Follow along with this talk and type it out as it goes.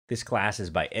This class is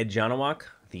by Ed Janowiak,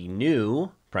 the new,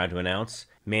 proud to announce,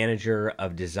 Manager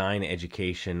of Design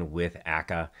Education with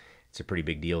ACCA. It's a pretty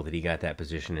big deal that he got that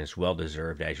position. It's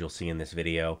well-deserved, as you'll see in this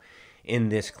video. In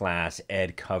this class,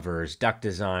 Ed covers duct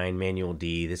design, Manual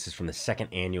D. This is from the second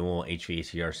annual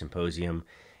HVACR Symposium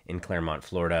in Claremont,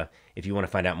 Florida. If you want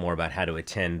to find out more about how to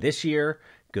attend this year,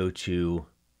 go to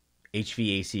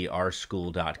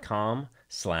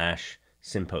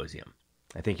hvacrschool.com/symposium.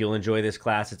 I think you'll enjoy this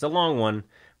class. It's a long one,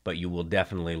 but you will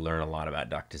definitely learn a lot about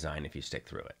duct design if you stick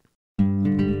through it.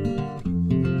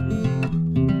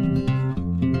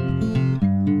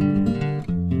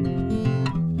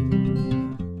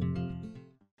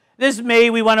 This is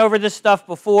me. We went over this stuff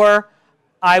before.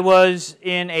 I was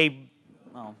in a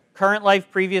current life,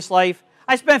 previous life.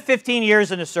 I spent 15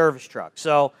 years in a service truck.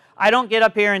 So I don't get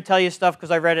up here and tell you stuff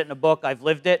because I read it in a book. I've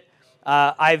lived it.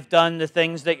 I've done the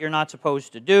things that you're not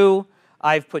supposed to do.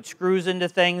 I've put screws into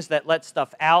things that let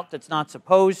stuff out that's not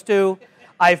supposed to.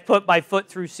 I've put my foot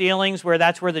through ceilings where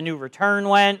that's where the new return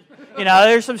went. You know,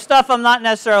 there's some stuff I'm not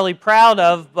necessarily proud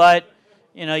of, but,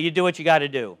 you know, you do what you got to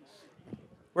do.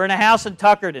 We're in a house in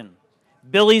Tuckerton.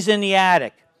 Billy's in the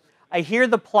attic. I hear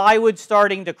the plywood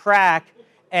starting to crack,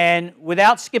 and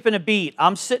without skipping a beat,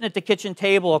 I'm sitting at the kitchen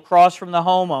table across from the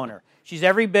homeowner. She's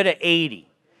every bit of 80.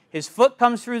 His foot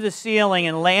comes through the ceiling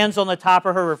and lands on the top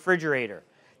of her refrigerator.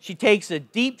 She takes a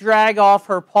deep drag off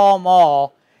her Pall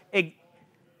Mall, it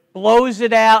blows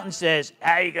it out and says,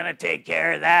 "How are you going to take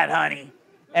care of that, honey?"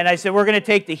 And I said, "We're going to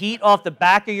take the heat off the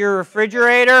back of your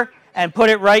refrigerator and put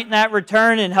it right in that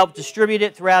return and help distribute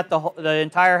it throughout the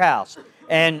entire house."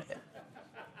 And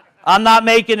I'm not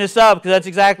making this up because that's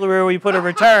exactly where we put a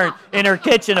return, in her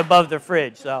kitchen above the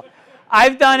fridge. So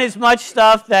I've done as much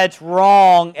stuff that's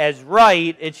wrong as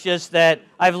right. It's just that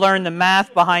I've learned the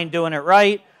math behind doing it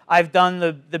right. I've done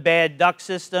the bad duct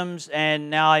systems, and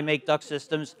now I make duct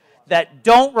systems that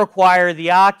don't require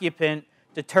the occupant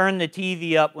to turn the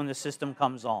TV up when the system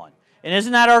comes on. And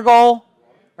isn't that our goal?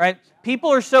 Right?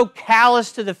 People are so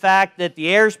callous to the fact that the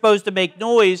air is supposed to make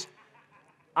noise.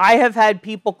 I have had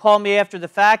people call me after the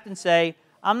fact and say,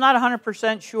 "I'm not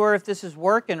 100% sure if this is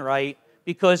working right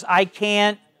because I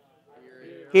can't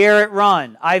hear it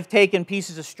run." I've taken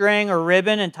pieces of string or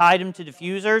ribbon and tied them to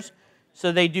diffusers so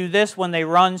they do this when they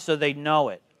run so they know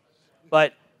it.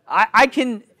 But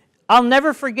I'll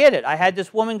never forget it. I had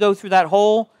this woman go through that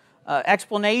whole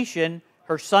explanation.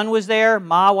 Her son was there.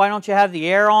 "Ma, why don't you have the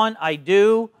air on?" "I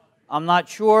do. I'm not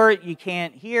sure. You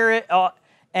can't hear it."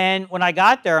 And when I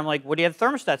got there, I'm like, "What do you have the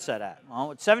thermostat set at?"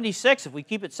 "Well, it's 76. If we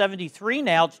keep it 73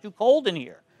 now, it's too cold in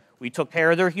here." We took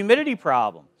care of their humidity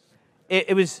problem.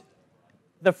 It was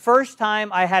the first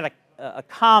time I had a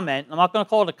comment. I'm not going to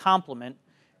call it a compliment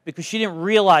because she didn't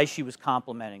realize she was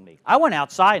complimenting me. I went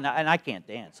outside, and I can't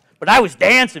dance. But I was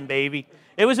dancing, baby.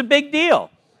 It was a big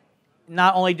deal.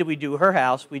 Not only did we do her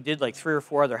house, we did like 3 or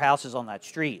 4 other houses on that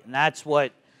street. And that's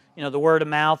what, you know, the word of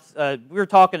mouth. We were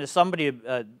talking to somebody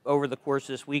over the course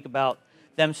of this week about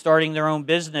them starting their own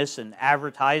business and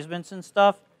advertisements and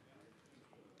stuff.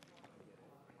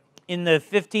 In the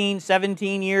 15,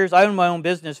 17 years, I owned my own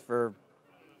business for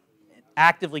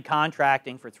actively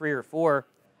contracting for 3 or 4.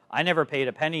 I never paid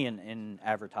a penny in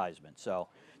advertisements. So,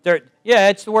 yeah,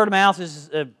 it's the word of mouth.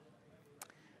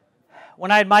 When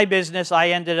I had my business, I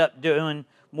ended up doing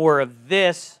more of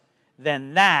this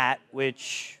than that,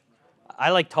 which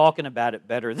I like talking about it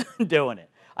better than doing it.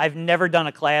 I've never done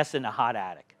a class in a hot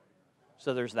attic.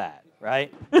 So there's that,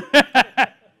 right? All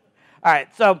right,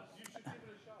 so,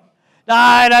 no,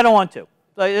 I don't want to.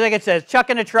 Like it says,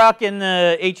 chucking a truck in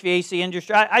the HVAC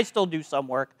industry, I still do some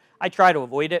work. I try to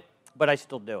avoid it, but I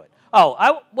still do it. Oh,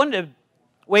 I wanted to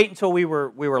wait until we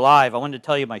were live. I wanted to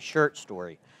tell you my shirt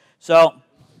story. So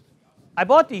I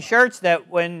bought these shirts that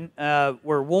when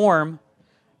we're warm,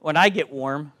 when I get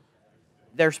warm,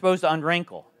 they're supposed to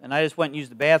unwrinkle. And I just went and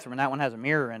used the bathroom, and that one has a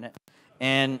mirror in it.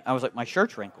 And I was like, my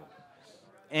shirt's wrinkled.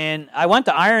 And I went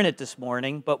to iron it this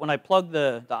morning, but when I plugged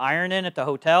the iron in at the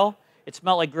hotel, it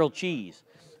smelled like grilled cheese.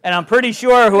 And I'm pretty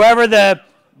sure whoever the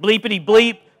bleepity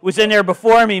bleep was in there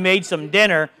before me made some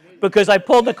dinner because I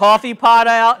pulled the coffee pot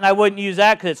out and I wouldn't use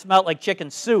that because it smelled like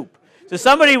chicken soup. So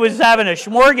somebody was having a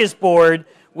smorgasbord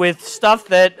with stuff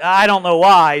that I don't know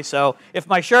why. So if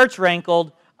my shirt's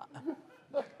wrinkled,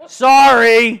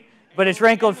 sorry, but it's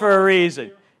wrinkled for a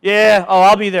reason. Yeah, oh,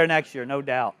 I'll be there next year, no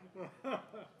doubt. All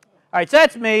right, so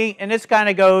that's me, and this kind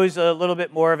of goes a little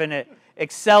bit more of an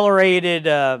accelerated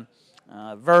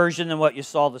version than what you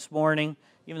saw this morning.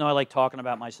 Even though I like talking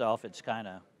about myself, it's kind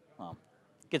of, well,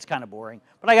 it gets kind of boring.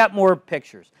 But I got more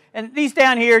pictures. And these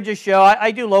down here just show,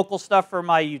 I do local stuff for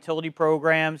my utility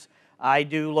programs. I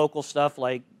do local stuff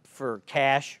like for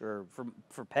cash or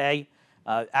for pay,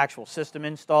 actual system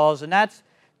installs, and that's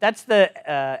the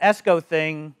ESCO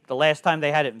thing. The last time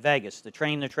they had it in Vegas, the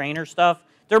train the trainer stuff.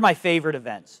 They're my favorite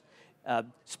events,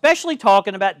 especially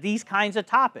talking about these kinds of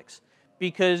topics,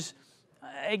 because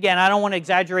again, I don't want to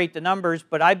exaggerate the numbers,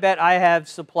 but I bet I have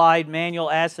supplied manual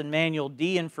S and manual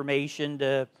D information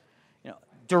to,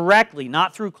 directly,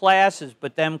 not through classes,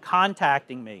 but them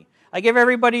contacting me. I give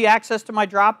everybody access to my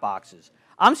drop boxes.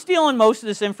 I'm stealing most of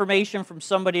this information from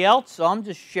somebody else, so I'm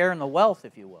just sharing the wealth,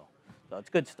 if you will. So it's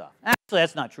good stuff. Actually,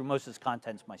 that's not true. Most of this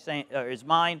content's is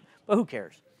mine, but who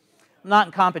cares? I'm not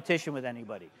in competition with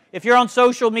anybody. If you're on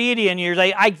social media and you're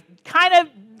like, I kind of,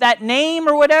 that name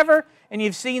or whatever, and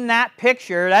you've seen that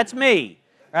picture, that's me.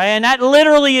 Right? And that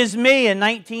literally is me in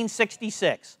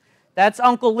 1966. That's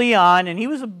Uncle Leon, and he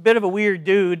was a bit of a weird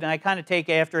dude, and I kind of take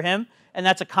after him, and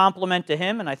that's a compliment to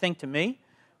him, and I think to me.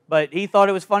 But he thought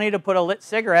it was funny to put a lit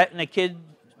cigarette in a kid's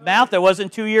mouth that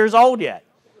wasn't 2 years old yet.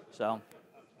 So,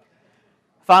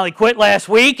 finally quit last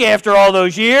week after all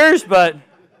those years, but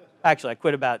actually I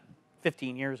quit about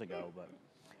 15 years ago. But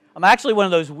I'm actually one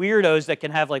of those weirdos that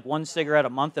can have like one cigarette a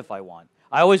month if I want.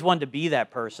 I always wanted to be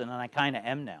that person, and I kind of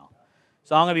am now.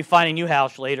 So I'm going to be finding you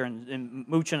house later and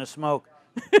mooching a smoke.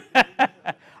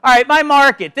 All right, my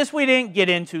market. This we didn't get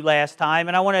into last time,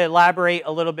 and I want to elaborate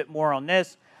a little bit more on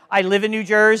this. I live in New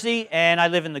Jersey, and I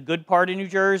live in the good part of New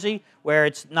Jersey, where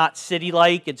it's not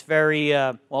city-like. It's very,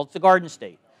 well, it's the Garden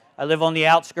State. I live on the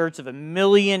outskirts of 1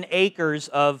 million acres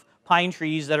of pine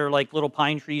trees that are like little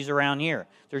pine trees around here.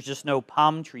 There's just no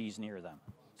palm trees near them.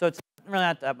 So it's really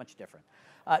not that much different.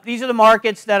 These are the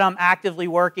markets that I'm actively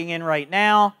working in right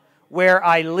now. Where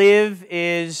I live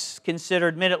is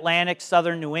considered Mid-Atlantic,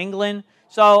 southern New England.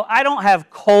 So I don't have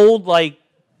cold like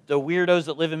the weirdos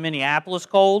that live in Minneapolis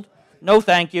cold. No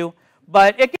thank you.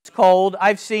 But it gets cold.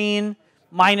 I've seen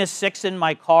 -6 in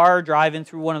my car driving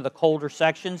through one of the colder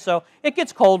sections. So it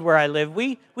gets cold where I live.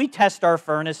 We test our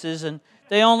furnaces, and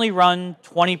they only run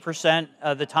 20%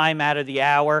 of the time out of the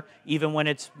hour, even when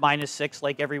it's -6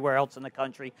 like everywhere else in the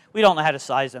country. We don't know how to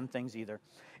size them things either.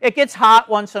 It gets hot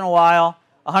once in a while.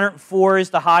 104 is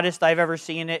the hottest I've ever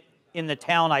seen it in the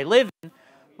town I live in.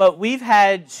 But we've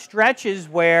had stretches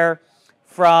where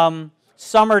from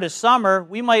summer to summer,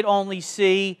 we might only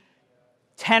see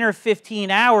 10 or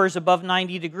 15 hours above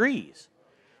 90 degrees.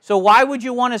 So why would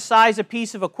you want to size a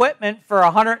piece of equipment for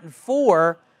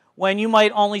 104 when you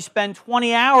might only spend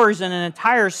 20 hours in an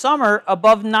entire summer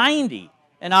above 90?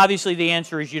 And obviously the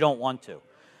answer is you don't want to.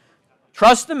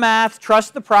 Trust the math,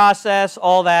 trust the process,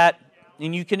 all that,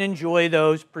 and you can enjoy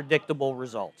those predictable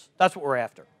results. That's what we're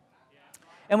after.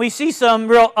 And we see some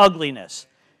real ugliness.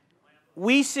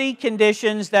 We see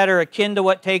conditions that are akin to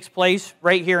what takes place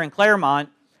right here in Claremont,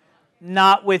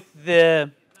 not with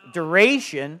the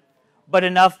duration, but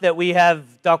enough that we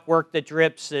have ductwork that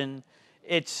drips, and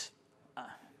it's,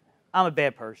 I'm a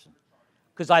bad person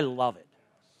because I love it.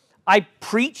 I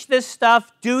preach this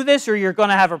stuff, do this or you're going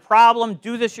to have a problem,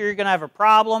 do this or you're going to have a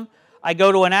problem. I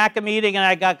go to an ACCA meeting and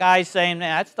I got guys saying, nah,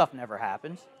 that stuff never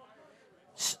happens.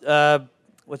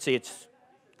 Let's see, it's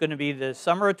going to be the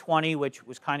summer of 20, which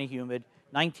was kind of humid.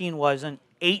 19 wasn't,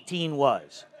 18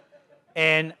 was.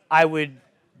 And I would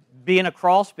be in a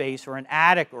crawl space or an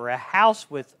attic or a house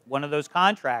with one of those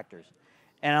contractors.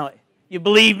 And I'm like, you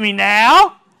believe me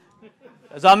now?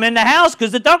 Because I'm in the house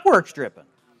because the ductwork's dripping.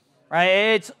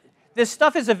 Right? This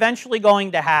stuff is eventually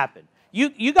going to happen.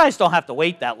 You guys don't have to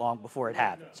wait that long before it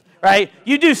happens, right?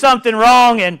 You do something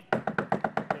wrong and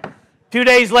 2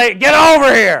 days later, get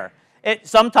over here.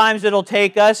 Sometimes it'll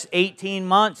take us 18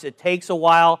 months. It takes a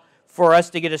while for us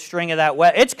to get a string of that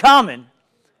wet. It's coming,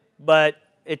 but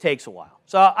it takes a while.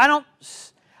 So I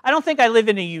don't think I live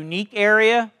in a unique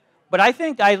area, but I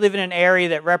think I live in an area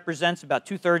that represents about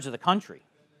 2/3 of the country,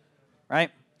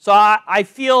 right? So I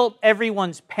feel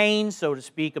everyone's pain, so to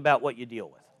speak, about what you deal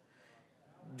with.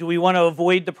 Do we want to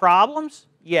avoid the problems?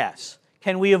 Yes.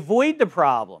 Can we avoid the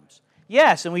problems?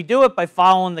 Yes, and we do it by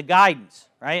following the guidance,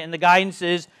 right? And the guidance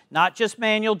is not just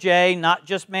manual J, not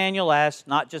just manual S,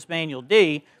 not just manual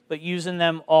D, but using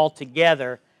them all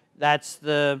together. That's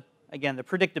again, the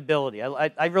predictability.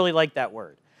 I really like that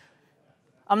word.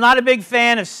 I'm not a big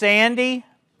fan of Sandy.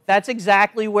 That's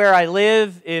exactly where I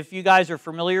live. If you guys are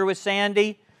familiar with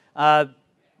Sandy,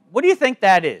 what do you think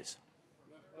that is?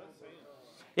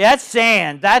 Yeah, that's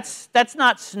sand. That's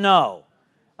not snow.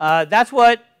 That's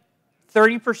what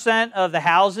 30% of the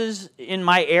houses in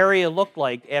my area look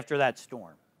like after that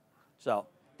storm. So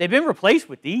they've been replaced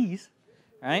with these,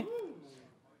 right?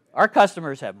 Our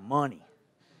customers have money,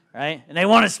 right? And they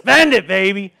want to spend it,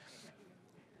 baby.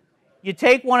 You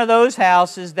take one of those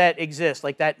houses that exist,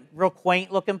 like that real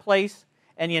quaint looking place,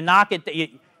 and you knock it,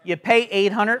 you pay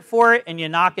 $800 for it, and you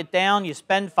knock it down, you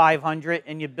spend $500,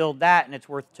 and you build that, and it's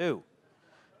worth $2.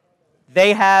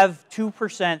 They have 2%,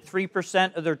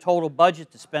 3% of their total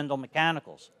budget to spend on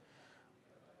mechanicals.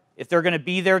 If they're going to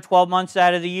be there 12 months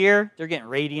out of the year, they're getting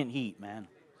radiant heat, man.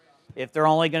 If they're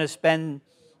only going to spend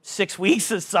 6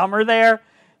 weeks of summer there,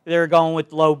 they're going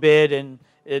with low bid, and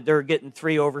they're getting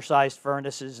 3 oversized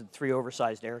furnaces and 3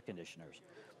 oversized air conditioners.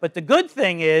 But the good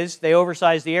thing is they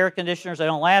oversize the air conditioners. They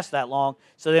don't last that long,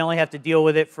 so they only have to deal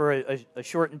with it for a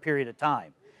shortened period of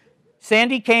time.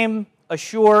 Sandy came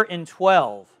ashore in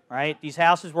 12, right? These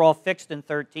houses were all fixed in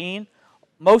 13.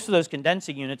 Most of those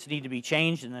condensing units need to be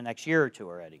changed in the next year or 2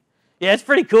 already. Yeah, it's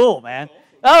pretty cool, man.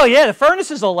 Oh, yeah, the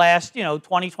furnaces will last,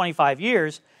 20, 25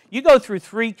 years. You go through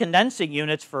 3 condensing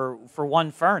units for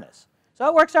 1 furnace. So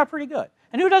it works out pretty good.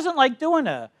 And who doesn't like doing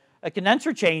a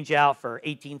condenser change out for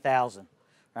 $18,000,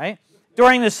 right?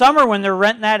 During the summer when they're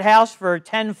renting that house for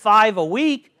 $10,500 a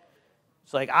week,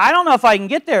 it's like, I don't know if I can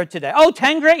get there today. Oh,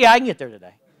 $10,000? Yeah, I can get there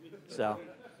today. So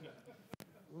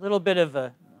a little bit of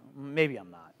a, maybe I'm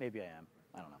not, maybe I am.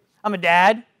 I don't know. I'm a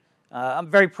dad. I'm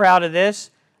very proud of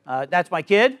this. That's my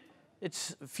kid.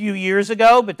 It's a few years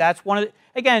ago, but that's one of the,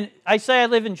 again, I say I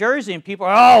live in Jersey and people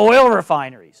are, oh, oil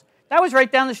refineries. That was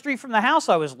right down the street from the house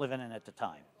I was living in at the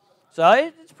time. So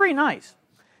it's pretty nice.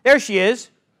 There she is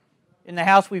in the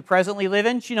house we presently live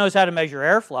in. She knows how to measure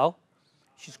airflow.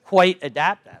 She's quite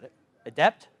adept at it.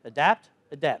 Adept.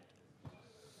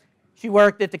 She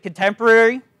worked at the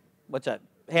Contemporary, what's that,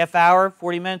 half hour,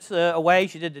 40 minutes away.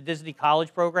 She did the Disney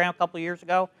College program a couple of years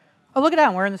ago. Oh, look at that,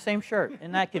 I'm wearing the same shirt.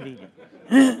 Isn't that convenient?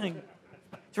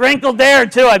 It's wrinkled there,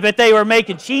 too. I bet they were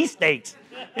making cheesesteaks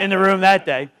in the room that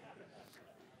day.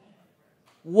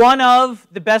 One of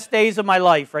the best days of my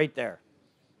life right there.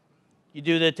 You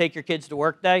do the take your kids to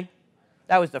work day?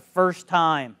 That was the first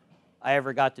time I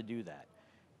ever got to do that.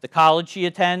 The college she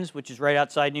attends, which is right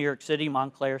outside New York City,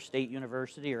 Montclair State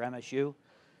University, or MSU,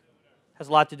 has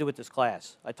a lot to do with this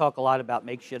class. I talk a lot about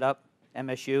make shit up.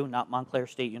 MSU, not Montclair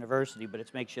State University, but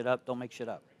it's make shit up, don't make shit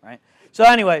up, right? So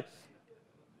anyway,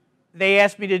 they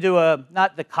asked me to do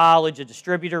not the college, a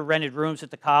distributor rented rooms at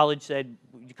the college, said,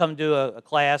 you come do a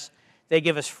class. They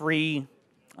give us free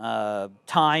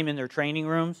time in their training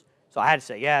rooms. So I had to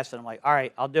say yes, and I'm like, all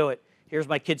right, I'll do it. Here's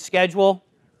my kid's schedule,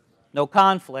 no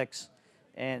conflicts,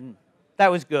 and that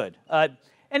was good.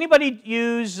 Anybody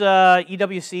use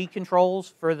EWC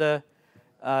controls for the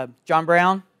John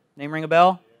Brown? Name ring a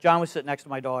bell? John was sitting next to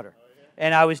my daughter.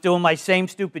 And I was doing my same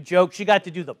stupid joke. She got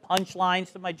to do the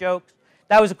punchlines to my jokes.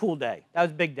 That was a cool day. That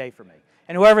was a big day for me.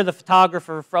 And whoever the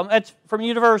photographer that's from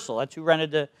Universal, that's who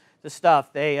rented the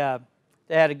stuff, they had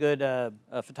a good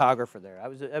photographer there.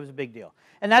 That was a big deal.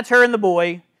 And that's her and the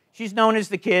boy. She's known as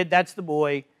the kid. That's the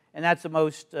boy. And that's the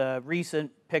most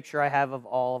recent picture I have of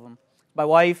all of them. My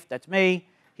wife, that's me.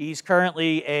 He's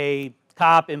currently a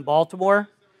cop in Baltimore.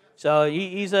 So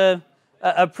he's a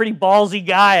pretty ballsy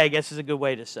guy, I guess is a good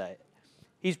way to say it.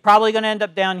 He's probably going to end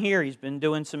up down here. He's been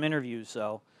doing some interviews.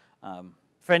 So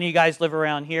if any of you guys live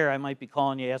around here, I might be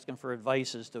calling you asking for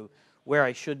advice as to where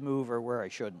I should move or where I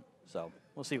shouldn't. So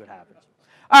we'll see what happens.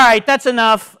 All right, that's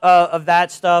enough of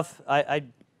that stuff. If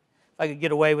I could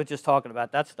get away with just talking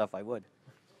about that stuff, I would.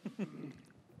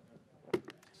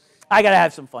 I got to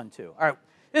have some fun too. All right,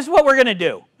 this is what we're going to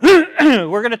do.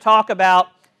 We're going to talk about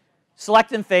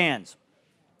selecting fans.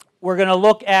 We're going to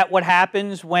look at what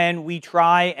happens when we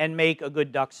try and make a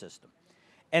good duct system.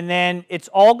 And then it's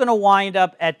all going to wind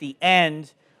up at the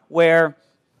end where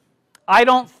I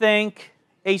don't think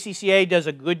ACCA does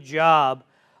a good job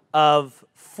of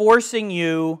forcing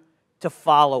you to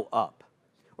follow up.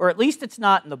 Or at least it's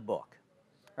not in the book,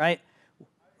 right?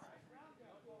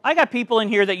 I got people in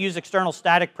here that use external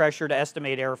static pressure to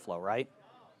estimate airflow, right?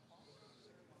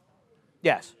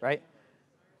 Yes, right?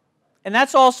 And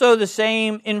that's also the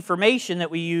same information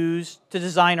that we use to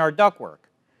design our ductwork.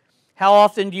 How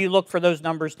often do you look for those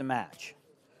numbers to match?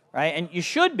 Right? And you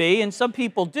should be, and some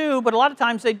people do, but a lot of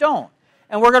times they don't.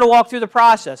 And we're going to walk through the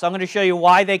process. I'm going to show you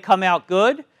why they come out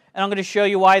good, and I'm going to show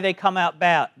you why they come out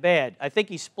bad. I think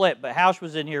he split, but Hausch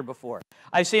was in here before.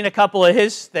 I've seen a couple of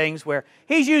his things where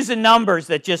he's using numbers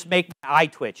that just make my eye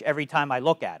twitch every time I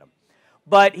look at them.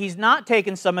 But he's not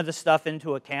taking some of the stuff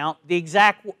into account the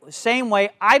exact same way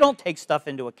I don't take stuff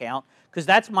into account because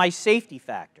that's my safety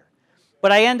factor.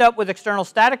 But I end up with external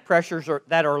static pressures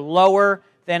that are lower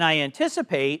than I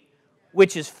anticipate,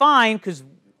 which is fine because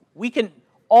we can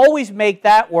always make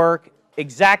that work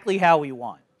exactly how we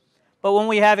want. But when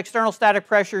we have external static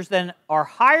pressures that are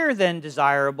higher than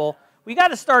desirable, we we got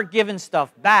to start giving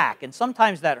stuff back, and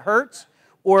sometimes that hurts,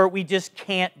 or we just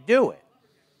can't do it.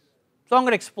 So I'm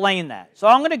going to explain that. So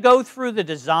I'm going to go through the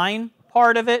design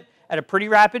part of it at a pretty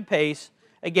rapid pace.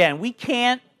 Again, we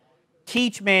can't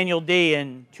teach Manual D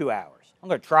in 2 hours. I'm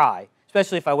going to try,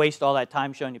 especially if I waste all that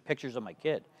time showing you pictures of my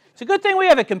kid. It's a good thing we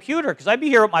have a computer, because I'd be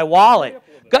here with my wallet.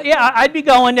 Yeah, I'd be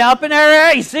going up in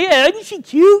there, hey, see it, isn't she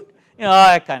cute? You know, all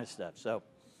that kind of stuff. So,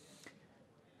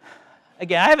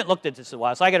 again, I haven't looked at this in a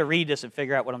while, so I got to read this and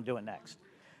figure out what I'm doing next.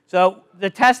 So, the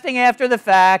testing after the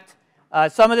fact,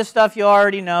 some of the stuff you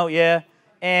already know, yeah,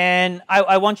 and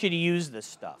I want you to use this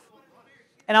stuff.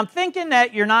 And I'm thinking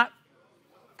that you're not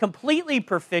completely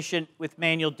proficient with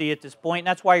Manual D at this point, and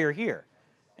that's why you're here,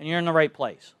 and you're in the right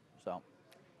place. So,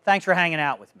 thanks for hanging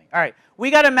out with me. All right,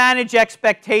 we got to manage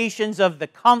expectations of the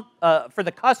for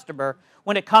the customer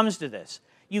when it comes to this.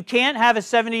 You can't have a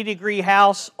 70-degree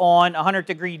house on a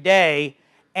 100-degree day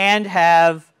and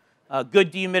have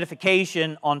good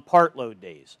dehumidification on part load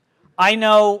days. I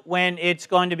know when it's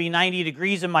going to be 90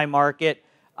 degrees in my market,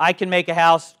 I can make a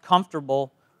house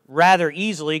comfortable rather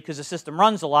easily because the system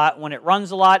runs a lot. When it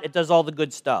runs a lot, it does all the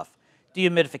good stuff.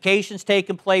 Dehumidification's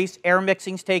taking place, air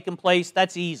mixing's taking place,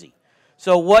 that's easy.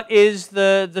 So what is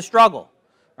the struggle,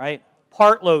 right?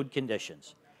 Part load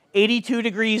conditions. 82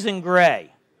 degrees in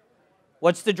gray.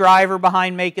 What's the driver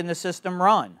behind making the system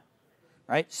run?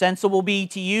 Right? Sensible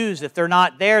BTUs. If they're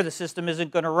not there, the system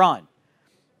isn't going to run.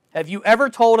 Have you ever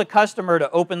told a customer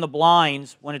to open the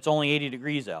blinds when it's only 80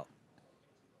 degrees out?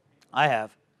 I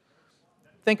have.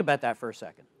 Think about that for a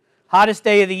second. Hottest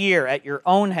day of the year at your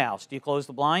own house. Do you close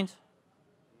the blinds?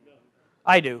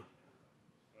 I do.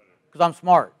 Because I'm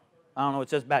smart. I don't know what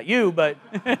it says about you, but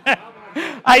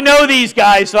I know these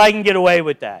guys, so I can get away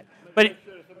with that. But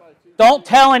don't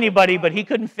tell anybody, but he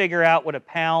couldn't figure out what a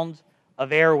pound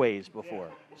of air weighs before.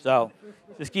 So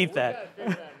just keep that.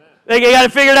 You got to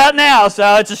figure it out now,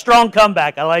 so it's a strong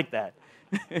comeback. I like that.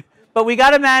 But we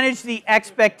got to manage the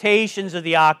expectations of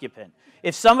the occupant.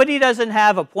 If somebody doesn't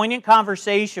have a poignant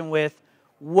conversation with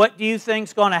what do you think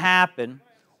is going to happen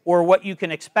or what you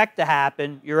can expect to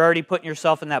happen, you're already putting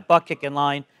yourself in that butt-kicking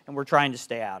line, and we're trying to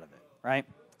stay out of it, right?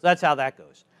 So that's how that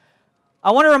goes. I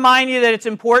want to remind you that it's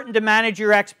important to manage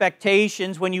your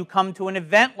expectations when you come to an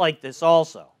event like this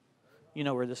also. You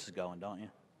know where this is going, don't you?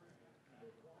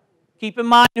 Keep in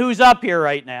mind who's up here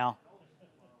right now.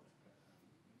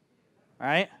 All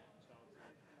right?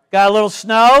 Got a little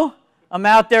snow. I'm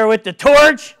out there with the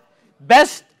torch.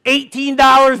 Best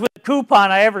 $18 with a coupon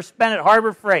I ever spent at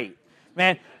Harbor Freight.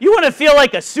 Man, you want to feel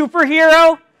like a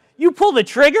superhero? You pull the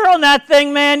trigger on that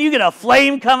thing, man, you get a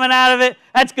flame coming out of it.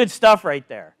 That's good stuff right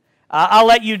there. I'll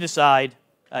let you decide.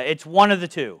 It's one of the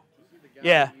two.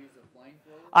 Yeah.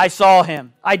 I saw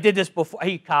him. I did this before.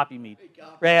 He copied me.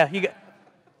 Yeah, he got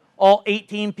all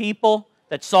 18 people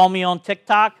that saw me on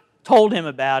TikTok told him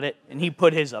about it, and he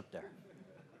put his up there.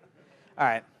 All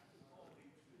right.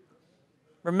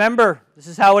 Remember, this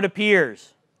is how it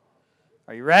appears.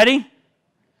 Are you ready?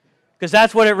 Because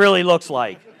that's what it really looks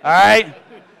like. All right?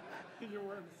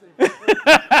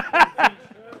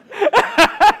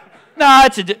 No,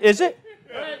 is it?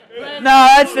 No,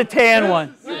 that's the tan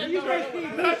one.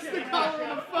 That's the color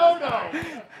of the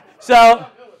photo. So,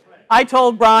 I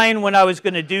told Brian when I was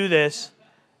going to do this,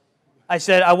 I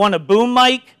said, I want a boom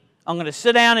mic. I'm going to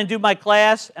sit down and do my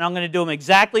class, and I'm going to do them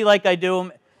exactly like I do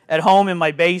them at home in my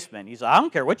basement. He said, I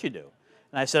don't care what you do.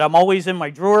 And I said, I'm always in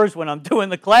my drawers when I'm doing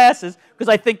the classes because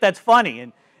I think that's funny.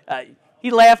 And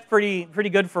he laughed pretty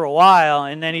good for a while,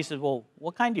 and then he said, well,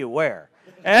 what kind do you wear?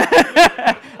 And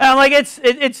I'm like,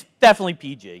 it's definitely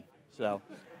PG. So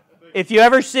if you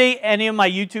ever see any of my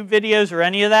YouTube videos or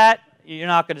any of that, you're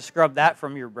not going to scrub that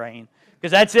from your brain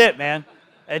because that's it, man.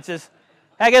 It's just,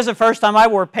 I guess the first time I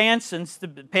wore pants since the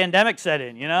pandemic set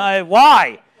in, you know.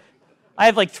 Why? I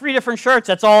have like 3 different shirts.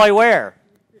 That's all I wear.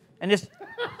 And it's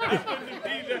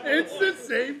the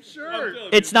same shirt.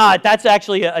 It's not. That's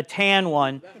actually a tan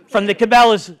one from the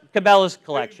Cabela's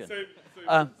collection.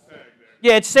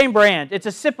 Yeah, it's the same brand. It's a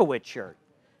Sipowicz shirt.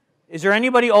 Is there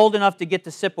anybody old enough to get the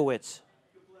Sipowicz?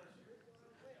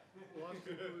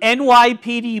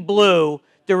 NYPD Blue,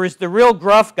 there was the real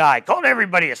gruff guy, called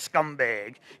everybody a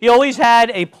scumbag. He always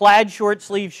had a plaid short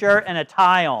sleeve shirt and a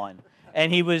tie on.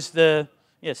 And he was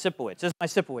Sipowicz. This is my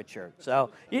Sipowicz shirt.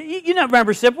 So, you don't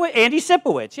remember Sipowicz? Andy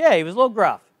Sipowicz. Yeah, he was a little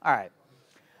gruff. All right.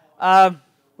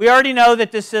 We already know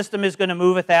that this system is going to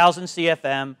move 1,000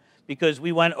 CFM because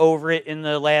we went over it in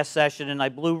the last session and I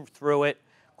blew through it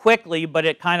quickly, but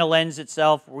it kind of lends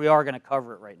itself. We are going to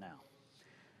cover it right now.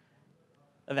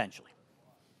 Eventually.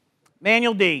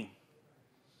 Manual D.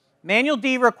 Manual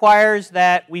D requires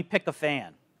that we pick a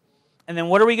fan. And then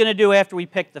what are we going to do after we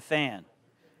pick the fan?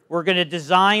 We're going to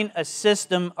design a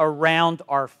system around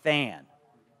our fan.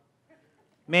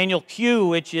 Manual Q,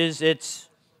 which is its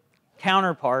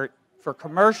counterpart for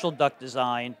commercial duct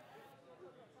design,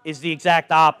 is the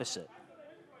exact opposite.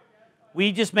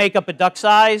 We just make up a duct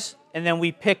size, and then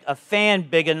we pick a fan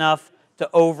big enough to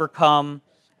overcome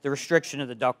the restriction of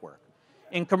the ductwork.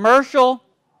 In commercial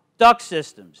duct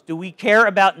systems, do we care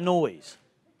about noise?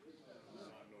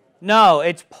 No,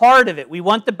 it's part of it. We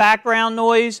want the background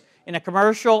noise. In a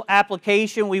commercial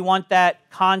application, we want that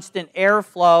constant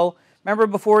airflow. Remember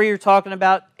before you were talking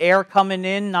about air coming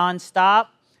in nonstop?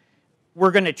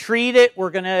 We're going to treat it, we're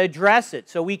going to address it,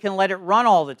 so we can let it run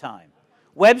all the time.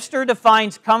 Webster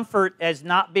defines comfort as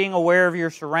not being aware of your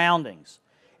surroundings.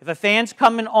 If a fan's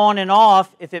coming on and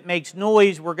off, if it makes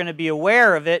noise, we're going to be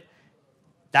aware of it.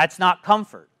 That's not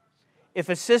comfort. If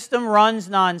a system runs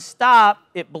nonstop,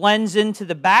 it blends into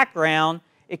the background.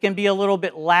 It can be a little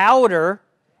bit louder,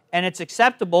 and it's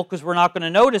acceptable because we're not going to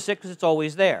notice it because it's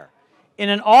always there. In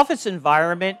an office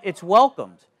environment, it's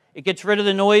welcomed. It gets rid of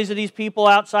the noise of these people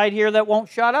outside here that won't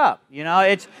shut up. You know,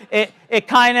 it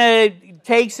kind of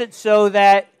takes it so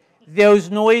that those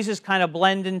noises kind of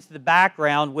blend into the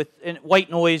background with, and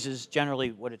white noise is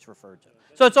generally what it's referred to.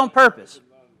 So it's on purpose.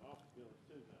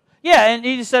 Yeah, and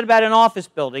you just said about an office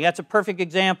building. That's a perfect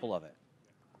example of it.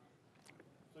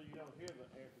 So you don't hear the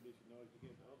air conditioning noise, you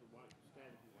get the other one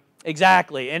standing.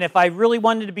 Exactly. And if I really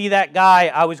wanted to be that guy,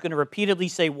 I was going to repeatedly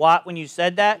say what when you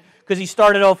said that, because he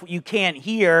started off, you can't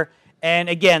hear, and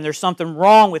again, there's something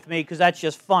wrong with me because that's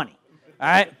just funny. All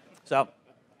right? So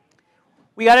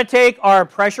we got to take our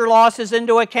pressure losses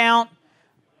into account.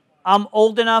 I'm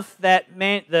old enough that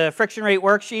the friction rate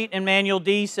worksheet in Manual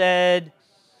D said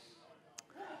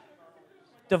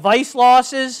device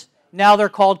losses, now they're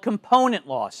called component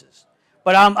losses.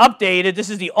 But I'm updated. This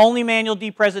is the only Manual D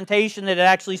presentation that it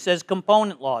actually says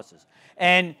component losses.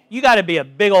 And you got to be a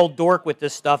big old dork with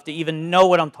this stuff to even know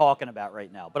what I'm talking about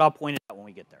right now. But I'll point it out when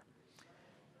we get there.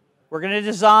 We're going to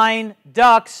design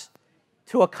ducts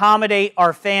to accommodate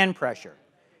our fan pressure.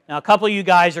 Now, a couple of you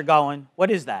guys are going, what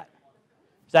is that?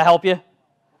 Does that help you? All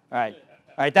right.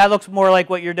 All right, that looks more like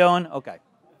what you're doing? Okay.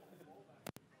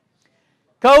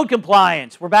 Code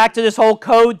compliance. We're back to this whole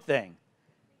code thing.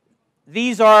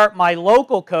 These are my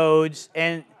local codes,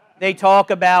 and they talk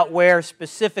about where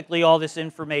specifically all this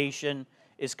information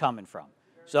is coming from.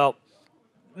 So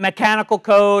mechanical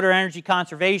code or energy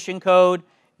conservation code,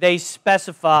 they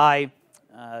specify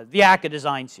the ACCA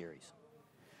design series.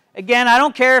 Again, I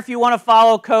don't care if you want to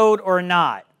follow code or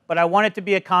not, but I want it to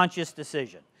be a conscious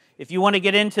decision. If you want to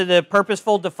get into the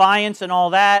purposeful defiance and all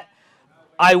that,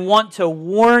 I want to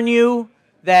warn you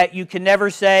that you can never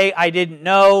say, I didn't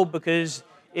know, because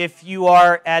if you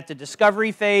are at the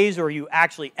discovery phase or you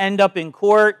actually end up in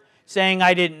court saying,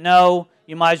 I didn't know,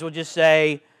 you might as well just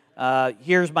say,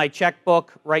 here's my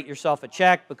checkbook, write yourself a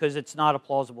check, because it's not a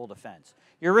plausible defense.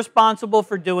 You're responsible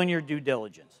for doing your due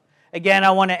diligence. Again,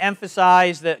 I want to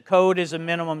emphasize that code is a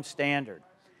minimum standard.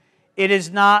 It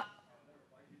is not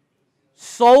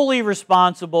solely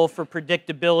responsible for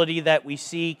predictability that we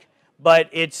seek, but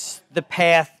it's the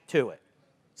path to it.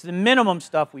 It's the minimum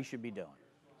stuff we should be doing.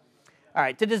 All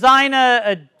right, to design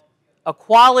a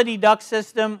quality duct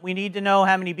system, we need to know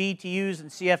how many BTUs and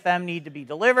CFM need to be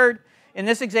delivered. In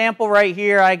this example right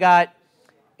here, I got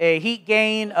a heat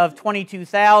gain of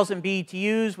 22,000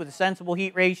 BTUs with a sensible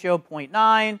heat ratio of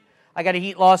 0.9. I got a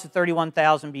heat loss of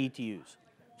 31,000 BTUs. Does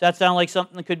that sound like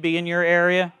something that could be in your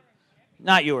area?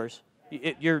 Not yours.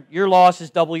 Your loss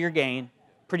is double your gain.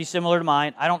 Pretty similar to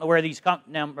mine. I don't know where these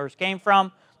numbers came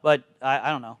from, but I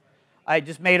don't know. I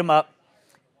just made them up.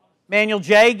 Manual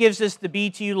J gives us the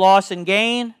BTU loss and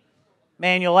gain.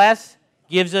 Manual S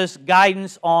gives us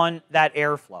guidance on that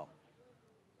airflow.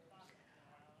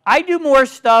 I do more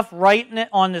stuff writing it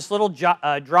on this little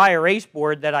dry erase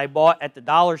board that I bought at the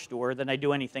dollar store than I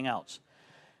do anything else.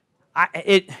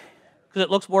 Because it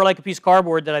looks more like a piece of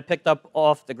cardboard that I picked up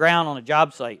off the ground on a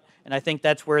job site, and I think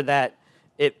that's where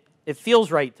it feels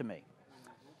right to me.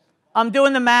 I'm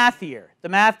doing the math here. The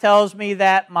math tells me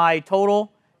that my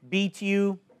total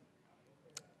BTU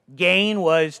gain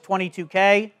was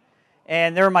 22K,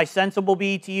 and there are my sensible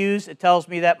BTUs. It tells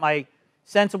me that my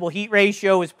sensible heat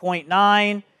ratio is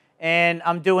 0.9, and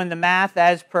I'm doing the math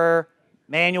as per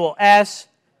Manual S.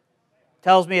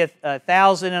 Tells me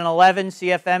 1,011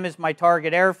 CFM is my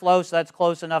target airflow, so that's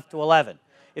close enough to 11.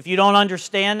 If you don't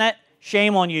understand that,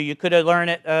 shame on you. You could have learned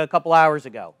it a couple hours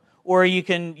ago. Or you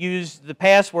can use the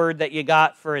password that you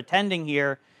got for attending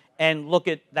here and look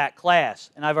at that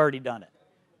class, and I've already done it.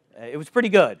 It was pretty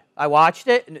good. I watched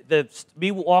it, and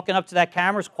me walking up to that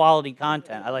camera is quality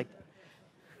content. I like that.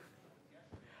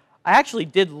 I actually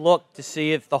did look to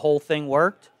see if the whole thing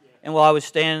worked. And while I was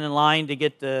standing in line to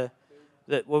get the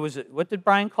what was it? What did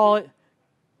Brian call it?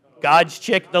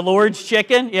 The Lord's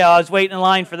chicken. Yeah, I was waiting in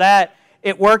line for that.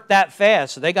 It worked that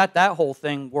fast, so they got that whole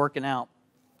thing working out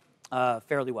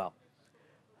fairly well.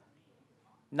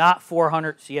 Not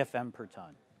 400 CFM per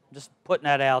ton. Just putting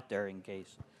that out there in case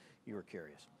you were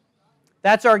curious.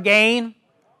 That's our gain.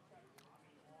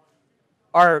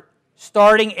 Our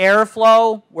starting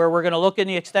airflow, where we're going to look in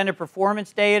the extended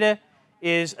performance data,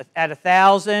 is at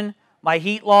 1,000. My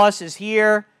heat loss is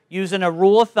here using a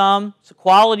rule of thumb. It's a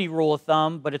quality rule of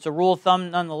thumb, but it's a rule of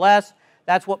thumb nonetheless.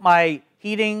 That's what my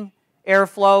heating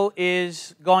airflow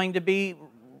is going to be.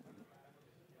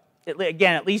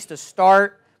 Again, at least to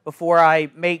start before I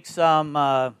make some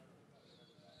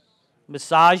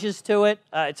massages to it.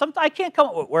 I can't come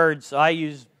up with words, so I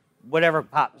use whatever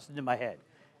pops into my head.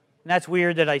 And that's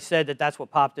weird that I said that that's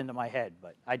what popped into my head,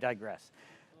 but I digress.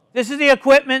 This is the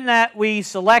equipment that we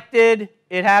selected.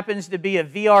 It happens to be a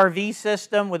VRV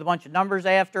system with a bunch of numbers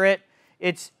after it.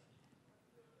 Its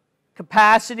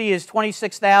capacity is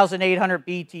 26,800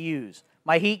 BTUs.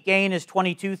 My heat gain is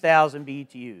 22,000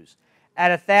 BTUs. At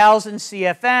 1,000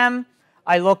 CFM,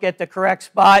 I look at the correct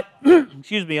spot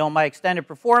excuse me, on my extended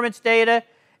performance data,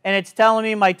 and it's telling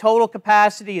me my total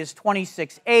capacity is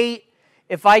 26.8.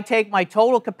 If I take my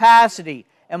total capacity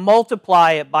and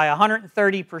multiply it by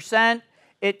 130%,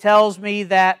 it tells me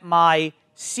that my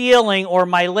ceiling or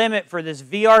my limit for this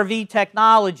VRV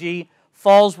technology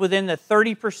falls within the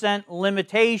 30%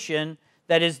 limitation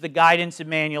that is the guidance in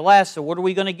Manual S. So what are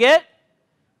we going to get?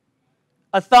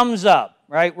 A thumbs up,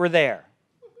 right? We're there.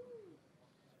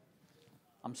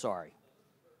 I'm sorry.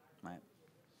 Right.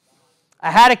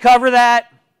 I had to cover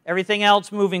that. Everything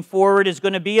else moving forward is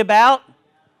going to be about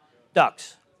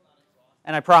ducts.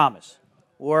 And I promise.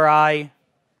 Or I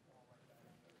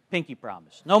pinky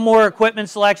promise. No more equipment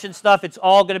selection stuff. It's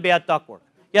all going to be at ductwork.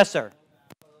 Yes, sir.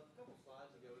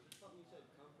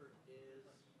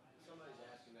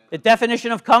 The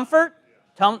definition of comfort?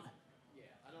 Tell,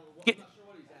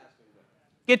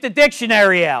 get the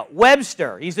dictionary out.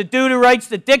 Webster. He's the dude who writes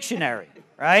the dictionary,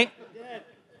 right?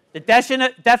 The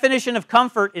definition of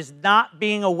comfort is not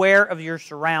being aware of your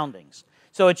surroundings.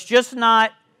 So it's just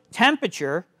not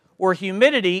temperature or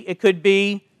humidity. It could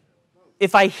be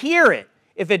if I hear it,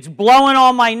 if it's blowing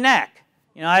on my neck.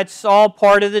 You know, that's all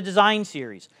part of the design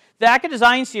series. The ACCA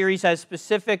design series has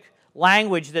specific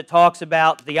language that talks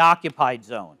about the occupied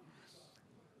zone.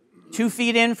 2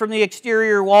 feet in from the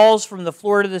exterior walls from the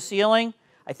floor to the ceiling.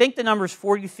 I think the number is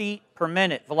 40 feet per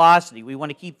minute velocity. We want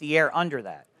to keep the air under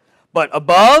that. But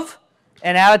above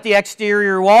and out at the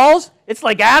exterior walls, it's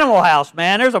like Animal House,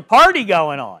 man. There's a party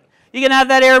going on. You can have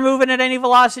that air moving at any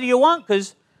velocity you want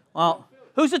because, well,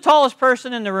 who's the tallest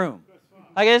person in the room?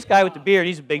 I guess this guy with the beard,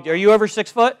 he's a big dude. Are you over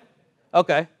 6 foot?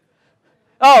 Okay.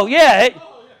 Oh, yeah.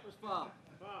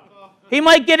 He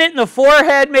might get it in the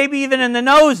forehead, maybe even in the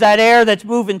nose, that air that's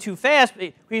moving too fast.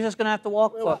 But he's just going to have to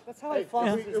walk. Well, that's how he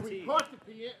falls his teeth. Ponytail,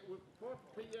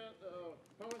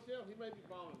 he may be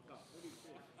falling top. What do you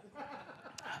think?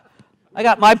 I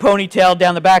got my ponytail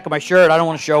down the back of my shirt. I don't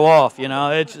want to show off, you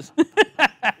know. It's just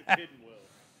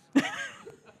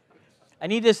I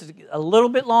need this a little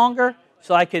bit longer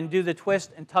so I can do the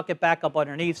twist and tuck it back up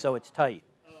underneath so it's tight.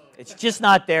 It's just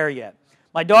not there yet.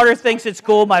 My daughter thinks it's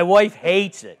cool. My wife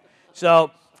hates it.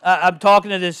 So I'm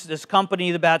talking to this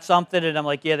company about something, and I'm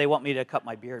like, yeah, they want me to cut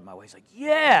my beard. My wife's like,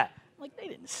 yeah. I'm like, they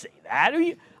didn't say that.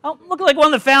 I'm looking like one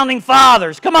of the founding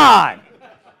fathers. Come on.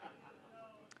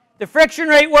 The friction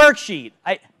rate worksheet.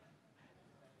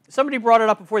 Somebody brought it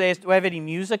up before. They asked, do I have any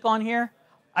music on here?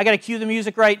 I got to cue the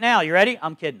music right now. You ready?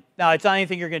 I'm kidding. No, it's not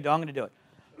anything you're going to do. I'm going to do it.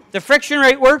 The friction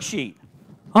rate worksheet.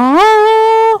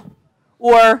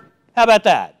 Or how about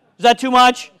that? Is that too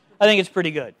much? I think it's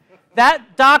pretty good.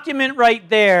 That document right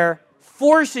there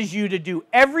forces you to do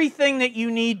everything that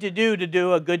you need to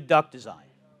do a good duct design,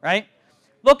 right?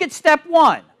 Look at step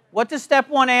 1. What does step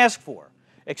 1 ask for?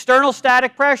 External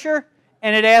static pressure,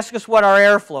 and it asks us what our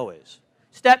airflow is.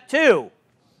 Step 2,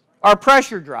 our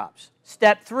pressure drops.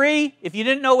 Step 3, if you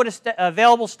didn't know what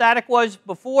available static was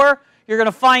before, you're going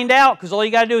to find out because all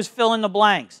you got to do is fill in the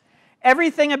blanks.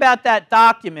 Everything about that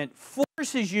document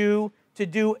forces you to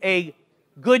do a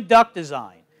good duct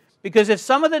design. Because if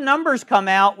some of the numbers come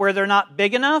out where they're not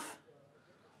big enough,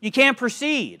 you can't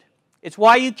proceed. It's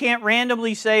why you can't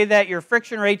randomly say that your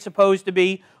friction rate's supposed to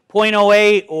be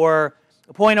 0.08 or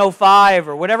 0.05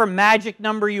 or whatever magic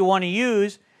number you want to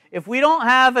use. If we don't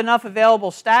have enough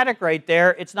available static right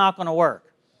there, it's not going to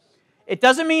work. It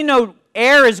doesn't mean no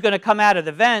air is going to come out of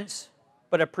the vents,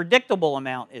 but a predictable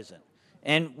amount isn't.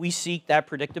 And we seek that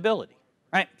predictability.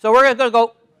 Right? So we're going to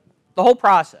go the whole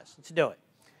process. Let's do it.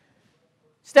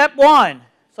 Step one,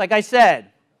 it's like I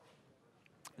said,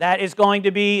 that is going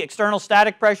to be external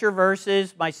static pressure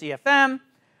versus my CFM.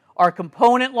 Our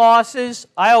component losses,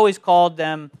 I always called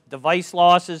them device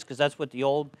losses because that's what the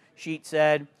old sheet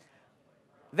said.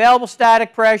 Available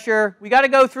static pressure, we got to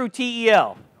go through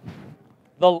TEL,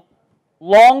 the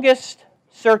longest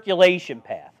circulation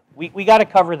path. We got to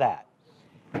cover that.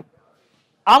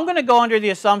 I'm going to go under the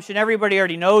assumption everybody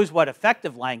already knows what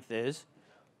effective length is.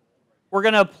 We're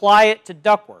going to apply it to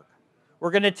ductwork.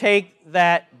 We're going to take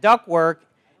that ductwork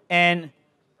and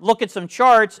look at some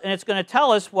charts, and it's going to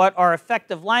tell us what our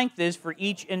effective length is for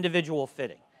each individual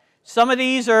fitting. Some of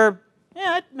these are,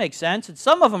 yeah, that makes sense, and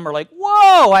some of them are like,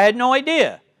 whoa, I had no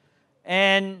idea.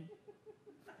 And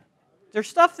there's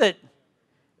stuff that,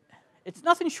 it's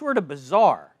nothing short of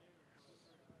bizarre.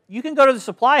 You can go to the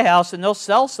supply house and they'll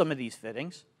sell some of these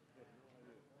fittings,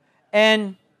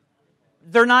 and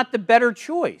they're not the better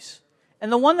choice.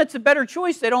 And the one that's a better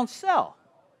choice, they don't sell.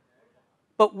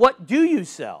 But what do you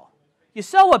sell? You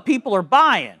sell what people are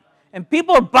buying. And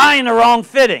people are buying the wrong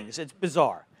fittings. It's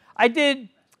bizarre. I did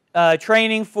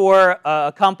training for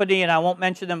a company, and I won't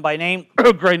mention them by name,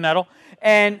 Gray Metal,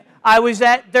 and I was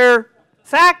at their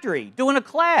factory doing a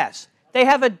class. They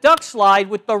have a duct slide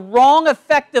with the wrong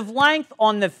effective length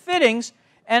on the fittings,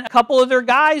 and a couple of their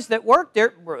guys that work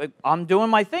there, I'm doing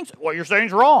my thing. What you're saying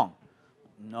is wrong.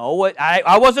 No,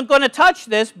 I wasn't going to touch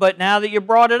this, but now that you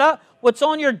brought it up, what's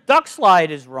on your duct slide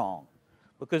is wrong.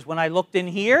 Because when I looked in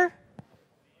here,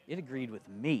 it agreed with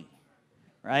me,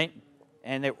 right?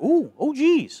 And they, oh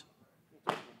geez.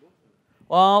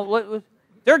 Well,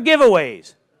 they're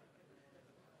giveaways.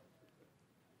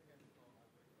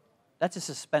 That's a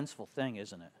suspenseful thing,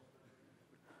 isn't it?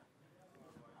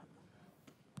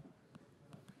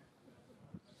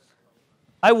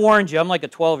 I warned you, I'm like a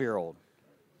 12-year-old.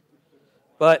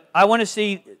 But I want to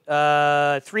see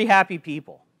 3 happy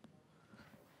people.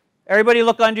 Everybody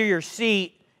look under your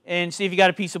seat and see if you got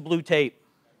a piece of blue tape.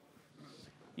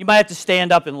 You might have to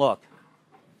stand up and look.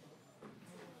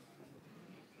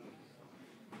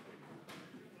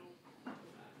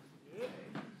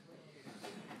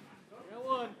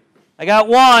 I got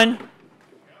one.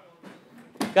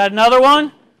 Got another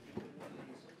one?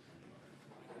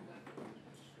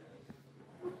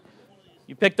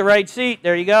 You picked the right seat.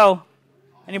 There you go.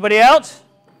 Anybody else?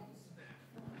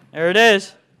 There it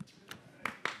is.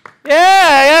 Yeah,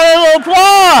 I got a little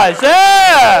applause.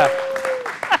 Yeah.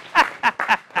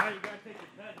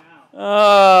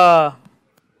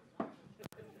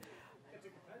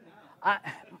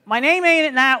 My name ain't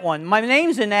in that one. My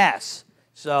name's in S.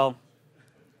 So,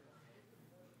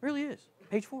 it really is.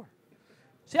 Page 4.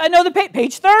 See, I know the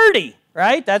page 30,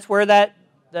 right? That's where that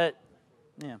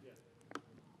yeah.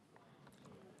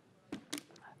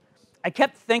 I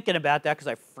kept thinking about that because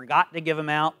I forgot to give them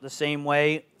out the same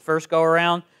way first go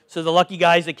around. So the lucky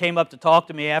guys that came up to talk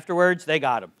to me afterwards, they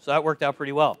got them. So that worked out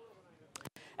pretty well.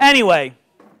 Anyway,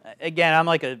 again, I'm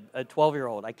like a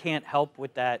 12-year-old. I can't help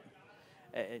with that.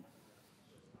 A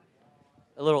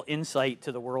little insight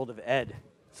to the world of ed.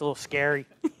 It's a little scary.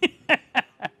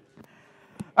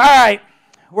 All right,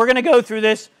 we're going to go through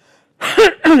this.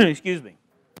 Excuse me.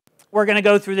 We're going to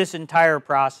go through this entire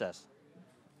process.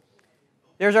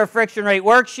 There's our friction rate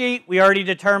worksheet. We already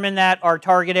determined that our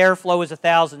target airflow is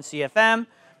 1,000 CFM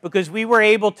because we were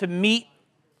able to meet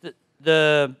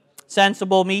the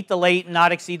sensible, meet the latent,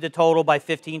 not exceed the total by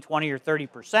 15, 20, or 30%.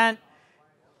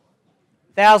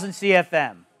 1,000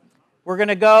 CFM. We're going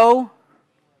to go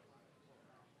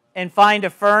and find a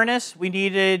furnace. We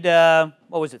needed,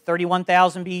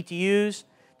 31,000 BTUs.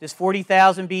 This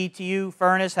 40,000 BTU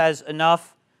furnace has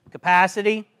enough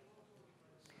capacity.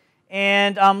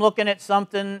 And I'm looking at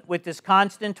something with this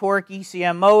constant torque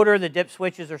ECM motor. The dip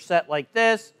switches are set like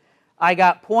this. I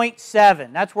got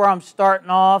 0.7. That's where I'm starting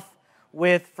off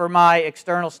with for my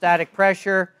external static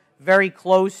pressure, very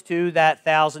close to that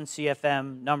 1,000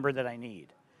 CFM number that I need.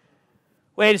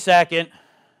 Wait a second.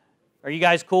 Are you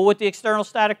guys cool with the external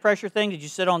static pressure thing? Did you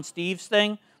sit on Steve's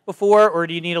thing before, or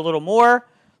do you need a little more?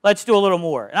 Let's do a little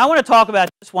more. And I want to talk about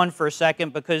this one for a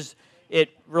second because it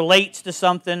relates to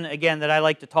something, again, that I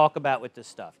like to talk about with this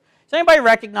stuff. Does anybody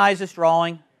recognize this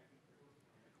drawing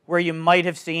where you might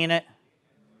have seen it?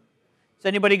 Does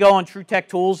anybody go on TrueTech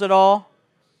Tools at all?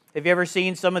 Have you ever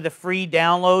seen some of the free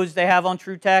downloads they have on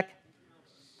TrueTech?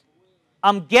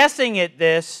 I'm guessing at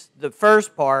this, the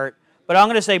first part, but I'm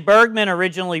going to say Bergman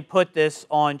originally put this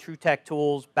on TrueTech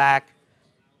Tools back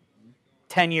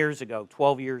 10 years ago,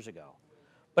 12 years ago.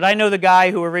 But I know the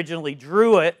guy who originally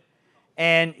drew it,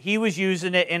 and he was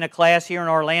using it in a class here in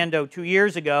Orlando 2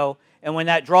 years ago, And when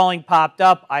that drawing popped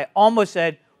up, I almost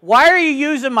said, "Why are you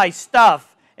using my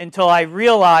stuff?" Until I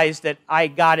realized that I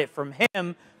got it from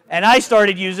him, and I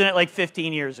started using it like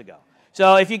 15 years ago.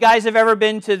 So if you guys have ever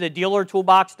been to the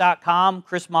dealertoolbox.com,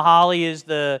 Chris Mahaly is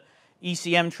the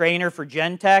ECM trainer for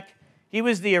Gentech. He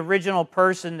was the original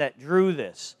person that drew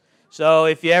this. So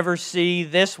if you ever see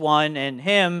this one and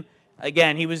him,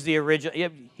 again, he was the original.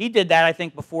 He did that, I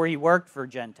think, before he worked for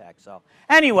Gentech. So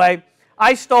anyway,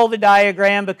 I stole the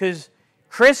diagram because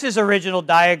Chris's original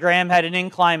diagram had an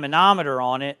incline manometer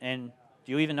on it. And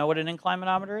do you even know what an incline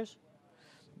manometer is?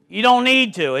 You don't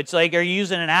need to. It's like, are you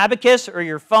using an abacus or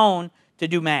your phone to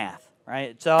do math,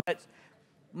 right? So it's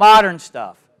modern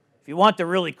stuff. If you want the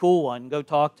really cool one, go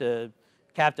talk to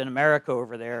Captain America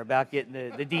over there about getting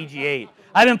the DG8.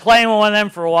 I've been playing with one of them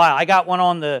for a while. I got one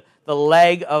on the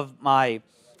leg of my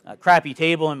crappy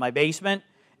table in my basement,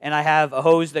 and I have a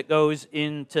hose that goes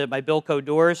into my Bilco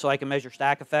doors so I can measure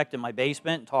stack effect in my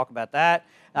basement and talk about that.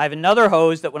 And I have another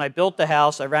hose that when I built the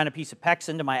house, I ran a piece of PEX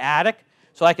into my attic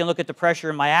so I can look at the pressure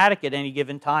in my attic at any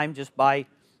given time just by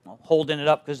holding it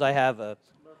up because I have a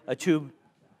tube.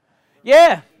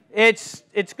 Yeah, it's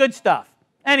good stuff.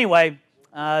 Anyway,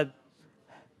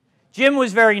 Jim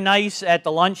was very nice at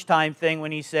the lunchtime thing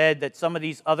when he said that some of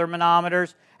these other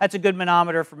manometers, that's a good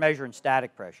manometer for measuring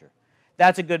static pressure.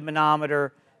 That's a good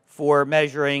manometer for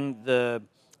measuring the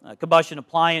combustion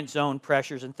appliance zone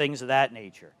pressures and things of that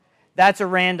nature. That's a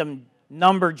random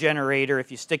number generator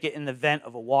if you stick it in the vent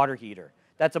of a water heater.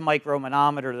 That's a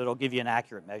micromanometer that'll give you an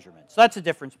accurate measurement. So that's the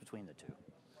difference between the two.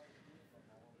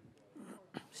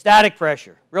 Static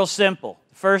pressure, real simple.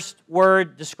 The first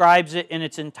word describes it in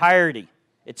its entirety.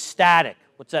 It's static.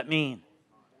 What's that mean?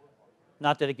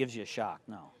 Not that it gives you a shock,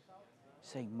 no.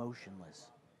 Saying motionless.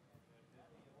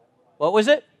 What was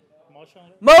it?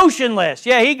 Motionless. Motionless.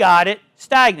 Yeah, he got it.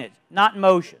 Stagnant, not in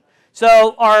motion.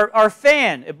 So our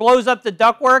fan, it blows up the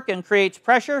ductwork and creates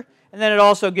pressure, and then it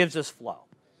also gives us flow.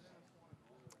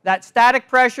 That static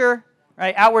pressure,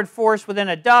 right, outward force within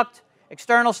a duct,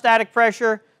 external static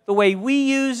pressure, the way we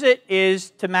use it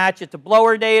is to match it to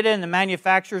blower data, and the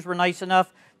manufacturers were nice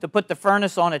enough to put the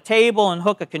furnace on a table and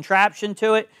hook a contraption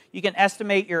to it. You can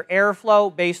estimate your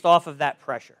airflow based off of that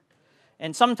pressure.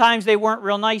 And sometimes they weren't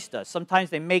real nice to us.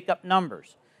 Sometimes they make up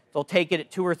numbers. They'll take it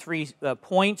at 2 or 3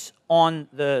 points on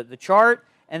the chart,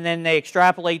 and then they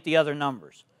extrapolate the other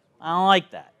numbers. I don't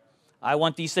like that. I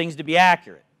want these things to be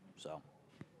accurate. So,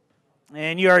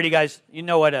 and you already guys, you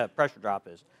know what a pressure drop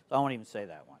is, so I won't even say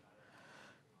that one.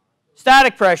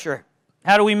 Static pressure,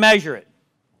 how do we measure it?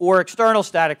 Or external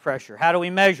static pressure, how do we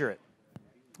measure it?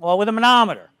 Well, with a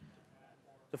manometer.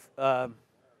 The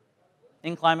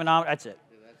incline manometer, that's it.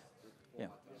 Yeah.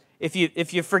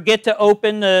 If you forget to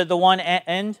open the one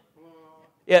end,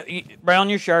 yeah, right on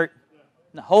your shirt.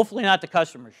 Hopefully not the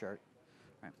customer's shirt.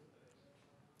 Right.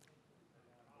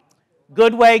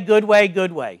 Good way, good way,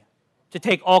 good way to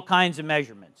take all kinds of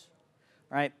measurements.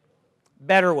 Right?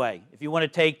 Better way, if you want to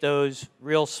take those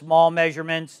real small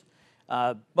measurements,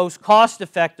 most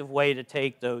cost-effective way to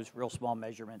take those real small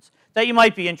measurements that you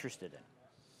might be interested in.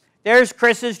 There's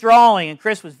Chris's drawing, and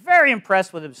Chris was very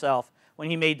impressed with himself when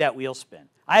he made that wheel spin.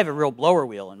 I have a real blower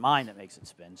wheel in mine that makes it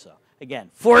spin, so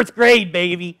again, 4th grade,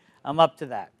 baby, I'm up to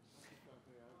that.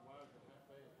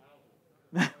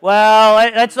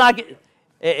 Well, that's not,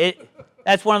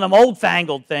 that's one of them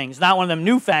old-fangled things, not one of them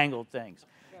newfangled things.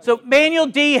 So Manual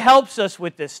D helps us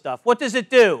with this stuff. What does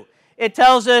it do? It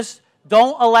tells us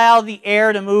don't allow the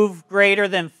air to move greater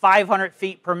than 500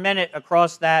 feet per minute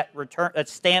across that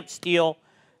stamped steel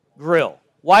grill.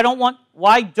 Why don't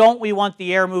we want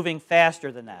the air moving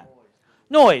faster than that?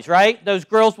 Noise, right? Those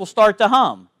grills will start to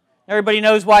hum. Everybody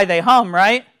knows why they hum,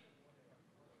 right?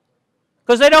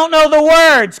 Because they don't know the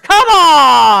words. Come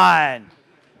on!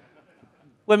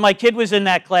 When my kid was in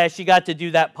that class, she got to do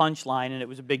that punchline, and it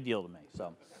was a big deal to me.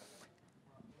 So,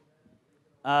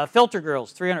 filter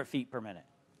grills, 300 feet per minute.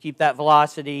 Keep that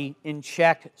velocity in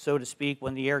check, so to speak,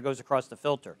 when the air goes across the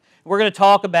filter. We're going to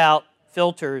talk about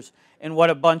filters and what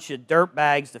a bunch of dirt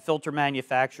bags the filter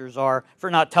manufacturers are for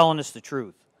not telling us the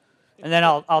truth. And then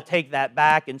I'll take that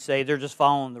back and say they're just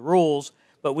following the rules,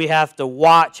 but we have to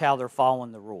watch how they're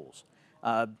following the rules.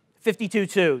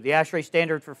 52.2, the ASHRAE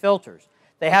standard for filters.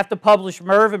 They have to publish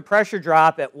MERV and pressure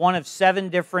drop at one of 7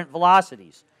 different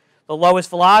velocities. The lowest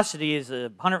velocity is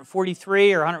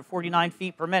 143 or 149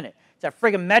 feet per minute. It's that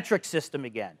friggin' metric system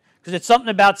again, because it's something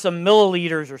about some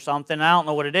milliliters or something. I don't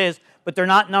know what it is, but they're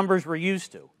not numbers we're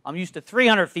used to. I'm used to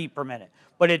 300 feet per minute,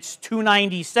 but it's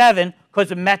 297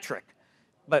 because of metric.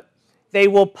 But they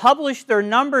will publish their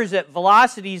numbers at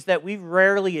velocities that we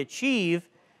rarely achieve,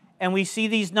 and we see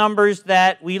these numbers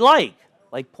that we like.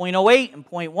 like 0.08 and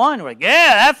 0.1. We're like,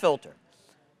 yeah, that filter.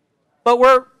 But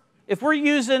if we're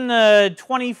using the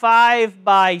 25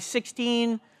 by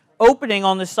 16 opening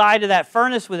on the side of that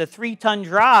furnace with a 3-ton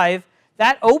drive,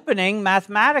 that opening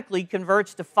mathematically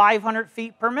converts to 500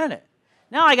 feet per minute.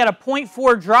 Now I got a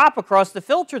 0.4 drop across the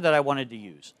filter that I wanted to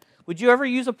use. Would you ever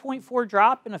use a 0.4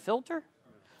 drop in a filter?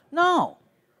 No.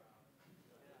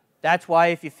 That's why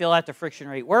if you fill out the friction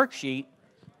rate worksheet,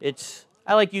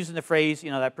 I like using the phrase,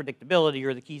 that predictability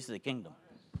or the keys to the kingdom.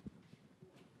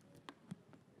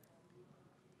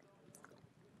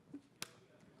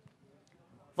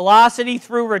 Velocity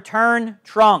through return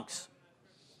trunks.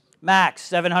 Max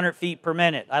 700 feet per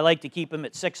minute. I like to keep them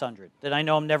at 600. Then I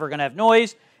know I'm never going to have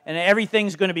noise and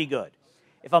everything's going to be good.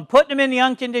 If I'm putting them in the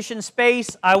unconditioned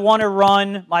space, I want to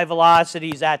run my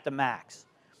velocities at the max.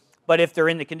 But if they're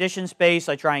in the conditioned space,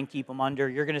 I try and keep them under.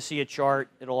 You're going to see a chart.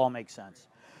 It'll all make sense.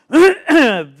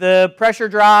 The pressure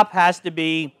drop has to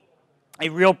be a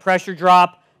real pressure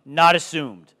drop, not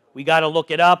assumed. We got to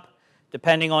look it up.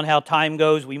 Depending on how time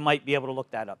goes, we might be able to look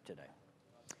that up today.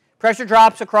 Pressure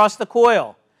drops across the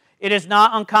coil. It is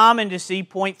not uncommon to see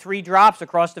 0.3 drops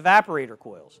across the evaporator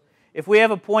coils. If we have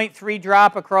a 0.3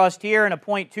 drop across here and a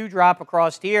 0.2 drop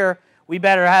across here, we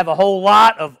better have a whole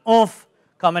lot of oomph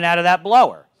coming out of that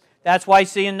blower. That's why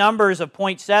seeing numbers of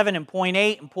 0.7 and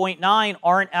 0.8 and 0.9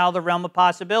 aren't out of the realm of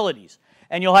possibilities.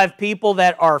 And you'll have people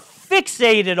that are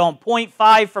fixated on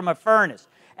 0.5 from a furnace.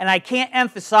 And I can't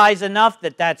emphasize enough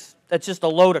that that's just a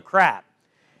load of crap.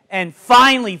 And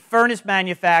finally, furnace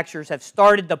manufacturers have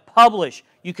started to publish.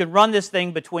 You can run this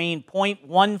thing between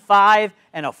 0.15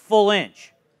 and a full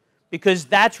inch, because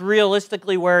that's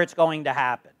realistically where it's going to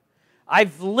happen.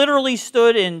 I've literally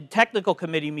stood in technical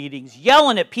committee meetings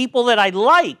yelling at people that I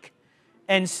like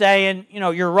and saying,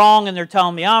 you're wrong, and they're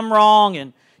telling me I'm wrong,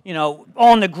 and,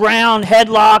 on the ground,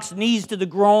 headlocks, knees to the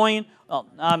groin. Well,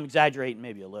 I'm exaggerating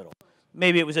maybe a little.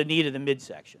 Maybe it was a knee to the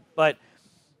midsection. But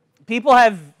people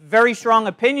have very strong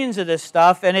opinions of this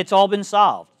stuff, and it's all been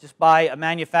solved just by a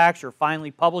manufacturer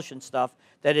finally publishing stuff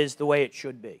that is the way it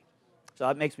should be. So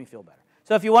that makes me feel better.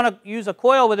 So if you want to use a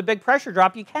coil with a big pressure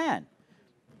drop, you can,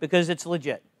 because it's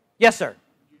legit. Yes, sir?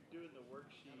 You're doing the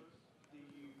worksheet. Do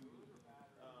you,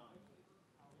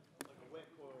 like a wet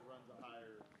coil runs a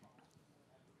higher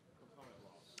component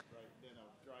loss, right, than a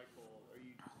dry coil. Are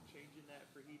you changing that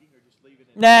for heating or just leaving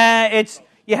it? Nah,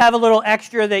 you have a little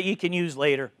extra that you can use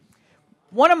later.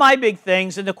 One of my big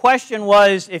things, and the question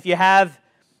was, if you have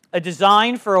a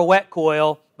design for a wet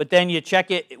coil, but then you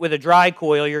check it with a dry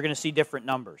coil, you're going to see different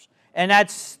numbers. And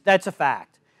that's a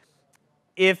fact.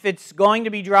 If it's going to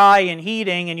be dry and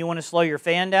heating and you want to slow your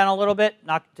fan down a little bit,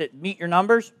 not to meet your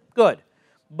numbers, good.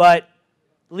 But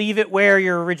leave it where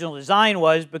your original design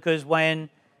was, because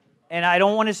and I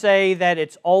don't want to say that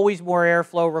it's always more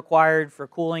airflow required for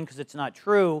cooling, because it's not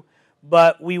true,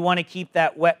 but we want to keep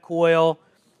that wet coil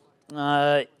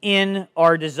in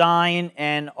our design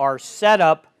and our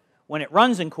setup when it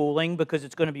runs in cooling, because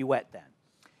it's going to be wet then.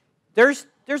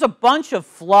 There's a bunch of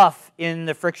fluff in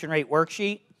the friction rate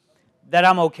worksheet that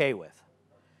I'm okay with.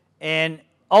 And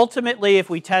ultimately, if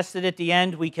we test it at the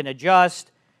end, we can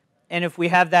adjust. And if we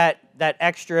have that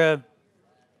extra,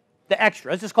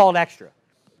 let's just call it extra,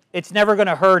 it's never going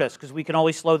to hurt us, because we can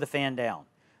always slow the fan down.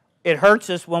 It hurts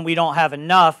us when we don't have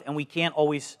enough and we can't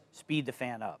always speed the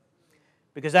fan up,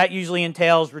 because that usually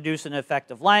entails reducing the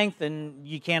effective length, and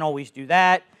you can't always do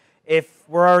that. If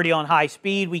we're already on high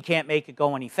speed, we can't make it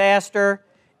go any faster,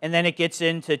 and then it gets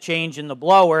into changing the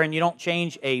blower, and you don't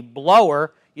change a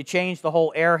blower, you change the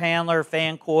whole air handler,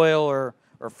 fan coil, or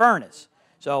furnace.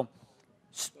 So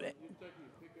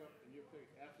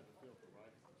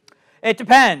it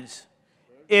depends.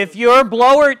 If your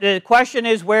blower, the question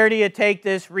is, where do you take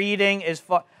this reading?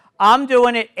 I'm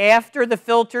doing it after the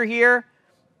filter here,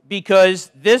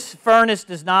 because this furnace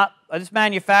does not, this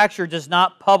manufacturer does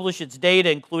not publish its data,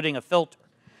 including a filter.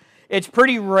 It's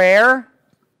pretty rare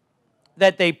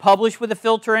that they publish with a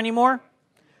filter anymore.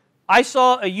 I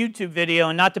saw a YouTube video,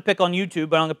 and not to pick on YouTube,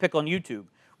 but I'm going to pick on YouTube,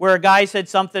 where a guy said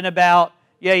something about,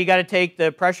 yeah, you got to take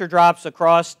the pressure drops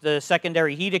across the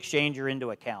secondary heat exchanger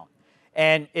into account.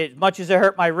 And as much as it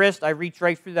hurt my wrist, I reached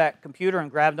right through that computer and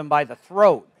grabbed him by the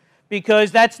throat,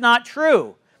 because that's not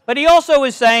true. But he also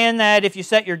was saying that if you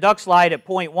set your duct slide at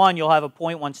 0.1, you'll have a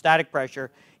 0.1 static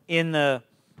pressure in the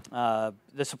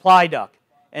supply duct.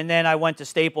 And then I went to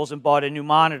Staples and bought a new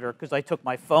monitor, because I took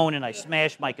my phone and I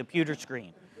smashed my computer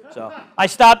screen. So I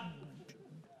stopped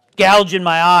gouging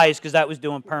my eyes, because that was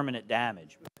doing permanent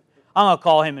damage. I'm going to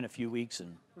call him in a few weeks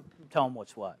and tell him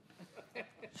what's what.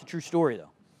 It's a true story, though.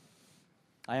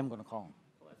 I am going to call him.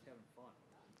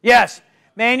 Yes.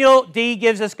 Manual D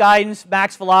gives us guidance,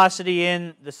 max velocity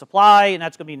in the supply, and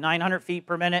that's going to be 900 feet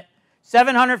per minute.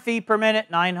 700 feet per minute,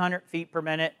 900 feet per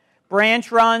minute.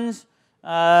 Branch runs,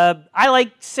 I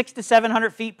like 600 to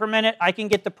 700 feet per minute. I can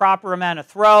get the proper amount of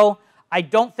throw. I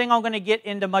don't think I'm going to get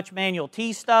into much manual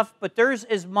T stuff, but there's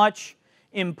as much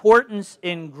importance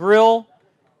in grill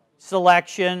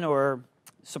selection or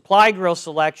supply grill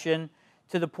selection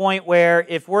to the point where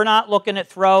if we're not looking at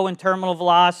throw and terminal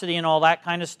velocity and all that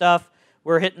kind of stuff,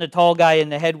 we're hitting the tall guy in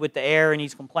the head with the air and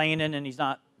he's complaining and he's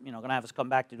not going to have us come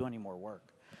back to do any more work.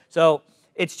 So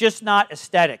it's just not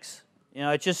aesthetics.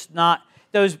 It's just not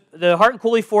the Hart and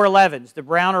Cooley 411s, the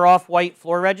brown or off-white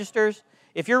floor registers.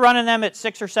 If you're running them at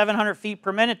 600 or 700 feet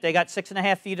per minute, they got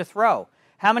 6.5 feet of throw.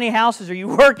 How many houses are you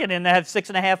working in that have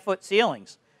 6.5 foot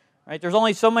ceilings? Right? There's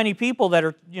only so many people that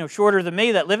are shorter than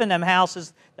me that live in them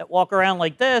houses that walk around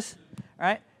like this.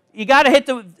 Right? You got to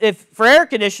hit for air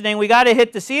conditioning, we got to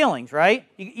hit the ceilings, right?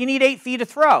 You need 8 feet of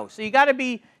throw. So you got to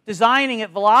be designing at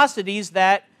velocities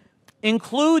that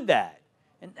include that.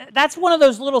 And that's one of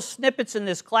those little snippets in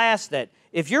this class that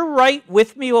if you're right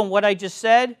with me on what I just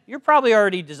said, you're probably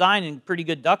already designing pretty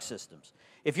good duct systems.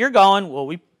 If you're going, well,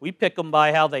 we pick them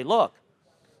by how they look,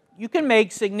 you can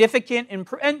make significant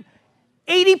improvement.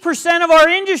 And 80% of our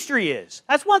industry is.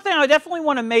 That's one thing I definitely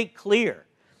want to make clear.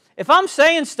 If I'm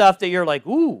saying stuff that you're like,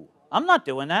 ooh, I'm not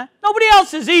doing that, nobody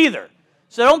else is either.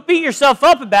 So don't beat yourself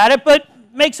up about it, but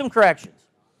make some corrections.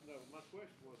 No, my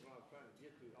question was what I was trying to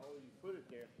get to. All you put it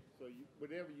there, so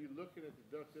whenever you're looking at the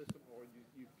duct system or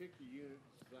you pick the unit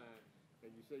design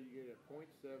and you say you get a 0.7,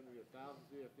 you get 1,000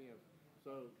 CFM,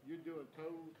 so you're doing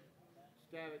total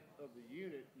static of the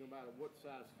unit no matter what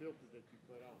size filter that you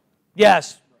put on.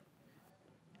 Yes.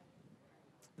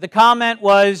 The comment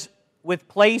was with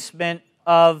placement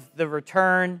of the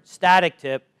return static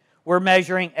tip, we're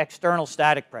measuring external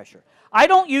static pressure. I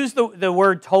don't use the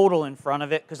word total in front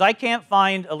of it because I can't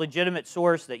find a legitimate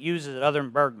source that uses it other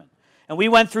than Bergman. And we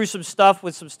went through some stuff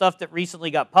with some stuff that recently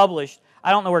got published.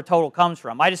 I don't know where total comes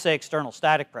from. I just say external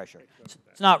static pressure.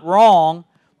 It's not wrong,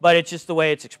 but it's just the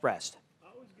way it's expressed. I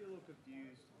always get a little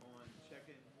confused on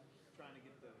checking, trying to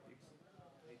get the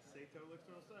say total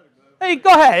external static. Hey,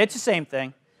 go ahead. It's the same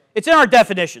thing. It's in our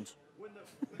definitions. When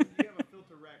you have a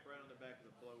filter rack right on the back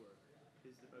of the blower,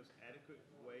 is the most adequate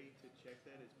way to check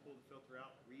that is pull the filter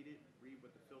out, read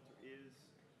what the filter is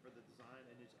for the design,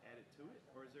 and just add it to it?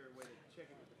 Or is there a way to check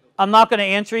it with the filter? I'm not going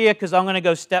to answer you because I'm going to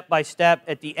go step by step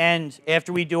at the end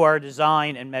after we do our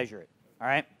design and measure it. All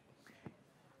right?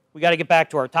 We got to get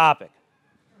back to our topic.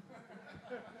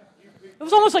 It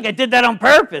was almost like I did that on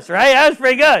purpose, right? That was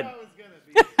pretty good.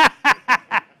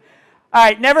 All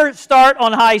right, never start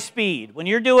on high speed. When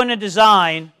you're doing a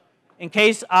design, in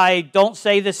case I don't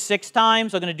say this 6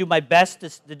 times, I'm going to do my best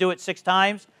to do it 6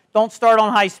 times. Don't start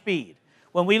on high speed.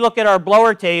 When we look at our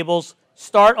blower tables,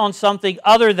 start on something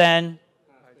other than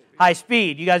high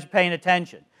speed. You guys are paying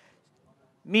attention.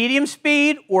 Medium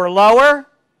speed or lower,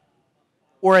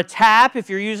 or a tap if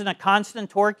you're using a constant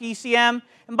torque ECM.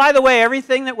 And by the way,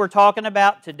 everything that we're talking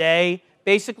about today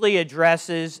basically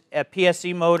addresses a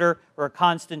PSC motor or a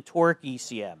constant torque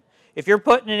ECM. If you're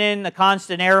putting it in the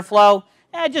constant airflow,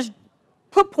 just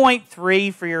put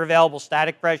 0.3 for your available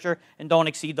static pressure and don't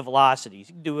exceed the velocities.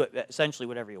 You can do essentially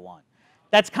whatever you want.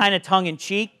 That's kind of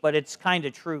tongue-in-cheek, but it's kind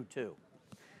of true too.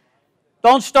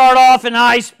 Don't start off in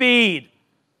high speed.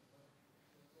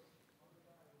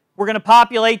 We're going to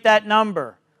populate that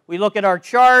number. We look at our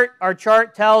chart. Our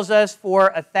chart tells us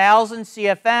for 1,000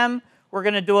 CFM, we're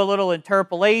going to do a little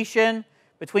interpolation.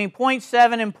 Between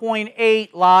 0.7 and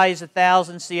 0.8 lies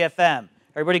 1,000 CFM.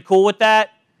 Everybody cool with that?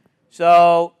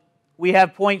 So we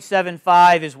have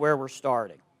 0.75 is where we're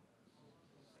starting.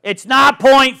 It's not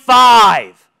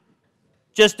 0.5,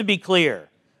 just to be clear.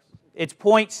 It's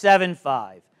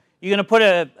 0.75. You're going to put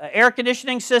an air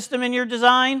conditioning system in your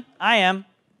design? I am.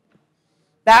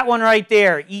 That one right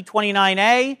there,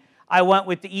 E29A. I went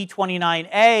with the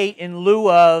E29A in lieu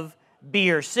of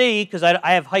B or C because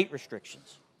I have height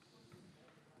restrictions.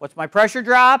 What's my pressure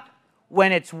drop?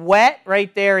 When it's wet,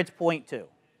 right there, it's 0.2.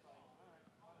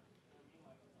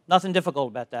 Nothing difficult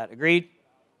about that. Agreed?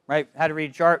 Right? How to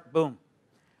read a chart? Boom.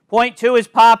 0.2 is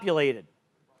populated.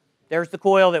 There's the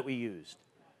coil that we used.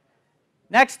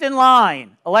 Next in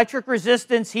line, electric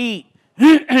resistance heat.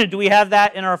 Do we have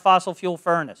that in our fossil fuel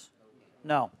furnace?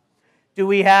 No. Do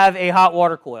we have a hot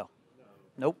water coil?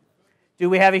 Nope. Do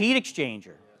we have a heat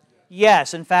exchanger?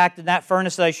 Yes. In fact, in that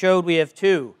furnace that I showed, we have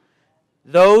 2.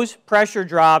 Those pressure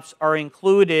drops are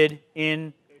included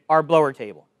in our blower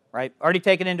table, right? Already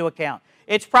taken into account.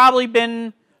 It's probably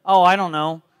been, I don't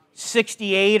know,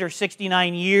 68 or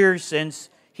 69 years since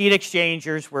heat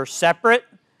exchangers were separate.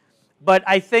 But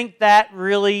I think that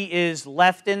really is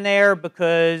left in there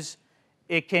because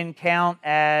it can count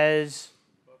as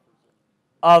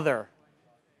other.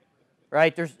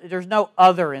 Right? There's no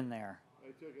other in there.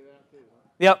 They took it out too, huh?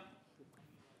 Yep.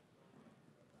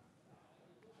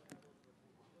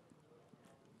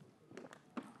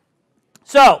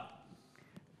 So,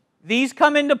 these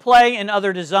come into play in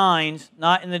other designs,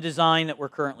 not in the design that we're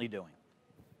currently doing.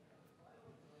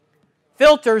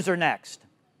 Filters are next.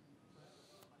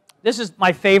 This is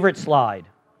my favorite slide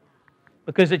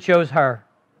because it shows her,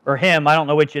 or him, I don't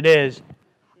know which it is.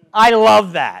 I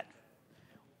love that.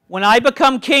 When I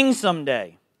become king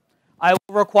someday, I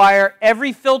will require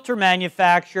every filter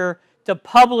manufacturer to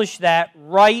publish that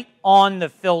right on the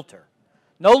filter.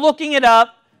 No looking it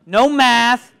up, no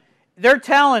math. They're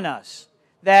telling us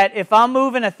that if I'm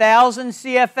moving 1,000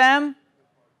 CFM,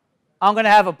 I'm going to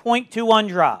have a 0.21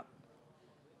 drop.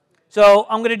 So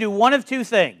I'm going to do one of two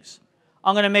things.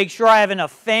 I'm going to make sure I have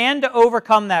enough fan to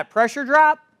overcome that pressure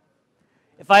drop.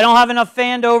 If I don't have enough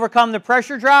fan to overcome the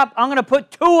pressure drop, I'm going to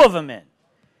put 2 of them in.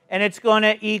 And it's going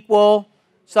to equal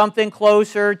something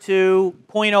closer to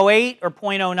 0.08 or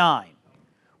 0.09.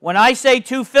 When I say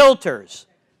 2 filters,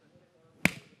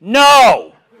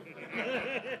 no!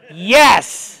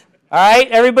 Yes! All right,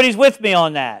 everybody's with me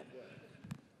on that.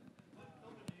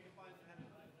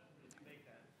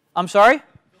 I'm sorry?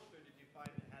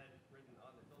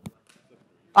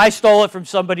 I stole it from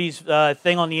somebody's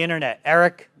thing on the internet.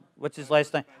 Eric, what's his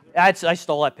last name? I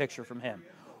stole that picture from him.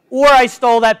 Or I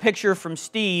stole that picture from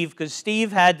Steve, because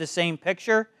Steve had the same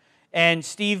picture, and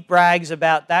Steve brags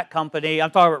about that company.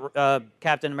 I'm talking about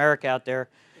Captain America out there.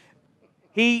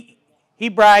 He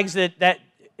brags that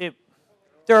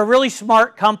they're a really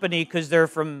smart company because they're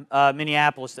from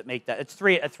Minneapolis that make that. It's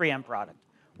a 3M product.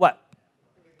 What?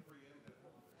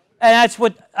 And that's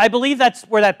what, I believe that's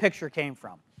where that picture came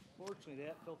from. Fortunately,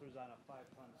 that filter's on a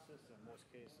 5-ton system in most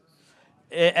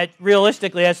cases.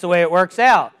 Realistically, that's the way it works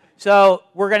out. So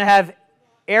we're going to have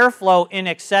airflow in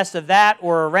excess of that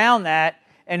or around that,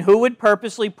 and who would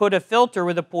purposely put a filter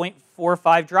with a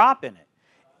 0.45 drop in it?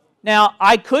 Now,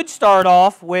 I could start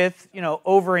off with,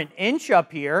 over an inch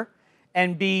up here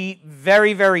and be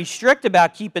very, very strict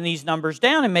about keeping these numbers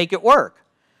down and make it work.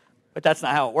 But that's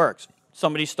not how it works.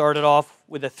 Somebody started off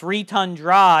with a 3-ton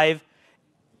drive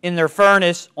in their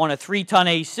furnace on a 3-ton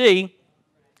AC,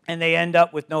 and they end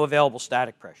up with no available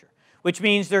static pressure, which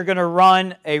means they're going to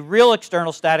run a real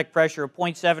external static pressure of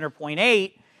 0.7 or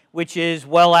 0.8, which is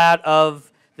well out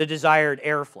of the desired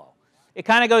airflow. It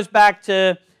kind of goes back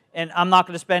to, and I'm not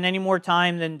going to spend any more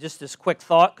time than just this quick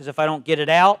thought, because if I don't get it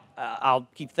out, I'll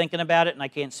keep thinking about it and I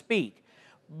can't speak.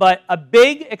 But a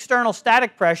big external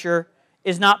static pressure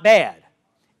is not bad.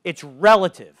 It's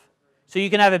relative. So you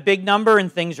can have a big number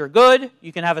and things are good.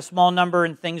 You can have a small number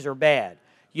and things are bad.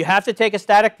 You have to take a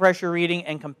static pressure reading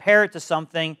and compare it to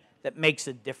something that makes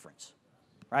a difference,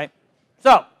 right?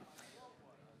 So,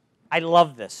 I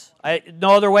love this. No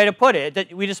other way to put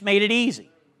it. We just made it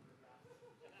easy.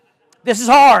 This is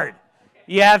hard.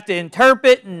 You have to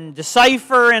interpret and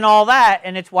decipher and all that,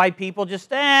 and it's why people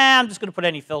just, I'm just going to put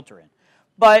any filter in.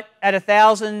 But at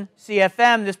 1,000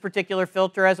 CFM, this particular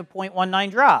filter has a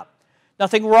 0.19 drop.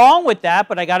 Nothing wrong with that,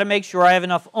 but I got to make sure I have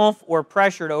enough oomph or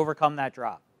pressure to overcome that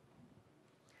drop.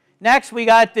 Next, we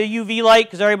got the UV light,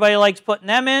 because everybody likes putting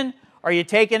them in. Are you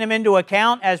taking them into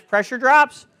account as pressure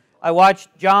drops? I watched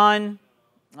John,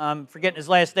 I'm forgetting his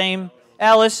last name,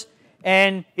 Ellis,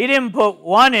 and he didn't put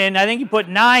 1 in. I think he put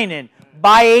 9 in.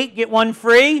 Buy 8, get 1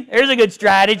 free. There's a good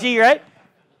strategy, right?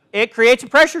 It creates a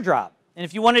pressure drop. And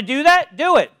if you want to do that,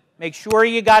 do it. Make sure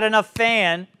you got enough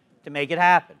fan to make it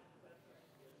happen.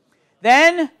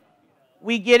 Then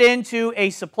we get into a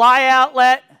supply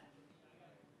outlet.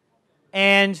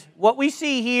 And what we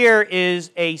see here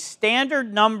is a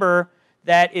standard number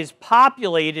that is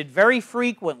populated very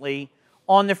frequently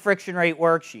on the friction rate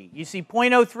worksheet. You see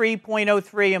 0.03,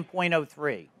 0.03, and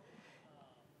 0.03.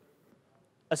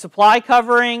 A supply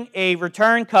covering, a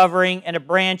return covering, and a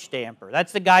branch damper.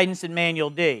 That's the guidance in Manual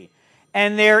D.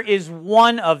 And there is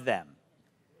 1 of them.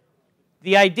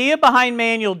 The idea behind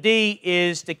Manual D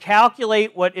is to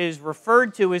calculate what is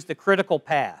referred to as the critical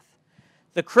path.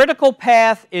 The critical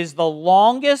path is the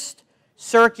longest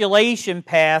circulation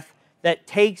path that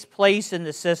takes place in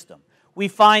the system. We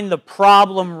find the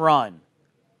problem run.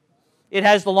 It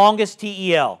has the longest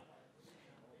TEL.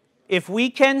 If we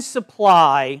can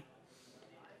supply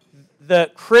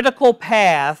the critical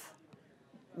path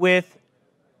with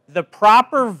the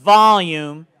proper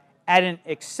volume at an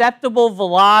acceptable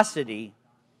velocity,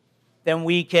 then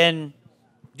we can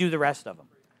do the rest of them.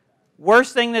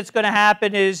 Worst thing that's going to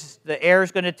happen is the air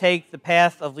is going to take the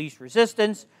path of least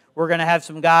resistance. We're going to have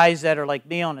some guys that are like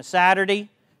me on a Saturday,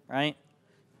 right?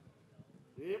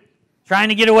 Yep. Trying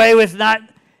to get away with not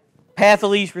path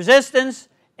of least resistance,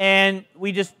 and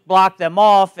we just block them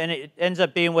off, and it ends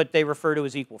up being what they refer to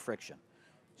as equal friction.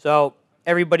 So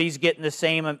everybody's getting the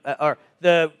same, or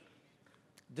the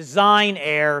design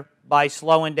air by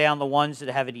slowing down the ones that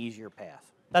have an easier path.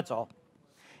 That's all.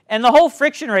 And the whole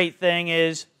friction rate thing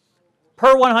is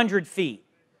per 100 feet.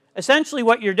 Essentially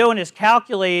what you're doing is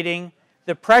calculating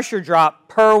the pressure drop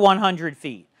per 100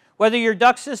 feet. Whether your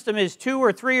duct system is 2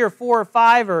 or 3 or 4 or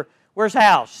 5 or, where's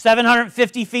house,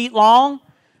 750 feet long,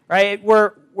 right?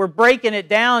 We're breaking it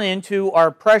down into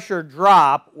our pressure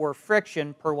drop or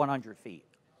friction per 100 feet.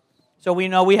 So we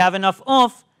know we have enough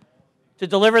oomph to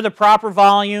deliver the proper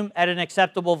volume at an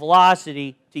acceptable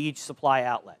velocity to each supply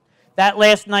outlet. That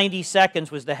last 90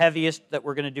 seconds was the heaviest that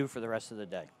we're going to do for the rest of the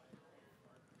day.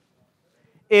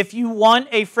 If you want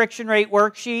a friction rate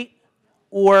worksheet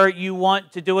or you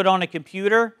want to do it on a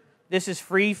computer, this is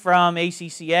free from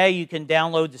ACCA. You can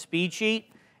download the speed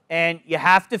sheet, and you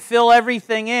have to fill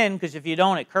everything in because if you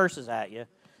don't, it curses at you.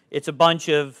 It's a bunch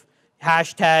of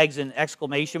hashtags and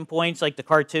exclamation points like the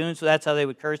cartoons, so that's how they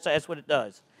would curse. That's what it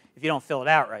does if you don't fill it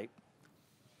out right.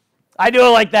 I do it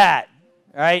like that,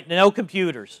 all right? No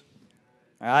computers.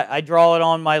 All right? I draw it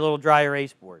on my little dry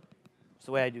erase board. It's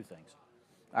the way I do things.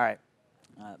 All right.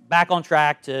 Back on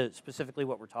track to specifically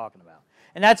what we're talking about.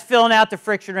 And that's filling out the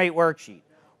friction rate worksheet.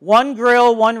 One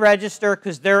grill, one register,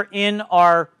 because they're in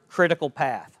our critical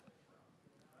path.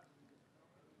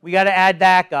 We got to add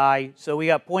that guy, so we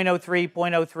got 0.03,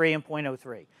 0.03, and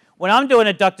 0.03. When I'm doing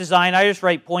a duct design, I just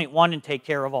write 0.1 and take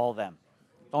care of all of them.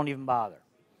 Don't even bother.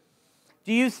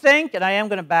 Do you think, and I am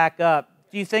going to back up,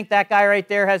 do you think that guy right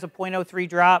there has a 0.03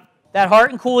 drop? That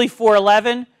Hart and Cooley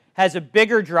 411 has a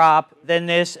bigger drop than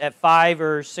this at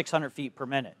 500 or 600 feet per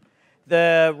minute.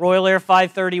 The Royal Air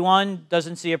 531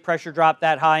 doesn't see a pressure drop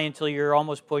that high until you're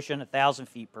almost pushing 1,000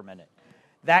 feet per minute.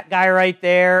 That guy right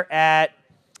there at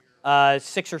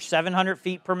 600 or 700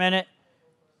 feet per minute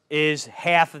is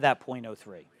half of that 0.03.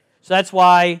 So that's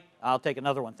why, I'll take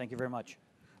another one, thank you very much.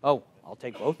 Oh, I'll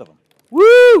take both of them.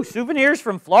 Woo! Souvenirs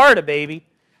from Florida, baby.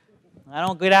 I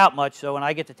don't get out much, so when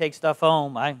I get to take stuff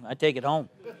home, I take it home.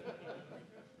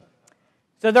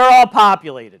 So they're all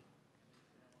populated.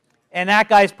 And that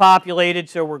guy's populated,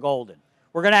 so we're golden.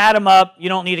 We're going to add them up. You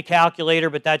don't need a calculator,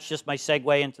 but that's just my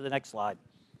segue into the next slide.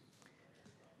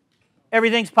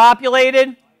 Everything's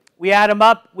populated. We add them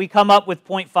up. We come up with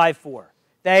 0.54.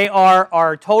 They are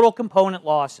our total component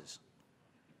losses.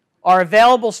 Our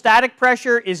available static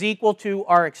pressure is equal to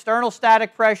our external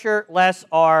static pressure less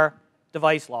our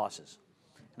device losses.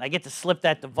 And I get to slip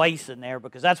that device in there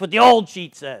because that's what the old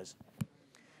sheet says.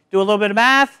 Do a little bit of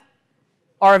math.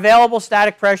 Our available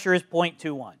static pressure is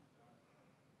 0.21.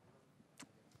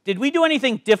 Did we do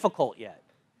anything difficult yet?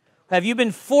 Have you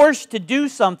been forced to do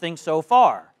something so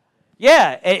far?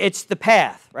 Yeah, it's the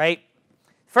path, right?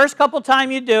 First couple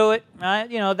times you do it,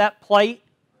 you know, that plate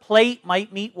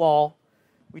might meet wall.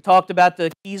 We talked about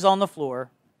the keys on the floor.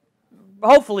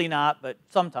 Hopefully not, but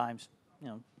sometimes, you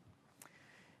know.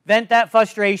 Vent that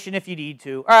frustration if you need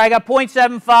to. All right, I got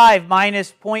 0.75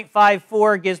 minus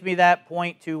 0.54 gives me that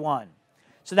 0.21.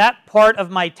 So that part of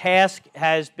my task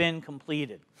has been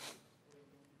completed.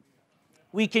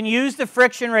 We can use the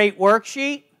friction rate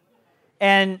worksheet,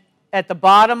 and at the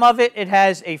bottom of it, it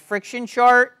has a friction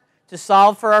chart to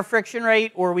solve for our friction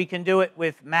rate, or we can do it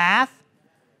with math.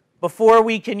 Before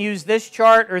we can use this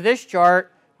chart or this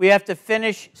chart, we have to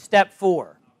finish step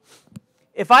 4.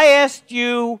 If I asked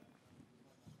you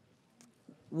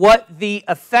what the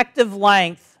effective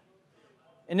length,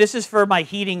 and this is for my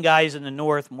heating guys in the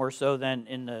north more so than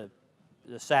in the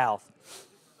south.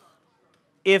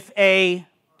 If a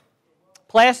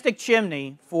plastic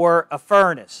chimney for a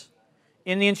furnace,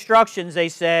 in the instructions they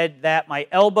said that my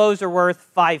elbows are worth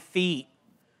 5 feet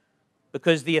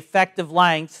because the effective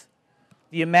length,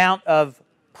 the amount of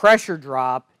pressure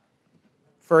drop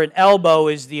for an elbow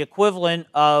is the equivalent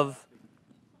of,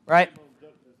 right?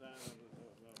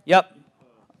 Yep.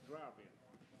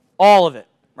 All of it,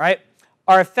 right?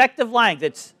 Our effective length,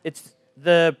 it's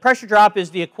the pressure drop is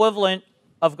the equivalent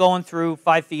of going through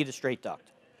 5 feet of straight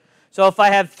duct. So if I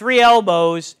have 3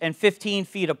 elbows and 15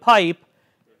 feet of pipe,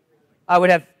 I would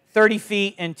have 30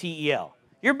 feet in TEL.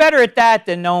 You're better at that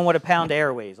than knowing what a pound of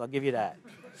air weighs, I'll give you that.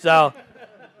 So,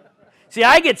 see,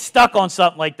 I get stuck on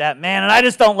something like that, man, and I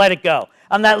just don't let it go.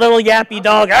 I'm that little yappy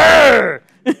dog. Arr!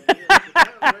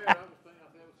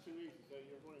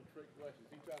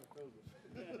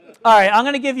 All right, I'm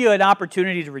going to give you an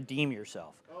opportunity to redeem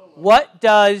yourself. What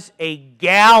does a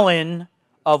gallon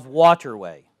of water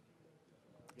weigh?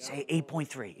 Say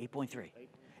 8.3, 8.3.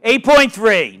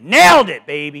 8.3. Nailed it,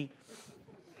 baby.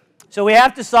 So we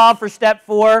have to solve for step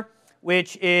 4,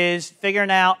 which is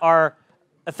figuring out our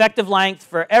effective length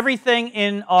for everything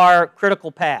in our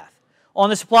critical path on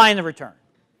the supply and the return.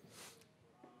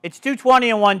 It's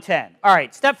 220 and 110. All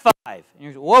right, step 5. And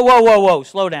you're, whoa, whoa, whoa, whoa.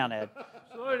 Slow down, Ed.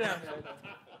 Slow down, Ed.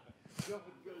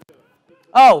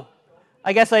 Oh,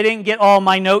 I guess I didn't get all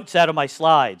my notes out of my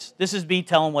slides. This is me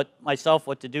telling myself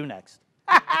what to do next.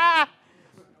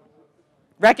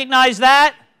 Recognize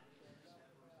that?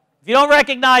 If you don't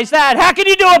recognize that, how can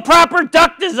you do a proper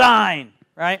duct design?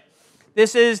 Right?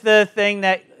 This is the thing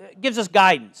that gives us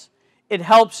guidance. It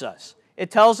helps us. It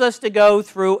tells us to go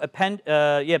through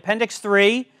Appendix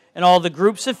 3 and all the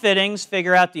groups of fittings,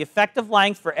 figure out the effective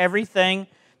length for everything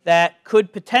that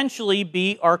could potentially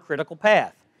be our critical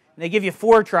path. And they give you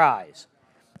 4 tries.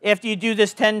 After you do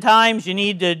this 10 times, you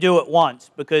need to do it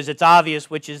once because it's obvious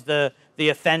which is the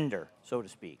offender, so to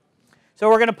speak. So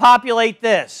we're going to populate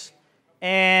this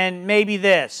and maybe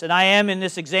this. And I am, in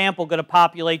this example, going to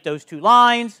populate those 2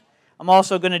 lines. I'm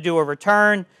also going to do a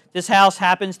return. This house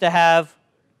happens to have...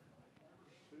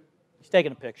 He's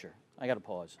taking a picture. I got to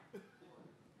pause.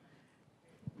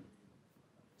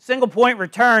 Single point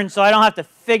return, so I don't have to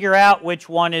figure out which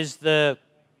one is the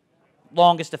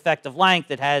longest effective length.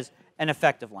 It has an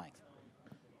effective length.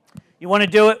 You want to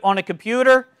do it on a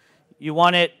computer. You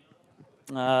want it,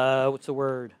 what's the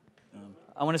word?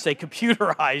 I want to say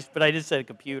computerized, but I just said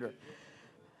computer.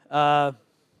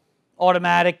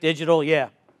 Automatic, digital, yeah.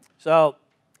 So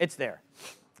it's there.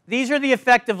 These are the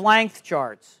effective length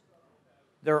charts.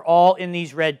 They're all in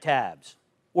these red tabs,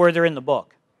 or they're in the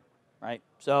book, right?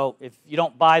 So if you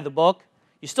don't buy the book,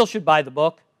 you still should buy the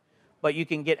book, but you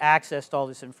can get access to all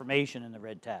this information in the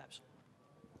red tabs.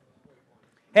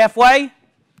 Halfway?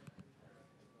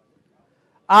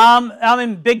 I'm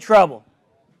in big trouble.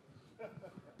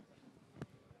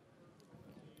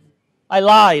 I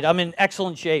lied. I'm in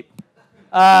excellent shape.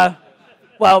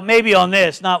 Well, maybe on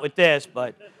this, not with this,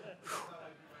 but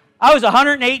I was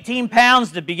 118 pounds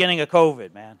at the beginning of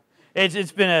COVID, man.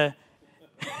 It's been a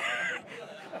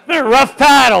rough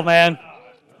paddle, man.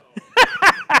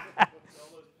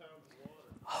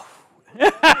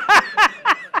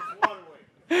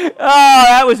 Oh,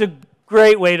 that was a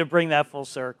great way to bring that full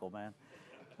circle, man.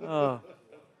 Oh. All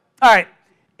right.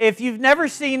 If you've never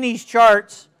seen these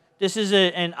charts, this is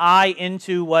an eye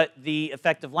into what the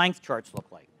effective length charts look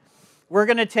like. We're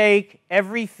going to take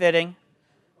every fitting.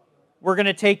 We're going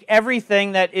to take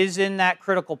everything that is in that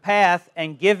critical path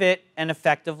and give it an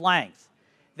effective length.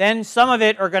 Then some of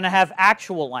it are going to have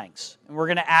actual lengths. And we're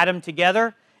going to add them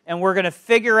together, and we're going to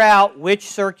figure out which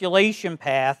circulation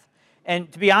path.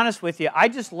 And to be honest with you, I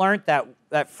just learned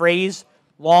that phrase,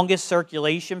 longest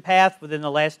circulation path, within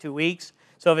the last 2 weeks.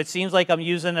 So if it seems like I'm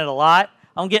using it a lot,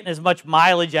 I'm getting as much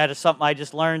mileage out of something I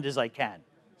just learned as I can.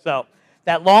 So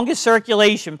that longest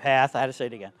circulation path, I had to say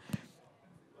it again,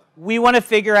 we want to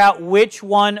figure out which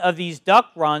one of these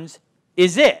duct runs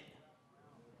is it.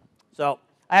 So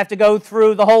I have to go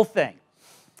through the whole thing.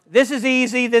 This is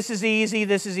easy, this is easy,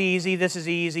 this is easy, this is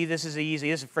easy, this is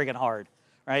easy. This is friggin' hard.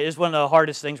 Right? This is one of the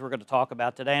hardest things we're going to talk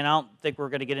about today, and I don't think we're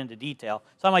going to get into detail,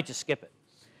 so I might just skip it.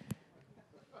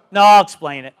 No, I'll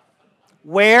explain it.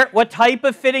 What type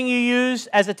of fitting you use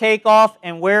as a takeoff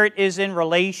and where it is in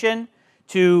relation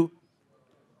to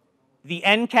the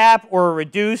end cap or a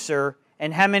reducer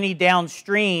and how many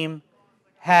downstream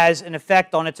has an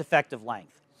effect on its effective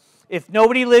length. If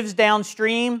nobody lives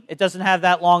downstream, it doesn't have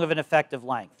that long of an effective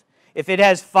length. If it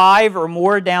has 5 or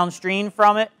more downstream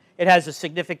from it, it has a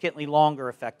significantly longer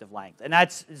effective length. And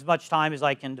that's as much time as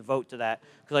I can devote to that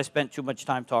because I spent too much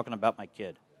time talking about my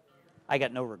kid. I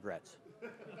got no regrets.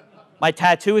 My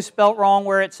tattoo is spelt wrong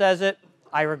where it says it.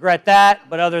 I regret that,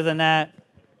 but other than that,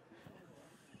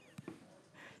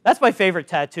 that's my favorite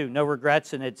tattoo, no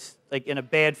regrets, and it's like in a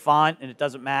bad font and it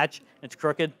doesn't match, and it's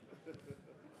crooked.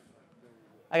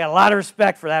 I got a lot of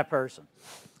respect for that person.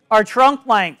 Our trunk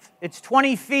length, it's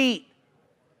 20 feet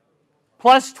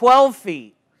plus 12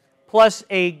 feet plus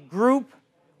a group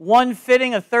 1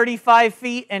 fitting of 35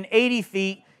 feet and 80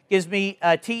 feet gives me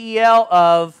a TEL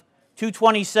of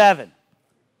 227.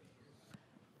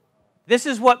 This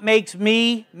is what makes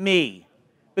me, me.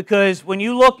 Because when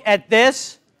you look at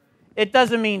this, it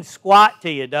doesn't mean squat to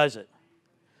you, does it?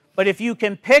 But if you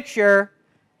can picture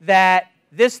that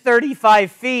this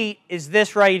 35 feet is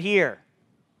this right here.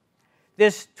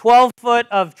 This 12 foot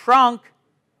of trunk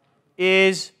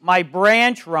is my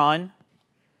branch run.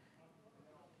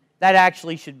 That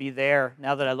actually should be there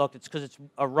now that I looked. It's because it's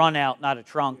a run out, not a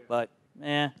trunk, but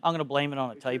I'm going to blame it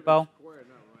on a typo.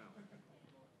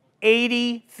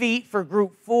 80 feet for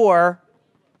group 4.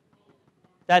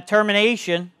 That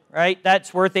termination, right,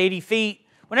 that's worth 80 feet.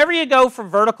 Whenever you go from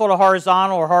vertical to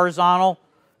horizontal or horizontal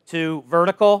to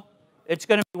vertical, it's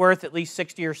going to be worth at least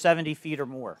 60 or 70 feet or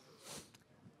more.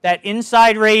 That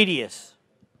inside radius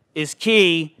is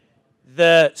key.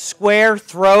 The square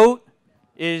throat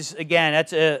is, again,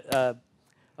 that's a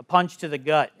punch to the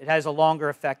gut. It has a longer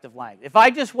effective length. If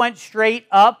I just went straight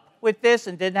up with this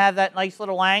and didn't have that nice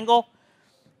little angle,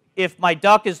 if my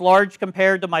duct is large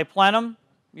compared to my plenum,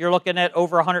 you're looking at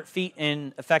over 100 feet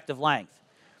in effective length.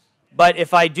 But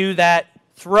if I do that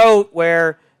throat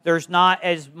where there's not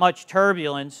as much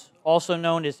turbulence, also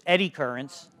known as eddy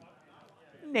currents,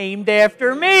 named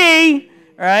after me,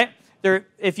 right?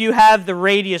 If you have the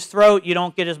radius throat, you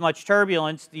don't get as much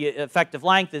turbulence. The effective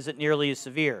length isn't nearly as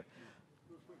severe.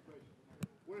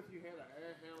 What if you had an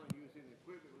air handler used in the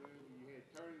equipment room and you had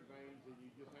turning vanes and you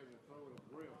just had to throw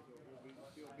a grill, so it would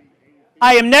still be 80 feet?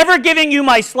 I am never giving you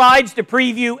my slides to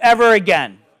preview ever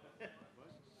again.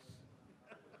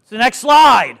 It's the next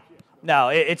slide. No,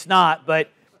 it's not, but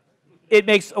it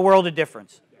makes a world of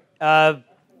difference. So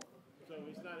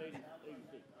it's not 80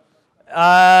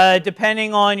 feet?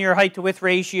 Depending on your height to width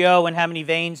ratio and how many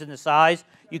vanes and the size,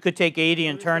 you could take 80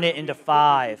 and turn it into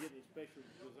 5.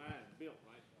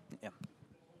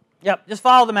 Yep, just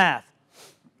follow the math.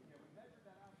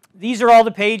 These are all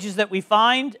the pages that we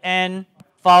find, and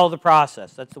follow the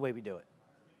process. That's the way we do it.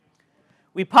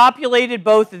 We populated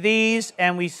both of these,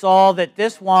 and we saw that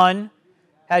this one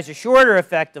has a shorter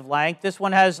effective length. This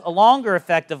one has a longer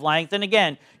effective length. And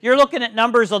again, you're looking at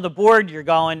numbers on the board, you're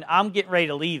going, I'm getting ready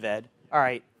to leave, Ed. All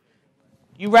right.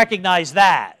 You recognize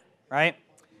that, right?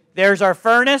 There's our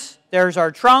furnace. There's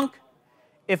our trunk.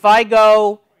 If I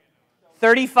go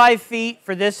 35 feet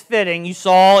for this fitting, you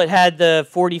saw it had the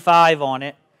 45 on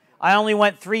it. I only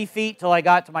went 3 feet till I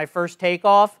got to my first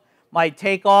takeoff. My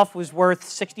takeoff was worth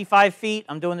 65 feet.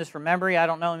 I'm doing this from memory. I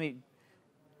don't know. It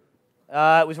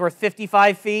was worth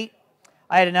 55 feet.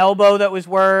 I had an elbow that was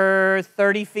worth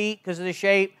 30 feet because of the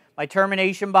shape. My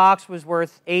termination box was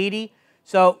worth 80.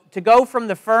 So to go from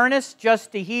the furnace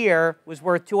just to here was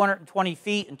worth 220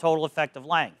 feet in total effective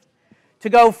length. To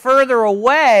go further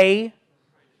away,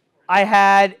 I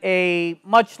had a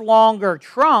much longer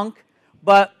trunk,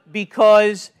 but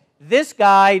because this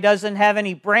guy doesn't have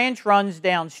any branch runs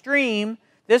downstream,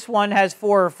 this one has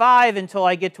 4 or 5 until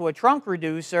I get to a trunk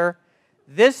reducer.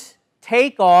 This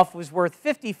takeoff was worth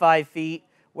 55 feet,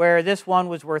 where this one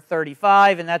was worth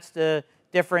 35, and that's the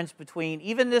difference between,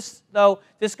 even this, though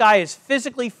this guy is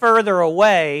physically further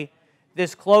away,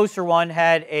 this closer one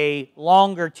had a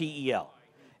longer TEL.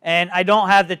 And I don't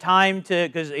have the time to,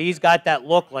 because he's got that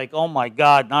look like, oh my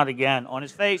God, not again, on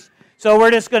his face. So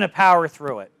we're just going to power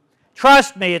through it.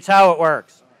 Trust me, it's how it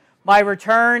works. My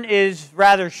return is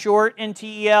rather short in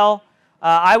TEL.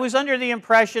 I was under the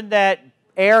impression that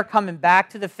air coming back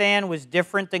to the fan was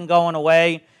different than going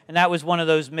away, and that was one of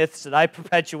those myths that I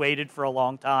perpetuated for a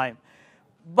long time.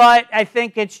 But I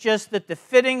think it's just that the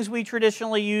fittings we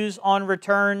traditionally use on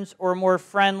returns are more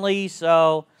friendly,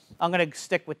 so I'm going to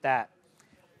stick with that.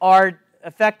 Our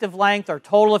effective length, our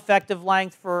total effective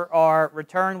length for our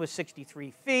return was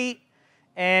 63 feet,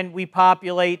 and we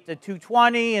populate the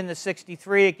 220 and the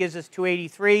 63. It gives us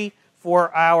 283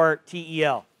 for our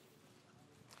TEL.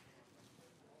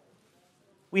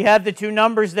 We have the two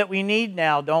numbers that we need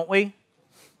now, don't we?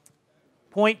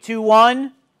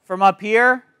 0.21 from up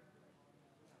here,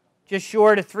 just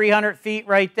short of 300 feet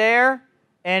right there,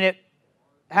 and it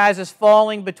has us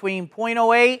falling between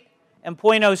 0.08 and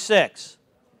 0.06.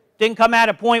 Didn't come out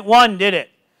at 0.1, did it?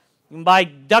 You can buy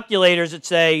ductulators that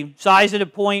say size it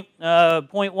at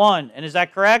 0.1, and is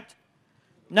that correct?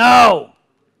 No.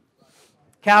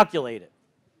 Calculate it.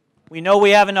 We know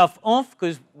we have enough oomph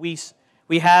because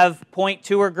we have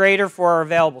 0.2 or greater for our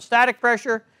available static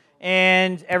pressure,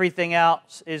 and everything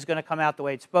else is going to come out the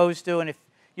way it's supposed to. And if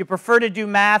you prefer to do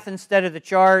math instead of the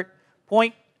chart,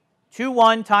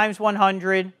 0.21 times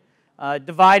 100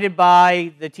 divided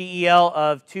by the TEL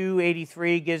of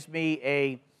 283 gives me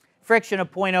a friction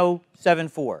of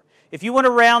 0.074. If you want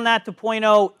to round that to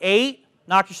 0.08,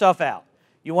 knock yourself out.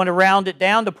 You want to round it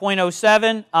down to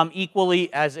 0.07, I'm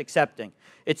equally as accepting.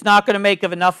 It's not going to make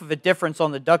enough of a difference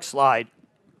on the duct slide.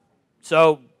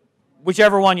 So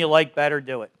whichever one you like better,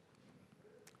 do it.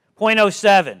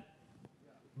 0.07.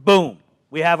 Boom.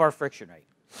 We have our friction rate.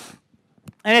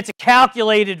 And it's a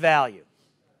calculated value.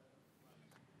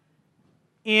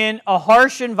 In a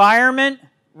harsh environment,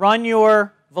 run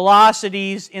your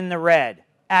velocities in the red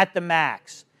at the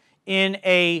max. In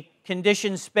a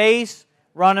conditioned space,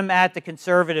 run them at the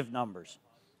conservative numbers.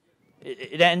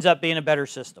 It ends up being a better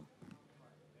system.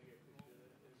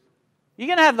 You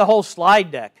can have the whole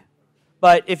slide deck,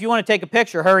 but if you want to take a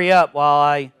picture, hurry up while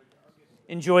I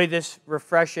enjoy this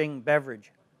refreshing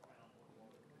beverage.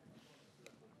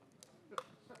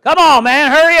 Come on,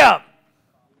 man, hurry up.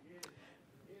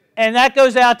 And that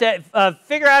goes out to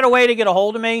figure out a way to get a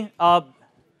hold of me. I'll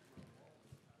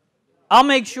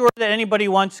make sure that anybody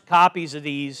wants copies of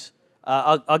these.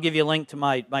 I'll give you a link to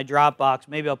my Dropbox.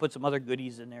 Maybe I'll put some other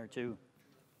goodies in there too.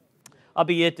 I'll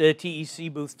be at the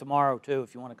TEC booth tomorrow too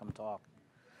if you want to come talk.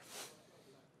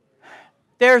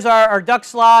 There's our duct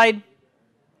slide,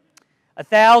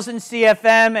 1,000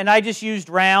 CFM, and I just used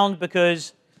round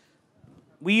because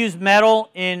we use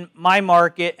metal in my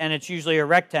market and it's usually a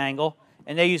rectangle,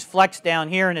 and they use flex down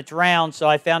here and it's round, so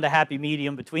I found a happy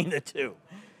medium between the two.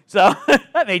 So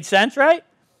that made sense, right?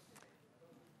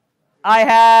 I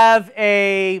have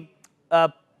a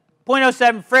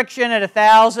 0.07 friction at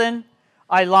 1,000.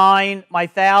 I line my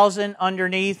 1,000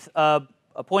 underneath a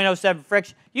 0.07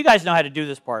 friction. You guys know how to do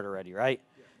this part already, right?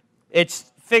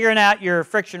 It's figuring out your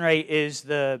friction rate is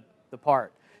the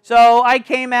part. So I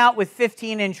came out with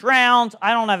 15-inch rounds.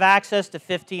 I don't have access to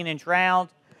 15-inch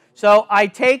rounds. So I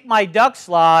take my duct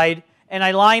slide and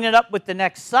I line it up with the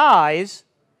next size,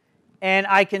 and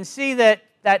I can see that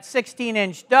that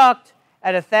 16-inch duct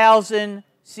at 1,000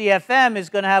 CFM is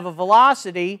going to have a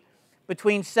velocity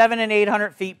between 700 and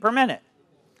 800 feet per minute.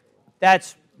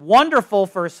 That's wonderful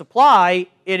for a supply.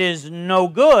 It is no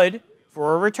good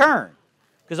for a return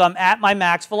because I'm at my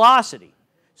max velocity.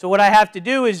 So what I have to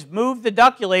do is move the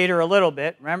ductulator a little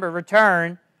bit. Remember,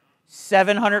 return,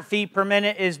 700 feet per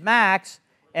minute is max,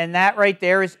 and that right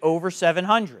there is over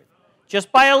 700.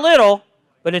 Just by a little,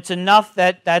 but it's enough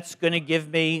that that's going to give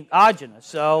me agina.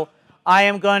 So I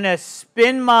am going to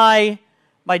spin my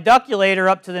ductulator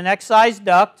up to the next size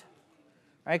duct,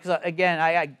 right? Because again,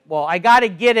 I got to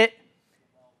get it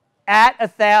at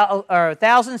 1,000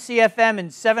 CFM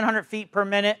and 700 feet per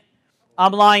minute.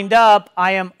 I'm lined up.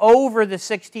 I am over the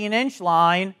 16-inch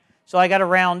line, so I got to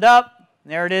round up.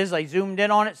 There it is. I zoomed in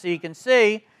on it so you can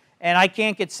see, and I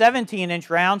can't get 17-inch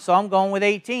rounds, so I'm going with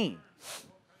 18.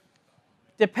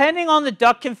 Depending on the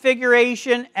duct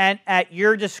configuration and at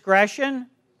your discretion,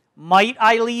 might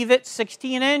I leave it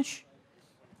 16-inch?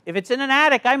 If it's in an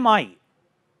attic, I might.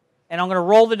 And I'm going to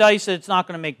roll the dice that it's not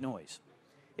going to make noise.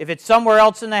 If it's somewhere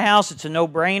else in the house, it's a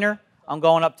no-brainer. I'm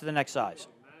going up to the next size.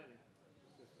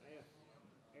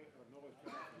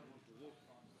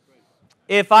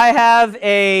 If I have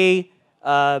a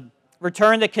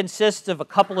return that consists of a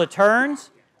couple of turns,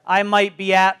 I might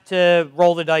be apt to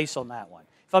roll the dice on that one.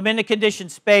 If I'm in a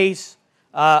conditioned space,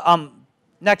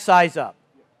 next size up.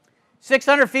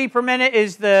 600 feet per minute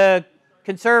is the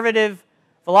conservative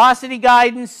velocity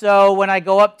guidance, so when I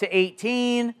go up to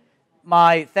 18,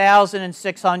 my 1,000 and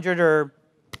 600 are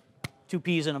 2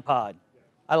 peas in a pod.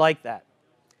 I like that.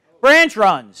 Branch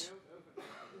runs.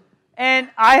 And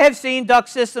I have seen duct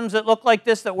systems that look like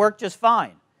this that work just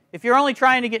fine. If you're only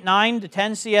trying to get 9 to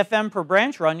 10 CFM per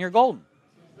branch run, you're golden.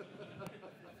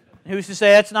 And who's to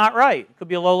say that's not right? It could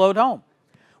be a low-load home.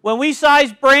 When we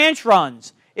size branch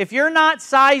runs, if you're not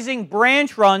sizing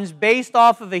branch runs based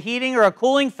off of a heating or a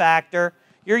cooling factor,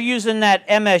 you're using that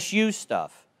MSU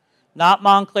stuff, not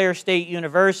Montclair State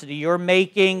University. You're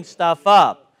making stuff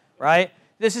up, right?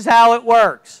 This is how it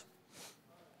works.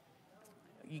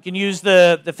 You can use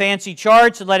the fancy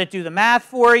charts and let it do the math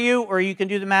for you, or you can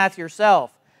do the math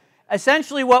yourself.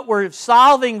 Essentially what we're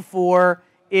solving for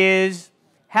is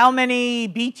how many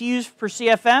BTUs per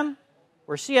CFM?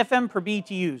 Or CFM per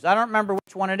BTUs. I don't remember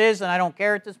which one it is, and I don't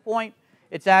care at this point.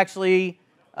 It's actually,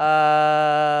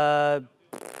 I'm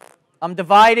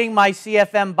dividing my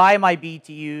CFM by my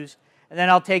BTUs, and then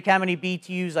I'll take how many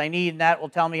BTUs I need, and that will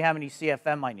tell me how many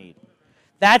CFM I need.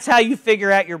 That's how you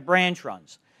figure out your branch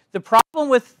runs. The problem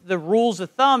with the rules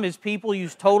of thumb is people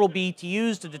use total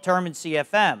BTUs to determine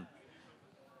CFM.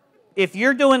 If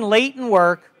you're doing latent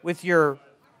work with your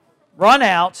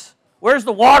runouts, where's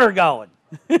the water going?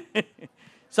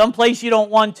 Someplace you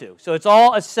don't want to. So it's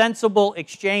all a sensible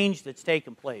exchange that's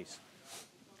taken place.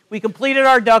 We completed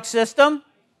our duct system,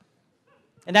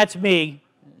 and that's me.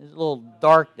 It's a little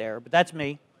dark there, but that's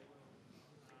me.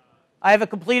 I have a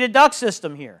completed duct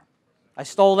system here. I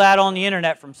stole that on the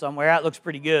internet from somewhere. That looks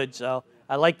pretty good, so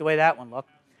I like the way that one looked.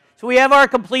 So we have our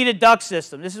completed duct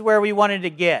system. This is where we wanted to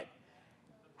get.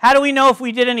 How do we know if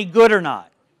we did any good or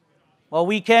not? Well,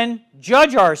 we can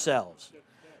judge ourselves.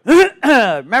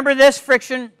 Remember this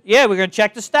friction? Yeah, we're going to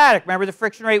check the static. Remember the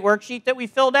friction rate worksheet that we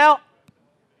filled out?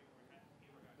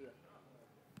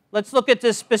 Let's look at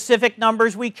the specific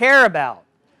numbers we care about.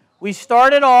 We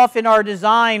started off in our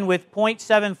design with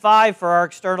 0.75 for our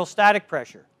external static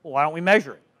pressure. Well, why don't we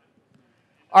measure it?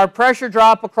 Our pressure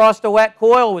drop across the wet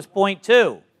coil was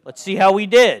 0.2. Let's see how we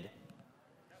did.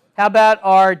 How about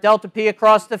our delta P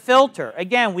across the filter?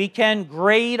 Again, we can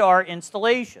grade our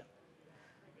installation.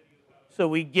 So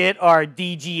we get our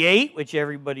DG8, which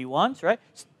everybody wants, right?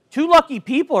 2 lucky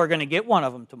people are going to get one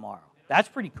of them tomorrow. That's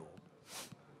pretty cool.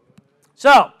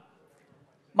 So,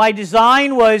 my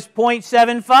design was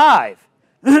 0.75.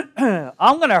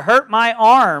 I'm going to hurt my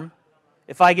arm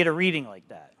if I get a reading like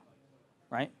that,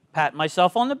 right? Pat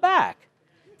myself on the back.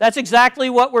 That's exactly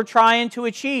what we're trying to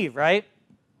achieve, right?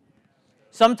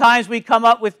 Sometimes we come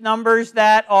up with numbers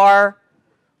that are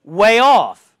way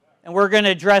off, and we're going to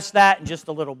address that in just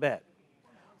a little bit.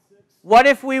 What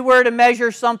if we were to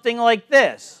measure something like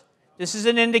this? This is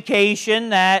an indication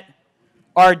that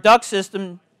our duct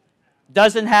system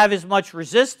doesn't have as much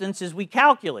resistance as we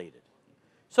calculated.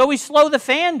 So we slow the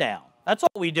fan down. That's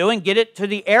all we do, and get it to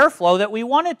the airflow that we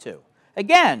want it to.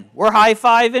 Again, we're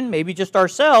high-fiving, maybe just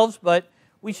ourselves, but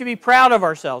we should be proud of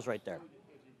ourselves right there.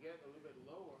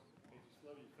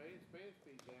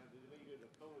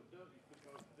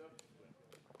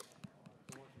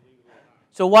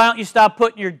 So why don't you stop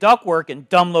putting your ductwork in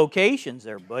dumb locations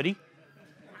there, buddy?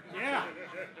 Yeah.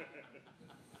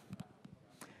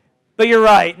 But you're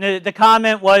right. The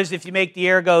comment was if you make the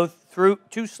air go through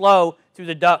too slow through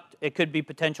the duct, it could be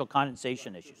potential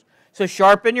condensation issues. So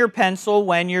sharpen your pencil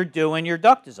when you're doing your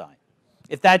duct design.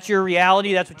 If that's your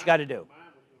reality, that's what you got to do.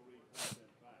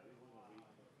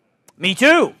 Me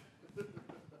too.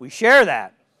 We share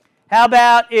that. How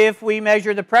about if we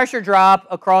measure the pressure drop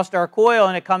across our coil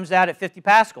and it comes out at 50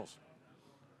 pascals?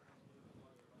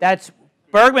 That's,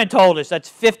 Bergman told us, that's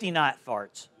 50 knot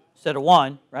farts instead of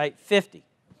 1, right? 50.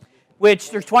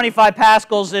 Which there's 25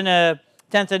 pascals in a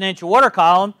 1/10 of an inch of water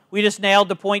column. We just nailed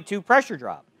the 0.2 pressure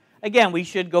drop. Again, we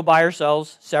should go buy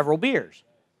ourselves several beers.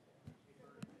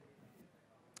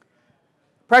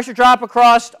 Pressure drop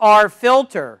across our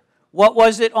filter. What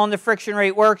was it on the friction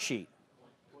rate worksheet?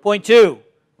 0.2.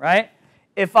 Right?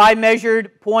 If I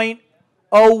measured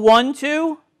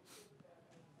 0.012,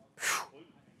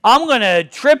 I'm going to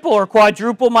triple or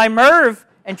quadruple my MERV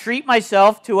and treat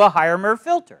myself to a higher MERV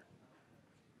filter.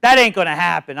 That ain't going to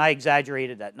happen. I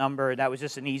exaggerated that number, and that was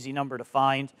just an easy number to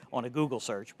find on a Google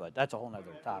search, but that's a whole other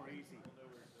topic.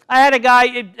 I had a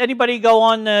guy, anybody go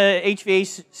on the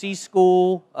HVAC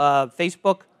school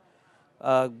Facebook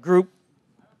group?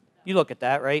 You look at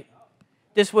that, right?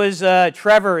 This was,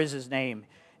 Trevor is his name.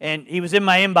 And he was in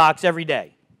my inbox every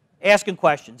day, asking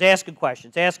questions,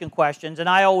 and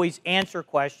I always answer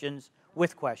questions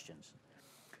with questions.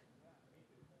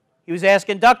 He was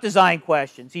asking duct design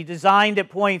questions. He designed at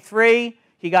 0.3.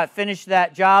 He got finished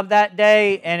that job that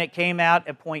day, and it came out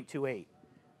at 0.28.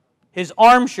 His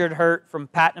arm should hurt from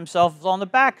patting himself on the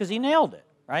back because he nailed it,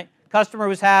 right? Customer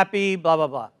was happy, blah, blah,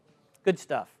 blah. Good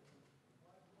stuff.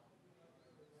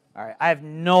 All right, I have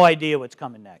no idea what's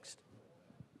coming next.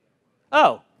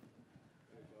 Oh.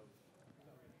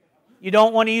 You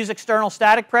don't want to use external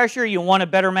static pressure. You want a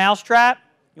better mousetrap.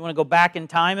 You want to go back in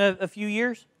time a few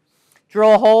years.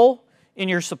 Drill a hole in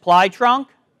your supply trunk.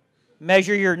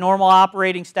 Measure your normal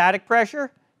operating static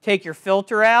pressure. Take your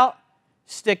filter out.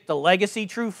 Stick the legacy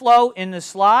true flow in the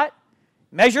slot.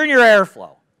 Measure your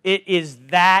airflow. It is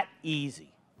that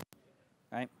easy.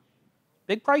 Right?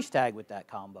 Big price tag with that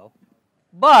combo.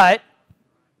 But,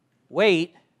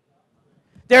 wait.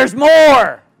 There's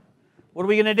more. What are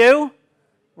we going to do?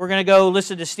 We're going to go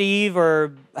listen to Steve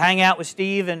or hang out with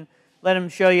Steve and let him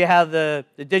show you how the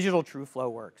digital true flow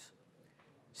works.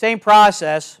 Same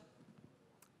process.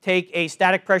 Take a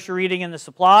static pressure reading in the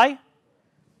supply,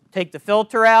 take the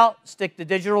filter out, stick the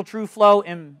digital true flow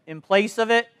in place of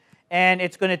it, and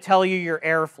it's going to tell you your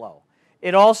airflow.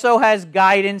 It also has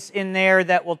guidance in there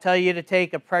that will tell you to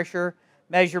take a pressure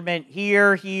measurement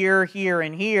here, here, here,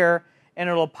 and here, and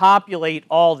it'll populate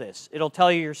all this. It'll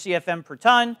tell you your CFM per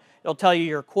ton, it'll tell you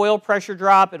your coil pressure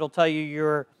drop, it'll tell you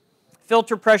your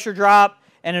filter pressure drop,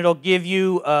 and it'll give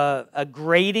you a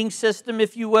grading system,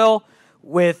 if you will,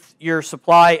 with your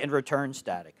supply and return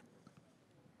static.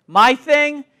 My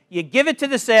thing, you give it to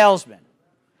the salesman.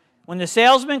 When the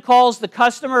salesman calls the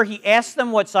customer, he asks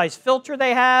them what size filter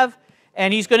they have,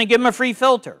 and he's going to give them a free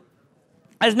filter.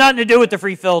 It has nothing to do with the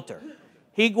free filter.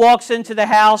 He walks into the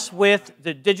house with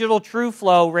the digital true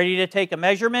flow ready to take a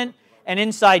measurement, and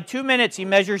inside 2 minutes he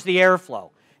measures the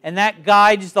airflow. And that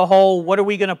guides the whole what are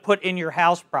we going to put in your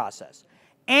house process.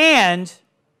 And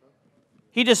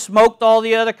he just smoked all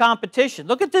the other competition.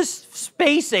 Look at this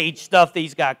space age stuff that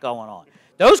he's got going on.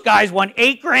 Those guys want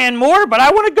 $8 grand more, but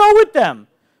I want to go with them.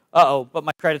 Uh-oh, but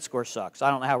my credit score sucks.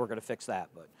 I don't know how we're going to fix that,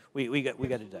 but we got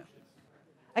to do it.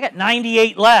 I got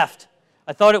 98 left.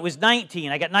 I thought it was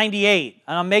 19. I got 98,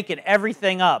 and I'm making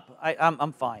everything up.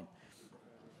 I'm fine.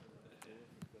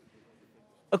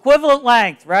 Equivalent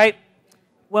length, right?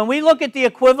 When we look at the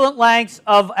equivalent lengths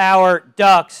of our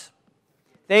ducts,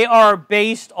 they are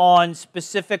based on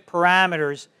specific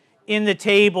parameters in the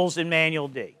tables in Manual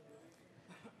D.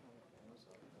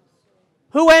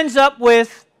 Who ends up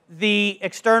with the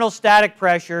external static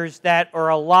pressures that are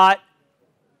a lot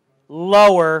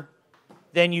lower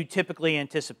than you typically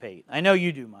anticipate? I know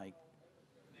you do, Mike.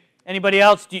 Anybody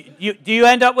else? Do you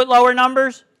end up with lower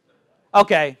numbers?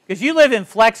 Okay, because you live in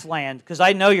flex land, because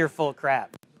I know you're full of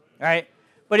crap, right?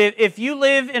 But if you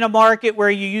live in a market where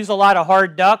you use a lot of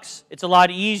hard ducts, it's a lot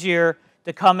easier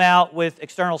to come out with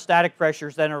external static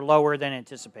pressures that are lower than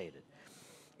anticipated.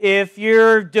 If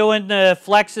you're doing the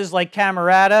flexes like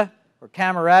Camerata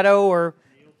or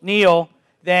Neil,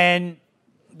 then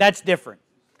that's different.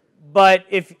 But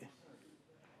if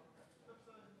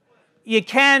you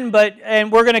can, and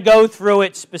we're going to go through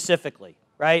it specifically,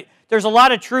 right? There's a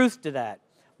lot of truth to that,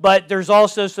 but there's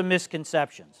also some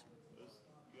misconceptions.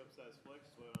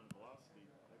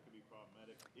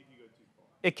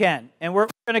 It can, and we're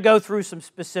going to go through some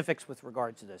specifics with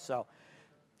regard to this. So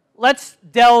let's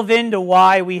delve into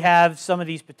why we have some of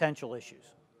these potential issues.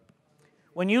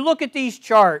 When you look at these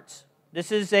charts,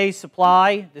 this is a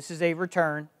supply, this is a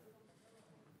return.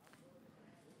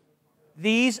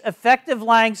 These effective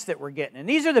lengths that we're getting, and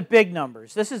these are the big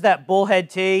numbers. This is that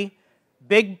bullhead T,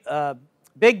 big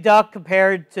duct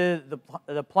compared to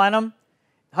the plenum.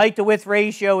 Height to width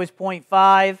ratio is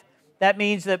 0.5. That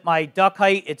means that my duct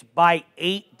height, it's by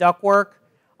 8 ductwork.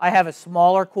 I have a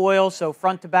smaller coil, so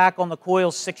front to back on the coil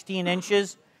is 16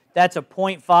 inches. That's a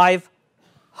 0.5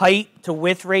 height to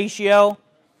width ratio.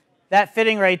 That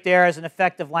fitting right there has an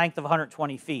effective length of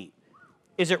 120 feet.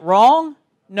 Is it wrong?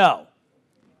 No.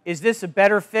 Is this a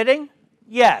better fitting?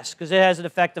 Yes, because it has an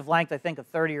effective length, I think, of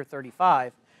 30 or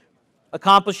 35,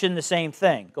 accomplishing the same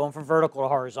thing, going from vertical to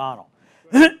horizontal.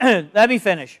 Let me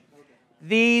finish.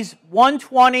 These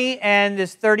 120 and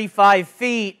this 35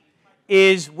 feet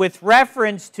is with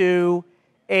reference to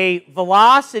a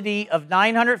velocity of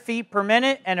 900 feet per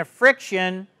minute and a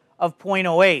friction of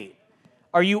 0.08.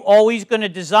 Are you always going to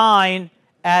design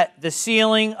at the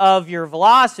ceiling of your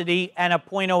velocity and a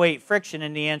 0.08 friction?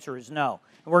 And the answer is no.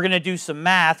 And we're going to do some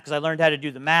math, because I learned how to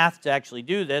do the math to actually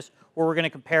do this, where we're going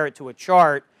to compare it to a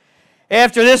chart.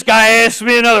 After this guy asks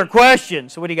me another question.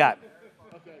 So what do you got?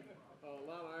 Okay, a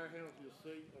lot of air handlers you'll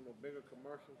see on the bigger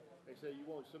commercials, they say you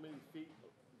want so many feet of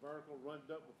vertical run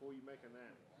duct before you make an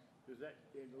iron. Does that,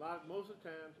 most of the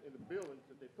times in the buildings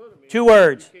that they put them in,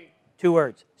 Two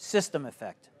words, system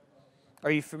effect.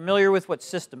 Are you familiar with what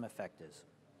system effect is?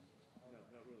 No,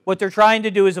 not really. What they're trying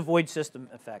to do is avoid system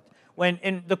effect.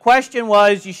 And the question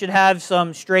was you should have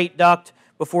some straight duct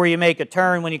before you make a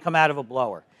turn when you come out of a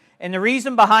blower. And the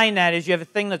reason behind that is you have a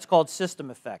thing that's called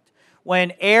system effect.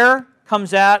 When air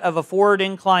comes out of a forward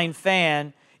inclined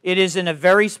fan, it is in a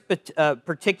very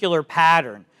particular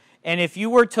pattern. And if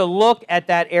you were to look at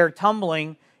that air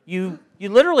tumbling, you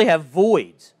literally have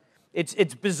voids.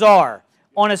 It's bizarre.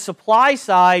 On a supply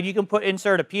side, you can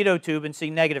insert a pitot tube and see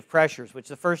negative pressures, which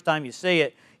the first time you see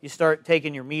it, you start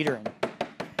taking your meter and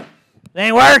it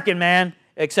ain't working, man,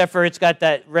 except for it's got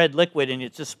that red liquid and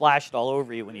it just splashed all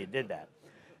over you when you did that.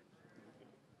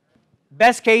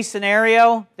 Best case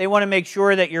scenario, they want to make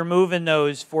sure that you're moving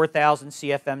those 4,000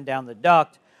 CFM down the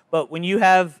duct, but when you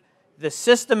have the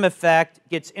system effect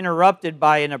gets interrupted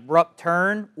by an abrupt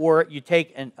turn or you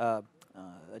take a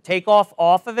takeoff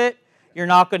off of it, you're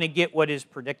not going to get what is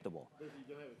predictable. If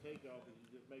you don't have a takeoff, and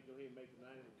you just make a 90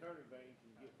 turning bank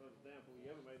and get further down before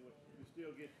you ever make one, you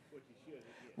still get what you should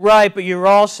get. Right, but you're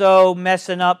also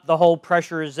messing up the whole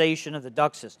pressurization of the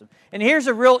duct system. And here's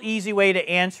a real easy way to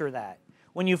answer that.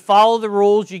 When you follow the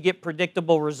rules, you get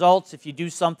predictable results. If you do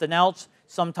something else,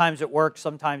 sometimes it works,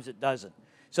 sometimes it doesn't.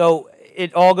 So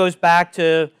it all goes back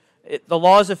to the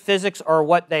laws of physics are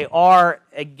what they are.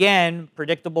 Again,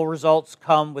 predictable results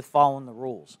come with following the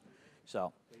rules.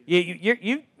 So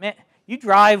you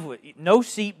drive with no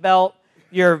seatbelt,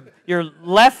 your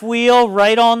left wheel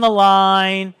right on the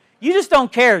line. You just don't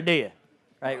care, do you?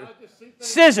 Right?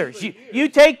 Scissors. You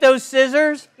take those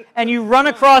scissors and you run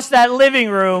across that living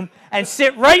room and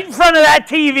sit right in front of that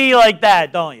TV like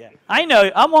that, don't you? I know.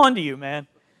 I'm on to you, man.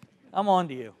 I'm on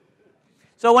to you.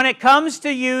 So when it comes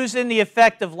to using the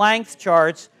effective length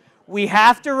charts, we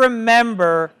have to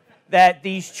remember that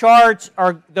these charts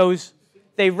are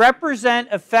they represent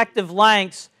effective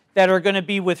lengths that are going to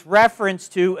be with reference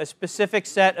to a specific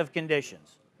set of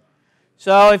conditions.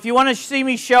 So if you want to see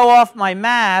me show off my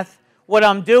math, what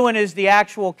I'm doing is the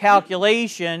actual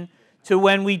calculation to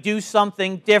when we do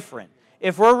something different.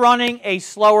 If we're running a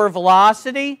slower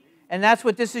velocity, and that's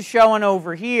what this is showing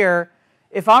over here,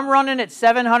 if I'm running at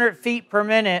 700 feet per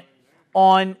minute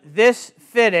on this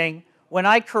fitting, when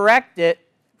I correct it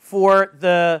for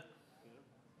the,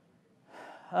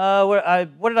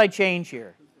 what did I change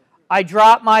here? I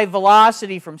drop my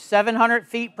velocity from 700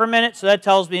 feet per minute, so that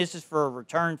tells me this is for a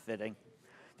return fitting.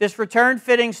 This return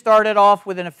fitting started off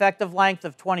with an effective length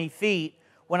of 20 feet.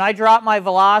 When I dropped my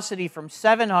velocity from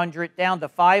 700 down to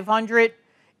 500,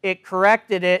 it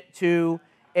corrected it to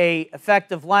an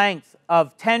effective length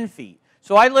of 10 feet.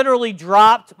 So I literally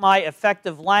dropped my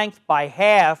effective length by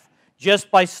half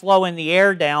just by slowing the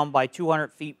air down by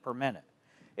 200 feet per minute.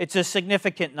 It's a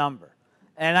significant number.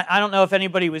 And I don't know if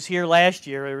anybody was here last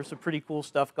year. There was some pretty cool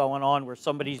stuff going on where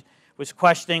somebody was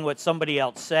questioning what somebody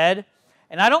else said.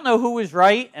 And I don't know who was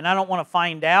right, and I don't want to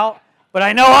find out. But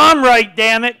I know I'm right,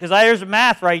 damn it, because there's the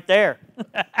math right there.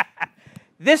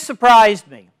 This surprised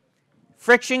me.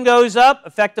 Friction goes up,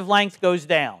 effective length goes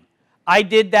down. I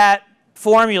did that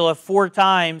formula 4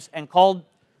 times and called,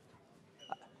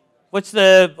 what's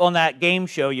the, on that game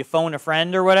show, you phone a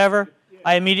friend or whatever?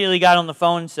 I immediately got on the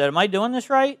phone and said, am I doing this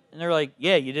right? And they're like,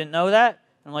 yeah, you didn't know that?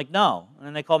 And I'm like, no. And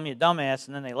then they called me a dumbass,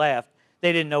 and then they laughed.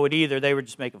 They didn't know it either. They were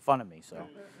just making fun of me. So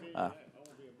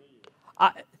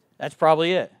that's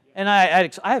probably it. And I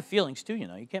have feelings too, you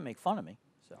know. You can't make fun of me.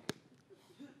 So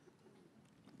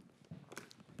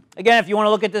again, if you want to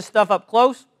look at this stuff up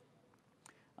close,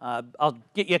 I'll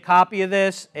get you a copy of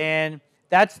this. And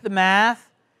that's the math,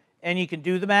 and you can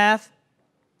do the math.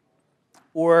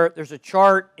 Or there's a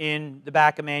chart in the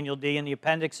back of Manual D in the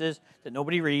appendixes that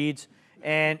nobody reads,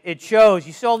 and it shows,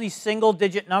 you see all these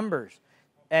single-digit numbers.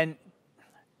 And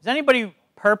is anybody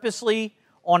purposely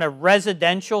on a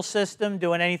residential system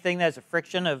doing anything that has a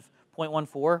friction of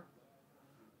 0.14?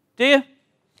 Do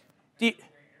you?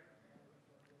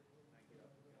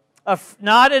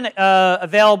 Not an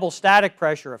available static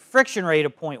pressure, a friction rate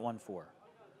of 0.14.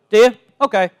 Do you?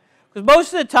 Okay. Because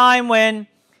most of the time when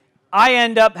I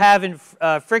end up having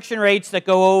friction rates that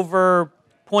go over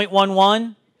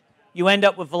 0.11. You end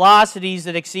up with velocities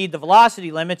that exceed the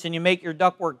velocity limits, and you make your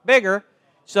ductwork bigger.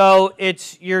 So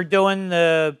you're doing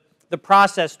the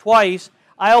process twice.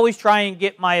 I always try and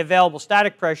get my available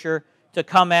static pressure to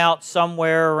come out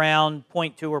somewhere around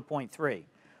 0.2 or 0.3.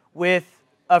 With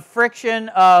a friction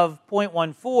of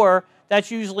 0.14, that's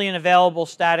usually an available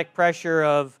static pressure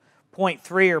of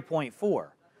 0.3 or 0.4.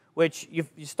 Which you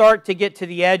start to get to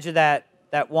the edge of that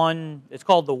one, it's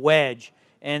called the wedge,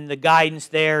 and the guidance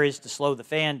there is to slow the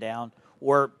fan down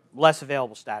or less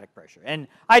available static pressure. And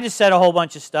I just said a whole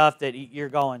bunch of stuff that you're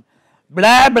going,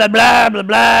 blah, blah, blah, blah,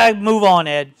 blah, move on,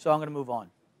 Ed, so I'm going to move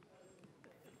on.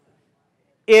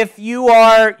 If you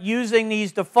are using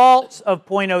these defaults of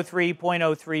 0.03,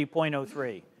 0.03,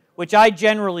 0.03, which I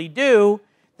generally do,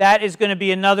 that is going to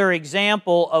be another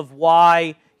example of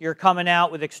why you're coming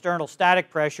out with external static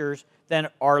pressures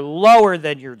that are lower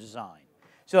than your design.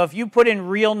 So if you put in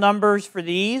real numbers for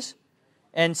these,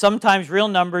 and sometimes real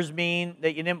numbers mean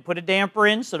that you didn't put a damper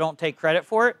in, so don't take credit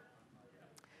for it.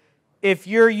 If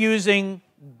you're using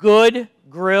good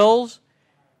grills,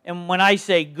 and when I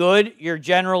say good, you're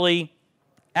generally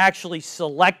actually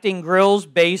selecting grills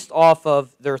based off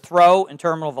of their throw and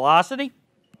terminal velocity,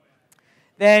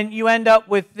 then you end up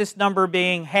with this number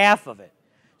being half of it.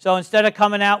 So instead of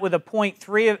coming out with a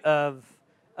 0.3 of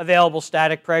available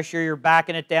static pressure, you're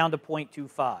backing it down to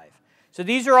 0.25. So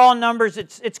these are all numbers,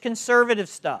 it's conservative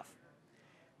stuff.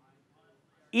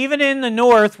 Even in the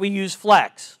north, we use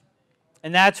flex.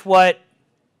 And that's what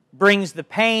brings the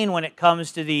pain when it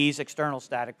comes to these external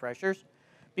static pressures.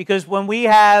 Because when we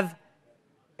have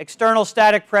external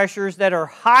static pressures that are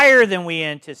higher than we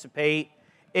anticipate,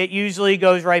 it usually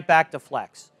goes right back to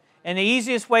flex. And the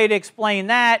easiest way to explain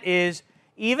that is,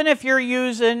 even if you're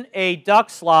using a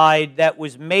duct slide that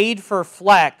was made for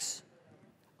flex,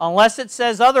 unless it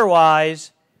says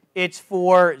otherwise, it's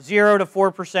for 0 to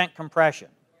 4% compression.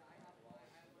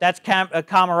 That's a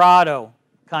Camerado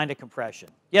kind of compression.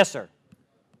 Yes, sir?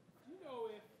 Do you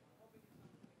know if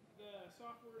the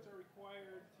softwares are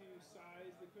required to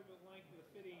size the equivalent length of the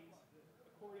fittings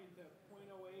according to 0.08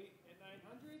 and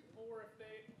 900, or if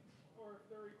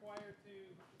they're required to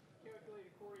calculate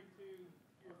according to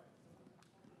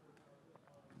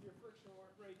your frictional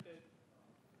rate that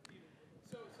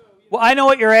Well, I know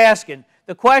what you're asking.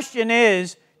 The question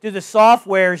is, do the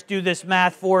softwares do this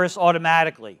math for us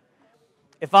automatically?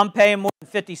 If I'm paying more than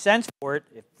 50 cents for it,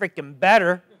 it's freaking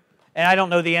better. And I don't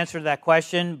know the answer to that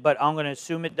question, but I'm going to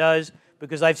assume it does.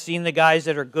 because I've seen the guys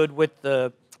that are good with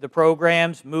the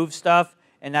programs move stuff,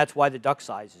 and that's why the duct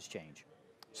sizes change.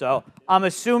 So I'm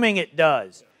assuming it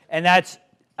does. And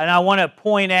I want to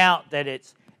point out that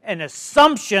it's an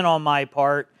assumption on my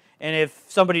part, and if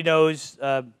somebody knows,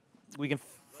 we can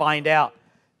find out.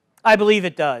 I believe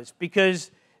it does,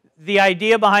 because the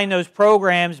idea behind those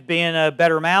programs being a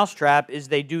better mousetrap is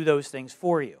they do those things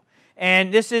for you.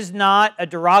 And this is not a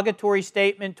derogatory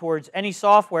statement towards any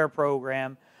software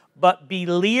program, but be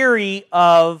leery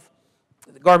of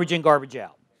garbage in, garbage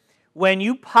out. When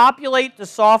you populate the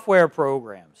software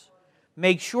programs,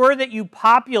 make sure that you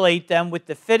populate them with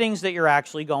the fittings that you're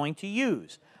actually going to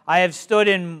use. I have stood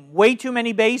in way too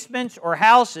many basements or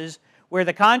houses where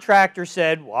the contractor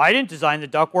said, well, I didn't design the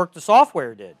ductwork, the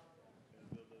software did.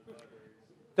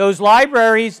 Those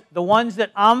libraries, the ones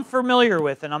that I'm familiar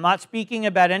with, and I'm not speaking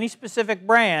about any specific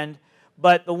brand,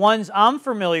 but the ones I'm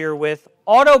familiar with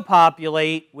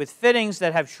auto-populate with fittings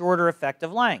that have shorter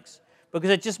effective lengths, because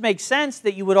it just makes sense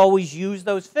that you would always use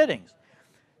those fittings.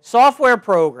 Software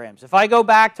programs, if I go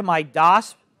back to my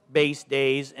DOS-based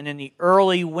days and in the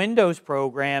early Windows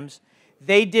programs,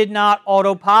 they did not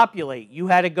auto-populate. You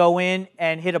had to go in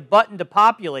and hit a button to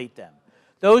populate them.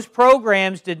 Those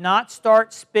programs did not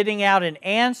start spitting out an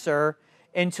answer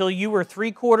until you were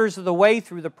 3/4 of the way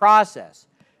through the process.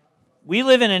 We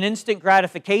live in an instant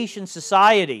gratification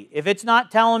society. If it's not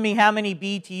telling me how many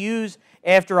BTUs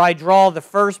after I draw the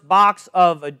first box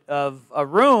of a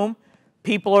room,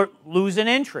 people are losing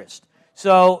interest.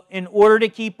 So in order to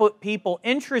keep people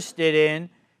interested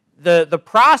in the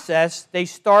process, they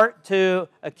start to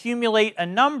accumulate a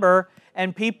number,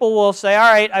 and people will say,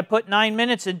 all right, I put 9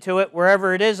 minutes into it,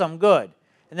 wherever it is, I'm good.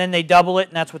 And then they double it,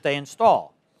 and that's what they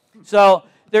install. So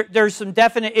there's some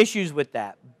definite issues with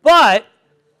that. But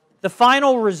the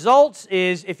final results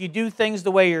is, if you do things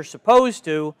the way you're supposed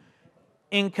to,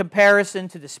 in comparison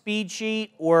to the speed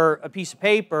sheet or a piece of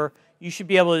paper, you should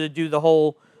be able to do the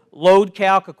whole load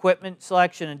calc, equipment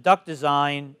selection, and duct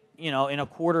design, in a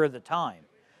quarter of the time.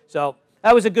 So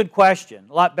that was a good question,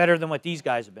 a lot better than what these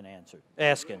guys have been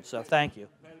asking. So thank you.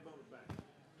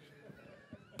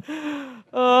 Can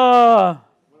a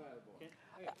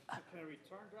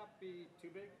return drop be too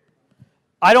big?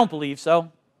 I don't believe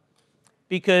so,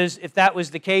 because if that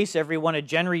was the case, every one of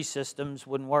Genry's systems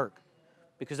wouldn't work,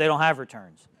 because they don't have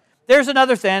returns. There's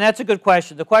another thing, that's a good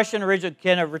question. The question originally,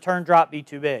 can a return drop be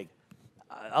too big?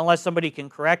 Unless somebody can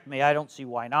correct me, I don't see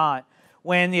why not.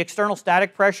 When the external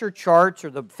static pressure charts or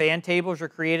the fan tables are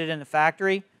created in the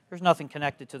factory, there's nothing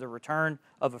connected to the return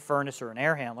of a furnace or an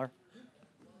air handler.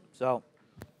 So,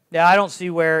 yeah, I don't see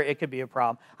where it could be a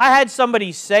problem. I had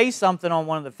somebody say something on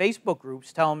one of the Facebook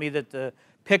groups telling me that the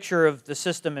picture of the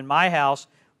system in my house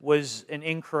was an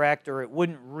incorrect, or it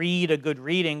wouldn't read a good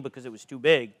reading because it was too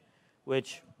big,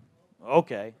 which,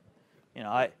 okay.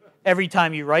 Every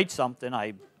time you write something,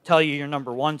 I tell you you're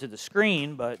number one to the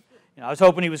screen, but I was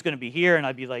hoping he was going to be here, and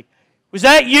I'd be like, was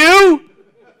that you?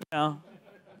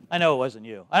 I know it wasn't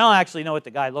you. I don't actually know what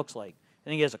the guy looks like. I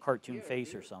think he has a cartoon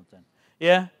face or something.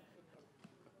 Yeah?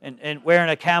 And wearing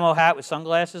a camo hat with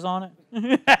sunglasses on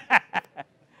it?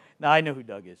 No, I know who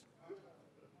Doug is.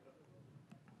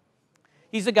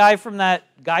 He's the guy from that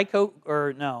Geico,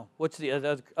 or no, what's the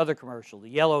other commercial? The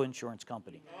yellow insurance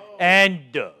company.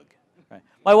 And Doug. Right.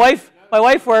 My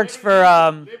wife works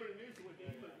for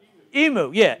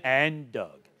Emu, yeah, and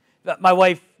Doug. My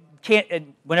wife can't,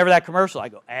 and whenever that commercial, I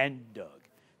go, and Doug.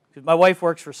 Because my wife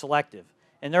works for Selective,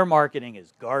 and their marketing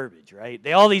is garbage, right?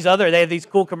 They have these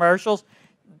cool commercials.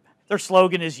 Their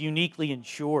slogan is uniquely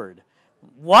insured.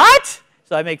 What?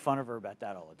 So I make fun of her about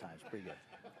that all the time. It's pretty good.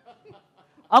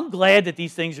 I'm glad that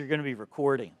these things are going to be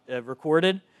recorded,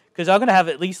 because I'm going to have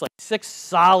at least like 6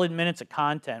 solid minutes of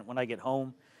content when I get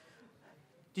home.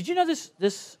 Did you know this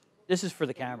is for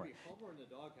the camera?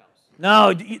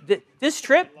 No, this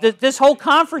trip, this whole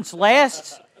conference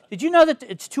lasts. Did you know that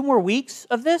it's 2 more weeks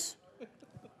of this?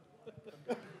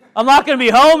 I'm not going to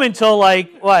be home until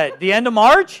like, what, the end of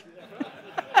March?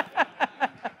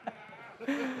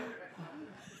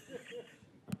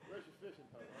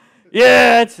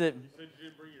 Yeah, that's it.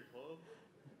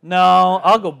 No,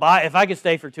 I'll go buy, if I could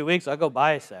stay for 2 weeks, I'll go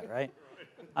buy a set, right?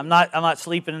 I'm not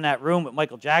sleeping in that room with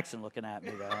Michael Jackson looking at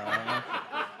me, though.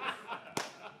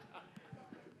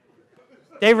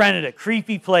 They rented a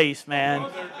creepy place, man.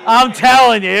 I'm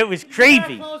telling you, it was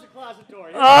creepy.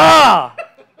 Ah!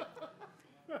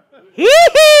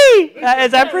 Hee-hee!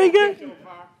 Is that pretty good?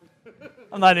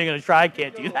 I'm not even going to try. I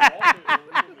can't do that.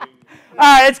 All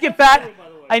right, let's get back.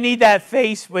 I need that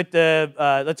face with the,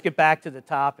 let's get back to the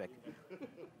topic.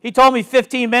 He told me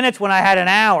 15 minutes when I had an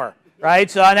hour,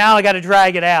 right? So now I got to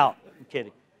drag it out. I'm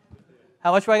kidding.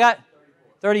 How much do I got?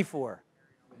 34.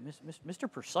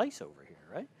 Mr. Precise over here,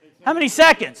 right? How many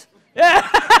seconds? Yeah.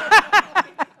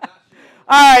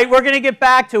 All right, we're going to get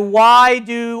back to why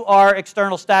do our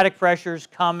external static pressures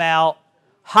come out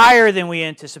higher than we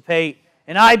anticipate,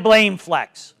 and I blame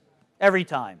flex every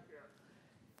time.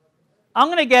 I'm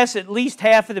going to guess at least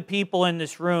half of the people in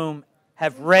this room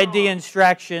have read the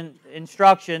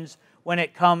instructions when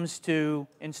it comes to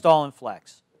installing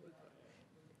flex.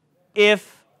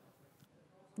 If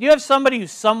you have somebody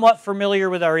who's somewhat familiar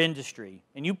with our industry,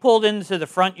 and you pulled into the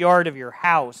front yard of your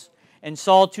house and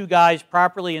saw two guys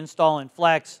properly installing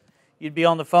flex, you'd be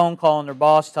on the phone calling their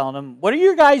boss telling them, what are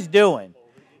you guys doing?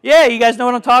 Yeah, you guys know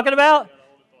what I'm talking about?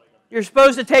 You're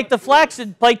supposed to take the flex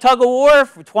and play tug of war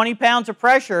for 20 pounds of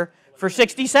pressure for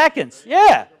 60 seconds.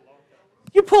 Yeah.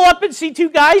 You pull up and see two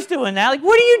guys doing that. Like,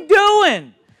 what are you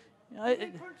doing?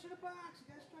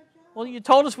 Well, you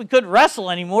told us we couldn't wrestle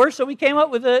anymore, so we came up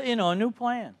with a new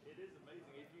plan. It is amazing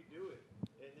if you do it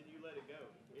and then you let it go.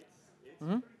 It's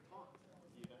pretty fun.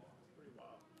 It's pretty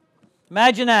wild.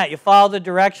 Imagine that. You follow the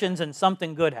directions and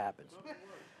something good happens.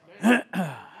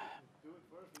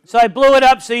 So I blew it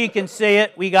up so you can see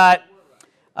it. We got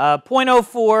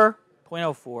 0.04.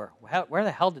 0.04. Where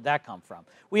the hell did that come from?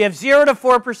 We have 0 to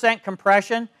 4%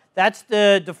 compression. That's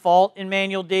the default in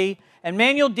Manual D. And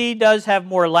Manual D does have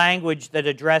more language that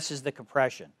addresses the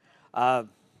compression. I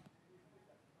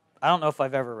don't know if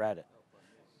I've ever read it.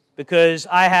 Because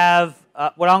I have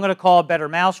what I'm going to call a better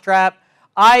mousetrap.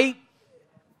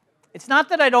 It's not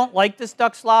that I don't like this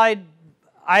duct slide.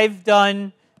 I've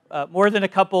done more than a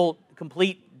couple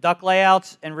complete duct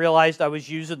layouts and realized I was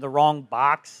using the wrong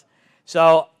box.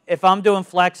 So if I'm doing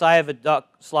flex, I have a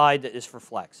duct slide that is for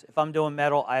flex. If I'm doing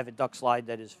metal, I have a duct slide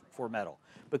that is for metal.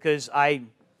 Because I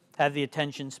have the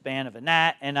attention span of a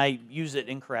gnat and I use it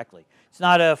incorrectly. It's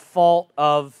not a fault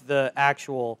of the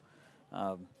actual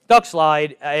duct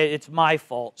slide. It's my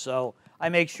fault. So I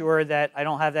make sure that I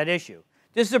don't have that issue.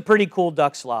 This is a pretty cool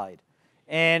duct slide.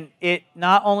 And it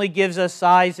not only gives us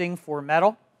sizing for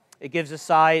metal, it gives us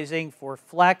sizing for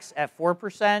flex at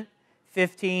 4%,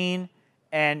 15%,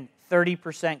 and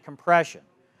 30% compression.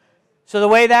 So the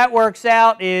way that works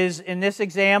out is, in this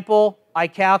example, I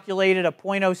calculated a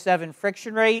 0.07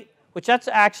 friction rate, which that's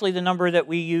actually the number that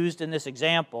we used in this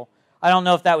example. I don't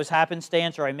know if that was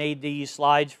happenstance or I made these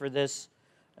slides for this.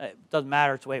 It doesn't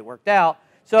matter, it's the way it worked out.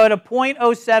 So at a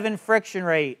 0.07 friction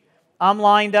rate, I'm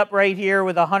lined up right here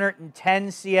with 110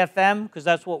 CFM, because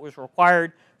that's what was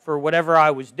required for whatever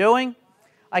I was doing.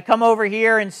 I come over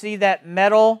here and see that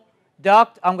metal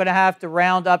duct. I'm going to have to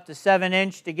round up to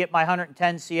 7" to get my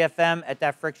 110 CFM at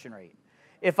that friction rate.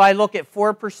 If I look at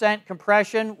 4%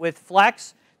 compression with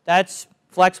flex, that's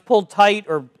flex pulled tight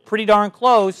or pretty darn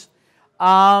close,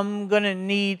 I'm going to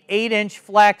need 8"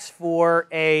 flex for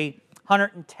a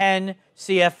 110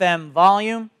 CFM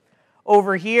volume.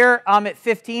 Over here, I'm at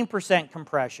 15%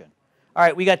 compression. All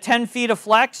right, we got 10 feet of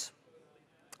flex.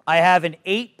 I have an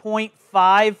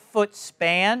 8.5-foot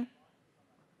span.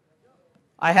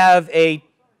 I have a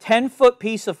 10-foot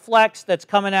piece of flex that's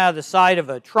coming out of the side of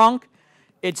a trunk.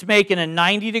 It's making a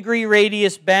 90-degree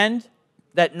radius bend.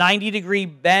 That 90-degree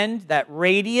bend, that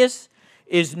radius,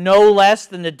 is no less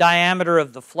than the diameter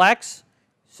of the flex.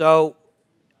 So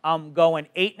I'm going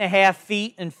 8.5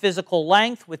 feet in physical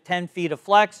length with 10 feet of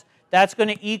flex. That's going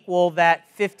to equal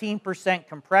that 15%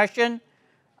 compression.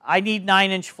 I need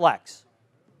 9" flex.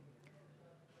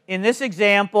 In this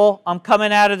example, I'm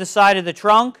coming out of the side of the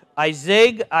trunk. I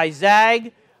zig, I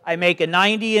zag. I make a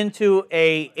 90 into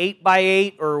a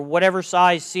 8x8 or whatever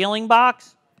size ceiling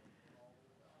box.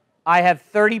 I have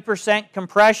 30%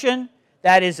 compression.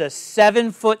 That is a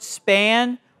 7-foot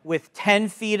span with 10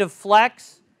 feet of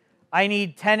flex. I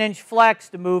need 10" flex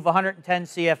to move 110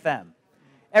 CFM.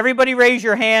 Everybody raise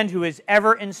your hand who has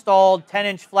ever installed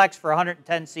 10" flex for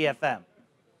 110 CFM.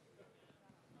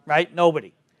 Right?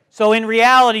 Nobody. So in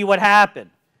reality, what happened?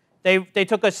 They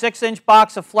took a 6"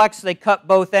 box of flex, they cut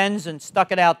both ends and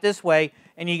stuck it out this way,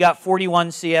 and you got 41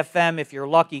 CFM, if you're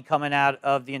lucky, coming out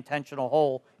of the intentional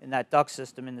hole in that duct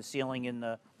system in the ceiling in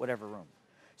the whatever room.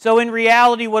 So in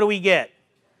reality, what do we get?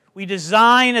 We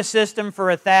design a system for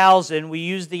 1,000. We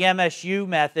use the MSU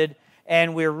method,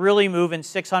 and we're really moving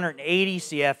 680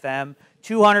 CFM.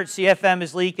 200 CFM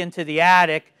is leaking to the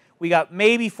attic. We got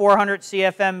maybe 400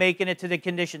 CFM making it to the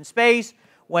conditioned space.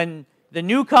 When the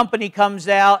new company comes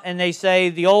out and they say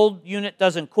the old unit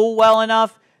doesn't cool well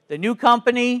enough, the new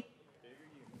company,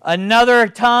 another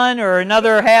ton or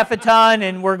another half a ton,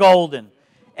 and we're golden.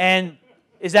 And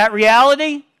is that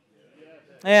reality?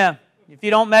 Yeah. If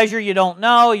you don't measure, you don't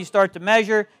know. You start to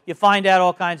measure, you find out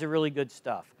all kinds of really good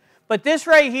stuff. But this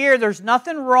right here, there's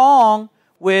nothing wrong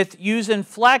with using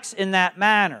flex in that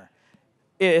manner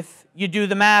if you do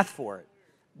the math for it.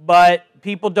 But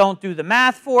people don't do the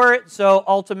math for it, so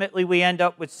ultimately we end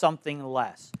up with something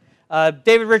less.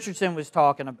 David Richardson was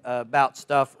talking about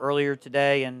stuff earlier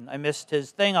today, and I missed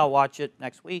his thing. I'll watch it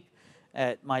next week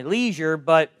at my leisure.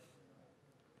 But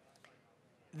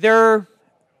their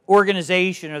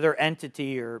organization or their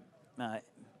entity or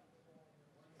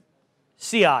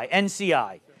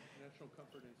NCI.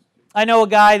 I know a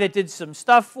guy that did some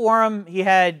stuff for him. He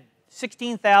had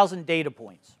 16,000 data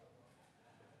points.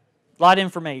 A lot of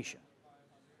information.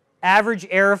 Average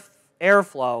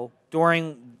airflow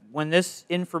during when this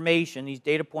information, these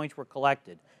data points were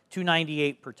collected,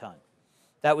 298 per ton.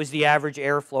 That was the average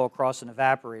airflow across an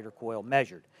evaporator coil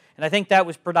measured. And I think that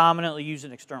was predominantly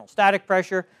using external static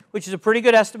pressure, which is a pretty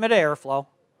good estimate of airflow.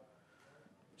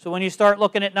 So when you start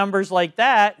looking at numbers like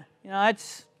that, you know,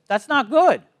 that's not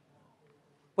good.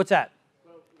 What's that?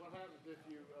 So what happens if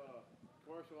you,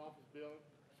 commercial office building,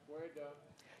 square duct?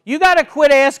 You got to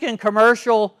quit asking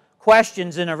commercial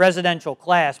questions in a residential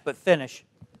class, but finish.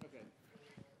 Okay.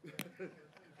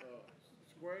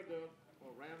 Square duct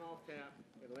or round off cap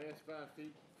and last 5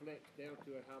 feet flex down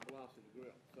to a high velocity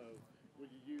grill. So would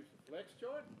you use the flex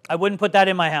chart? I wouldn't put that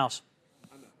in my house.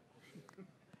 I know.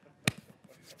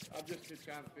 I'm just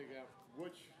trying to figure out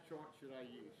which chart should I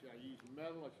use. Should I use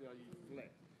metal or should I use flex?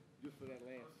 Just for that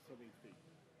last so many feet.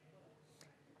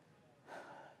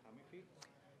 How many feet?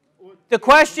 The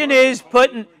question is,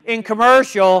 putting in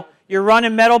commercial, you're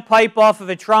running metal pipe off of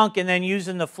a trunk and then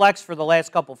using the flex for the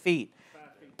last couple feet.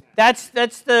 You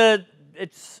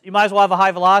might as well have a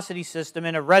high velocity system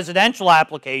in a residential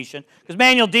application, because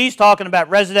Manual D is talking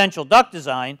about residential duct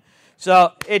design.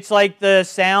 So it's like the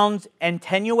sound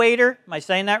attenuator, am I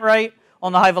saying that right?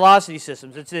 On the high velocity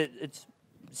systems. It's the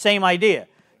same idea.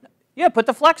 Yeah, put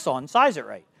the flex on, size it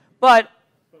right. But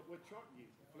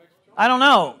I don't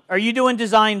know. Are you doing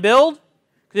design build?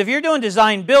 Because if you're doing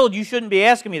design build, you shouldn't be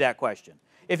asking me that question.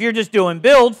 If you're just doing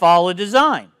build, follow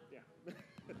design.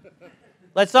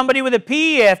 Let somebody with a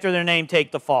P after their name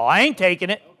take the fall. I ain't taking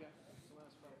it.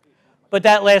 But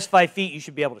that last 5 feet, you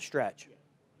should be able to stretch.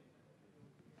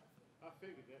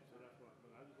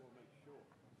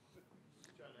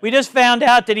 We just found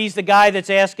out that he's the guy that's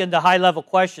asking the high-level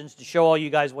questions to show all you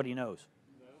guys what he knows.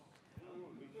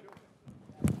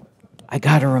 I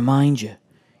got to remind you,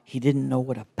 he didn't know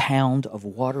what a pound of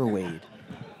water weighed.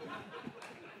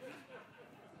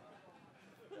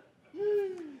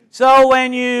 So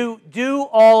when you do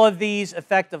all of these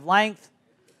effective length,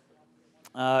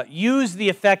 use the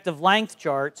effective length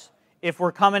charts. If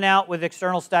we're coming out with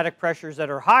external static pressures that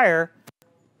are higher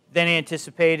than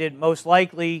anticipated, most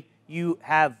likely you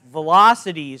have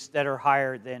velocities that are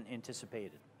higher than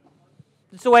anticipated.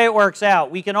 That's the way it works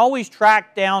out. We can always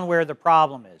track down where the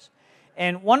problem is.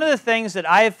 And one of the things that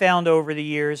I have found over the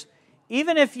years,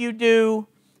 even if you do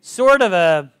sort of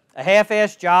a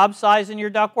half-assed job size in your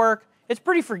ductwork, it's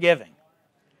pretty forgiving.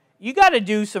 You got to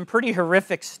do some pretty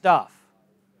horrific stuff,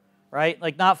 right?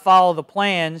 Like not follow the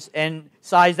plans and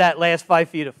size that last 5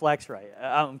 feet of flex right.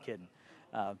 I'm kidding.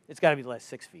 It's got to be the last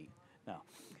 6 feet. No.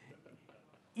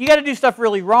 You got to do stuff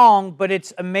really wrong, but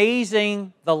it's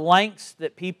amazing the lengths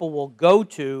that people will go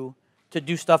to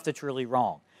do stuff that's really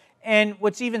wrong. And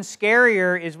what's even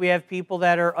scarier is we have people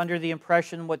that are under the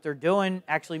impression what they're doing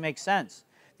actually makes sense.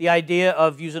 The idea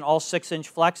of using all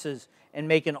 6-inch flexes and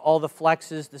making all the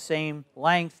flexes the same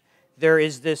length, there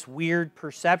is this weird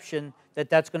perception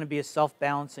that that's going to be a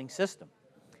self-balancing system.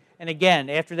 And again,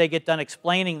 after they get done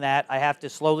explaining that, I have to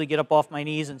slowly get up off my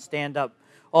knees and stand up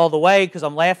all the way because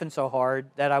I'm laughing so hard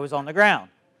that I was on the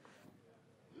ground.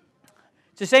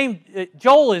 It's the same,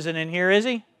 Joel isn't in here, is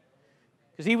he?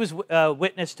 Because he was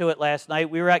witness to it last night.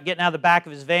 We were getting out of the back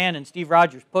of his van and Steve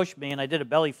Rogers pushed me and I did a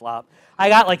belly flop. I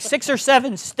got like 6 or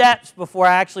 7 steps before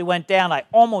I actually went down. I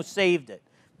almost saved it.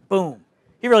 Boom.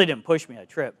 He really didn't push me, I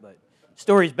tripped, but the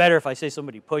story's better if I say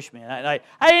somebody pushed me. I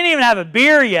didn't even have a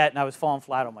beer yet and I was falling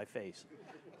flat on my face.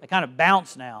 I kind of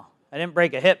bounced now. I didn't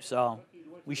break a hip, so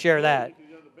we share that.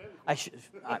 I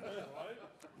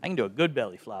can do a good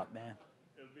belly flop, man.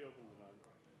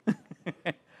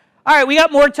 All right, we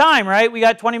got more time, right? We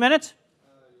got 20 minutes?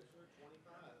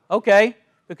 Okay,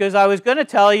 because I was going to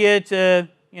tell you to,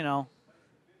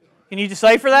 can you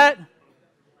decipher that? You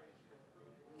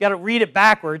got to read it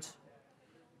backwards.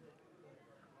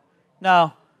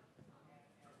 No.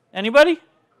 Anybody?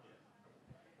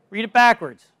 Read it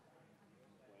backwards.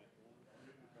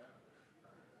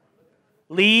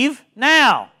 Leave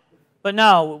now. But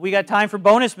no, we got time for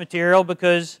bonus material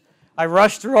because I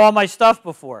rushed through all my stuff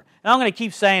before. And I'm going to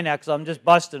keep saying that because I'm just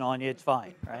busting on you. It's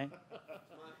fine, right?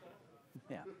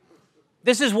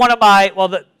 This is one of my,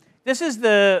 well, this is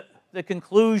the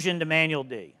conclusion to Manual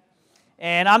D.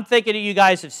 And I'm thinking that you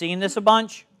guys have seen this a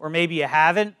bunch, or maybe you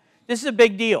haven't. This is a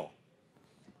big deal.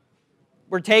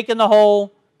 We're taking the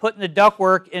hole, putting the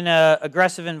ductwork in an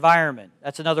aggressive environment.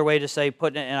 That's another way to say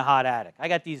putting it in a hot attic. I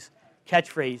got these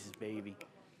catchphrases, baby.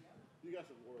 You got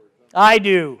some words, huh? I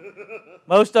do.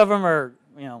 Most of them are,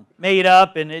 made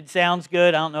up, and it sounds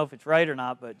good. I don't know if it's right or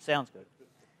not, but it sounds good.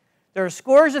 There are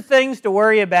scores of things to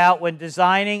worry about when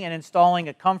designing and installing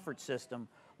a comfort system.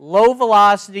 Low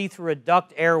velocity through a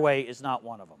duct airway is not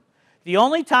one of them. The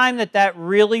only time that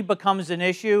really becomes an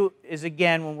issue is,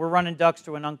 again, when we're running ducts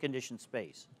through an unconditioned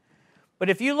space. But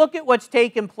if you look at what's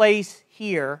taking place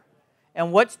here,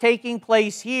 and what's taking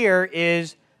place here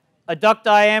is a duct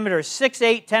diameter 6,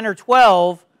 8, 10, or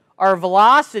 12, our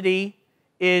velocity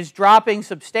is dropping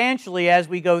substantially as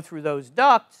we go through those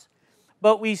ducts,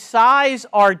 but we size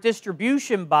our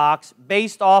distribution box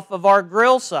based off of our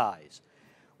grill size.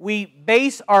 We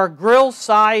base our grill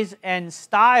size and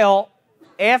style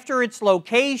after its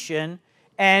location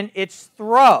and its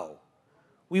throw.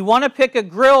 We want to pick a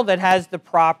grill that has the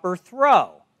proper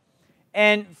throw.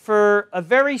 And for a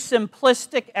very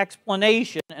simplistic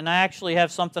explanation, and I actually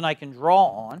have something I can draw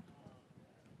on,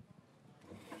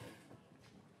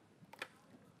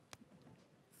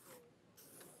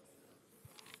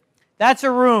 that's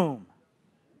a room.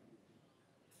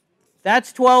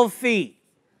 That's 12 feet.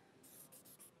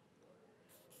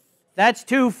 That's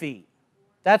 2 feet.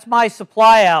 That's my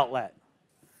supply outlet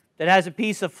that has a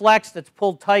piece of flex that's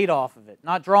pulled tight off of it.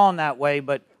 Not drawn that way,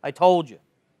 but I told you.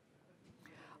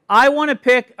 I want to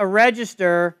pick a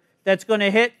register that's going to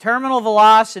hit terminal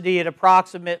velocity at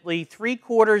approximately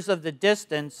 3/4 of the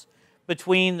distance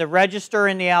between the register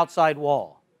and the outside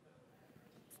wall.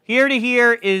 Here to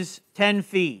here is 10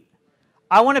 feet.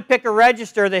 I want to pick a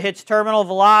register that hits terminal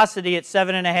velocity at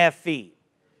 7.5 feet.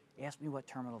 Ask me what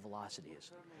terminal velocity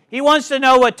is. He wants to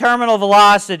know what terminal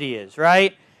velocity is,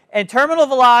 right? And terminal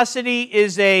velocity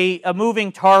is a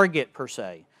moving target, per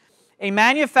se. A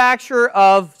manufacturer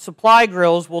of supply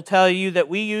grills will tell you that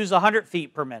we use 100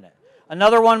 feet per minute.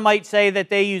 Another one might say that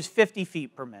they use 50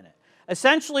 feet per minute.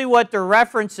 Essentially what they're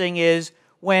referencing is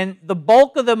when the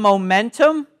bulk of the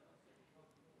momentum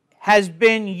has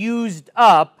been used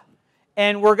up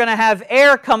and we're going to have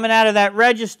air coming out of that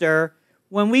register,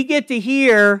 when we get to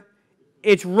here,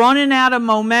 it's running out of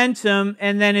momentum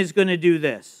and then it's going to do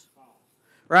this,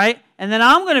 right? And then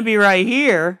I'm going to be right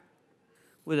here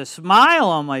with a smile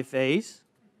on my face,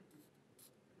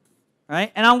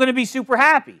 right? And I'm going to be super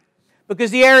happy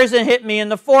because the air isn't hitting me in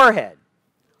the forehead.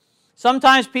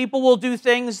 Sometimes people will do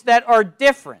things that are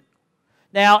different.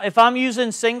 Now, if I'm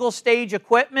using single stage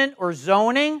equipment or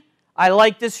zoning, I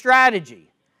like this strategy.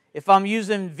 If I'm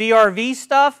using VRV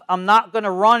stuff, I'm not going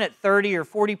to run at 30 or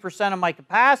 40% of my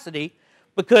capacity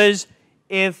because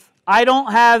if I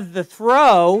don't have the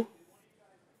throw,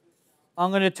 I'm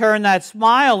going to turn that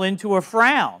smile into a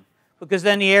frown because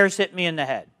then the air's hit me in the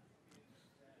head.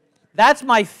 That's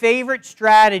my favorite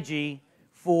strategy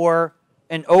for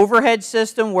an overhead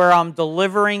system where I'm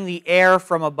delivering the air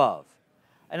from above.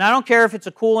 And I don't care if it's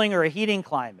a cooling or a heating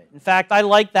climate. In fact, I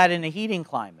like that in a heating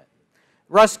climate.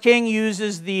 Russ King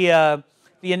uses the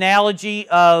analogy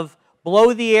of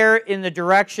blow the air in the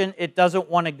direction it doesn't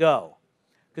want to go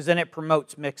because then it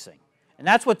promotes mixing. And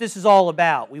that's what this is all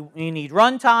about. We need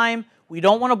runtime. We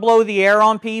don't want to blow the air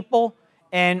on people,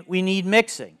 and we need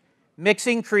mixing.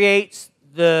 Mixing creates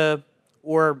it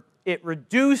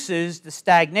reduces the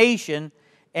stagnation,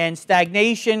 and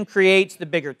stagnation creates the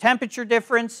bigger temperature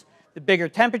difference. The bigger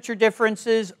temperature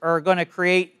differences are going to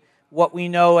create what we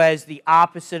know as the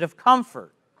opposite of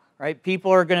comfort, right?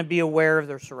 People are going to be aware of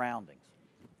their surroundings.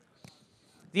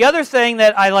 The other thing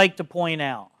that I like to point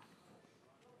out,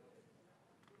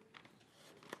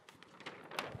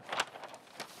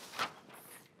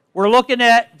 we're looking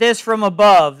at this from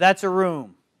above. That's a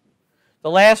room.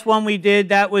 The last one we did,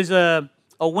 that was a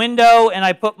window, and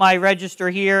I put my register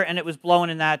here, and it was blowing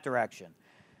in that direction.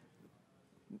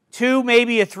 2,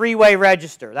 maybe a 3-way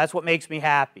register. That's what makes me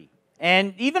happy.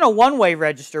 And even a 1-way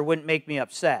register wouldn't make me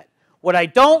upset. What I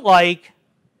don't like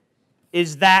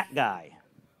is that guy.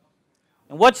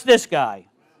 And what's this guy?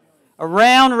 A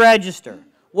round register.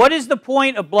 What is the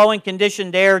point of blowing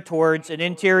conditioned air towards an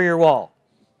interior wall?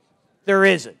 There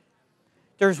isn't.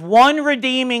 There's one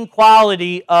redeeming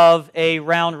quality of a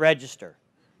round register.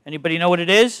 Anybody know what it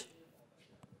is?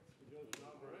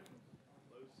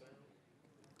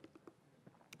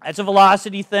 That's a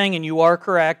velocity thing, and you are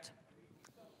correct.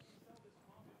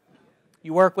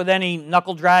 You work with any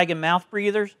knuckle drag and mouth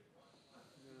breathers?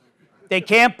 They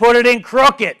can't put it in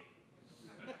crooked.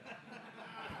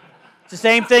 It's the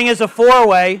same thing as a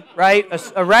four-way, right?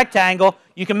 A rectangle.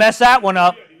 You can mess that one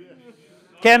up.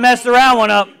 Can't mess the round one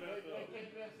up.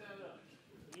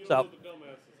 So.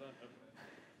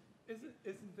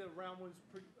 Isn't the round ones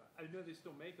pretty, I know they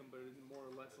still make them, but isn't more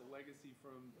or less a legacy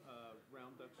from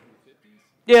round ducts from the 50s?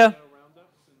 Yeah. Round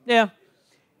ducts Yeah.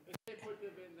 They put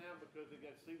them in now because they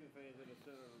got ceiling fans in the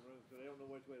center of the room, so they don't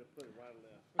know which way to put it, right or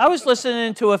left. I was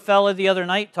listening to a fella the other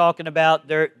night talking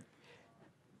about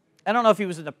I don't know if he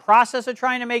was in the process of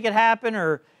trying to make it happen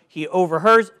or he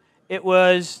overheard. They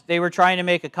were trying to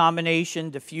make a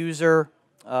combination diffuser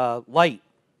light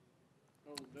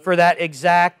for that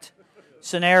exact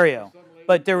scenario.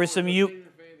 But there was some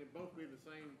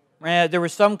there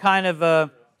was some kind of a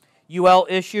UL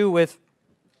issue with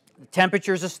the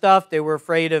temperatures of stuff. They were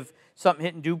afraid of something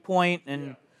hitting dew point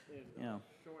and you know.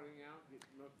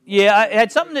 Yeah, it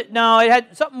had something it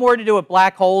had something more to do with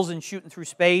black holes and shooting through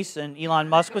space, and Elon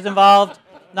Musk was involved.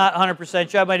 Not 100%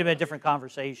 sure. It might have been a different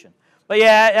conversation. But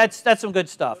yeah, that's some good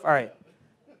stuff. All right.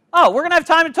 Oh, we're going to have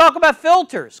time to talk about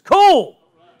filters. Cool.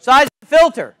 Size of the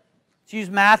filter. Let's use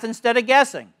math instead of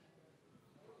guessing.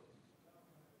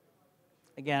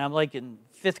 Again, I'm like in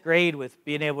 5th grade with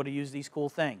being able to use these cool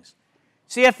things.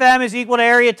 CFM is equal to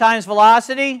area times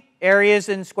velocity. Area is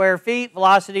in square feet.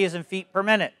 Velocity is in feet per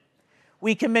minute.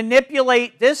 We can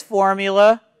manipulate this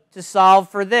formula to solve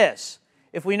for this.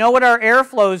 If we know what our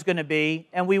airflow is going to be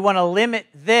and we want to limit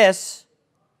this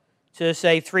to,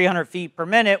 say, 300 feet per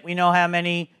minute, we know how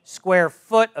many square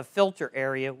foot of filter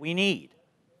area we need.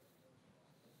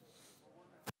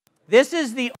 This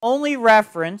is the only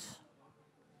reference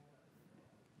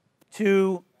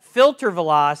to filter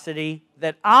velocity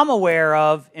that I'm aware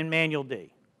of in Manual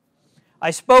D. I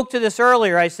spoke to this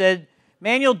earlier. I said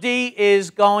Manual D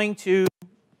is going to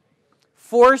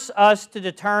force us to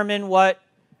determine what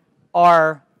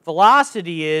our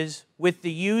velocity is with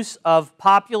the use of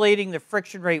populating the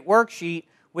friction rate worksheet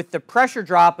with the pressure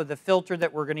drop of the filter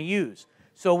that we're going to use.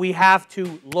 So we have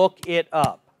to look it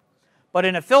up. But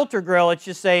in a filter grill, it's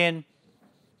just saying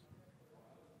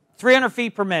 300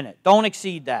 feet per minute. Don't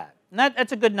exceed that. And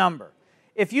that's a good number.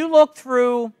 If you look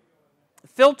through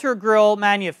filter grill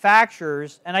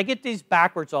manufacturers, and I get these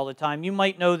backwards all the time, you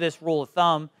might know this rule of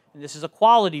thumb, and this is a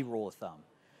quality rule of thumb.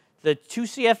 The 2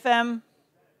 CFM,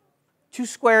 2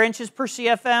 square inches per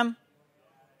CFM,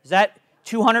 is that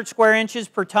 200 square inches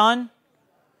per ton?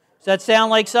 Does that sound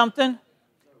like something?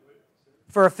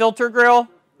 For a filter grill?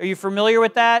 Are you familiar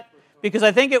with that? Because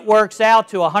I think it works out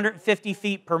to 150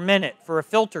 feet per minute for a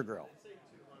filter grill.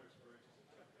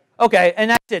 Okay,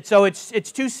 and that's it. So it's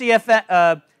 2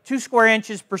 square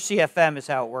inches per CFM is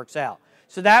how it works out.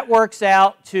 So that works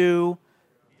out to,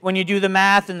 when you do the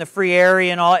math and the free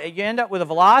area and all, you end up with a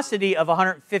velocity of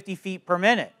 150 feet per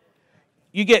minute.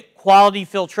 You get quality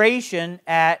filtration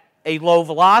at a low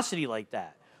velocity like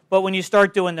that. But when you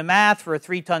start doing the math for a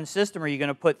 3-ton system, are you going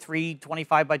to put 3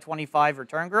 25 by 25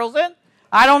 return grills in?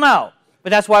 I don't know. But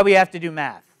that's why we have to do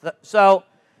math. So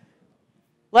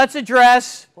let's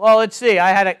address, well, let's see. I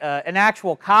had an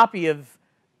actual copy of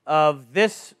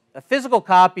this, a physical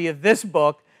copy of this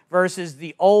book versus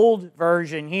the old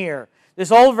version here.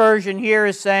 This old version here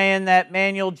is saying that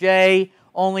Manual D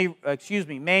only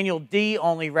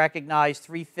recognized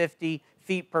 350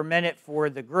 feet per minute for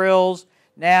the grills.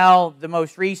 Now, the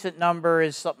most recent number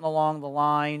is something along the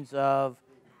lines of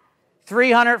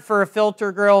 300 for a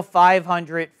filter grill,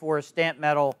 500 for a stamped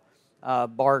metal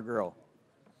bar grill.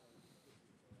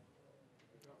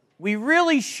 We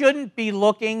really shouldn't be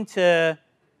looking to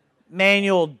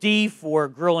Manual D for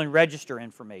grill and register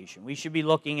information. We should be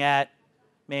looking at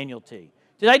Manual T.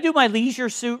 Did I do my leisure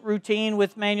suit routine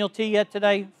with Manual T yet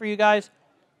today for you guys?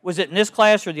 Was it in this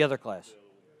class or the other class?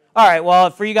 All right, well,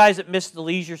 for you guys that missed the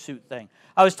leisure suit thing,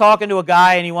 I was talking to a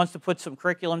guy and he wants to put some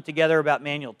curriculum together about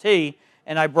Manual T,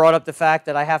 and I brought up the fact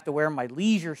that I have to wear my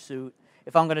leisure suit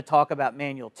if I'm going to talk about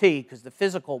Manual T, because the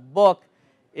physical book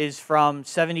is from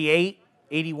 78,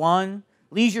 81,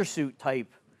 leisure suit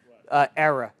type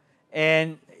era.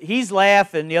 And he's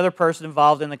laughing. The other person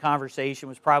involved in the conversation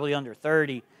was probably under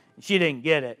 30, and she didn't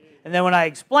get it. And then when I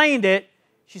explained it,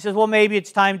 she says, well, maybe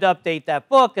it's time to update that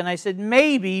book. And I said,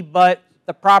 maybe, but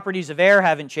the properties of air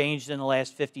haven't changed in the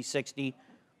last 50, 60,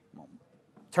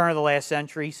 turn of the last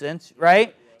century since,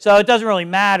 right? So it doesn't really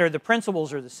matter. The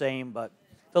principles are the same, but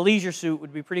the leisure suit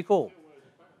would be pretty cool.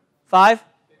 5?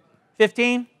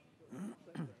 15?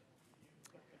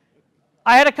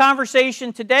 I had a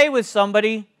conversation today with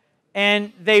somebody,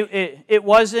 and it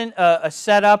wasn't a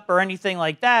setup or anything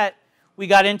like that. We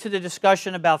got into the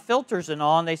discussion about filters and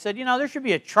all, and they said, you know, there should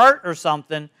be a chart or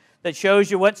something that shows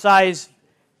you what size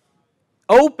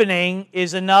opening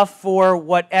is enough for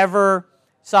whatever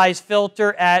size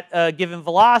filter at a given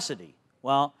velocity.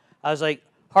 Well, I was like,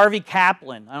 Harvey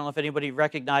Kaplan. I don't know if anybody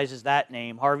recognizes that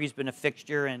name. Harvey's been a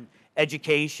fixture in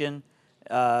education.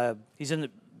 He's in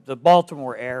the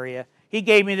Baltimore area. He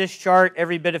gave me this chart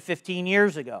every bit of 15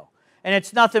 years ago. And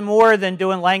it's nothing more than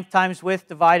doing length times width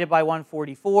divided by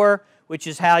 144, which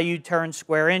is how you turn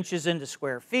square inches into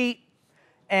square feet.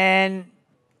 And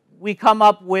we come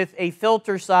up with a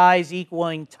filter size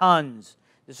equaling tons.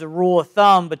 This is a rule of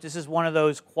thumb, but this is one of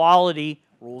those quality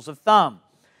rules of thumb.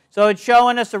 So it's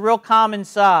showing us a real common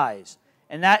size.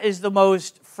 And that is the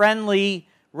most friendly,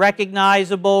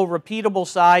 recognizable, repeatable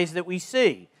size that we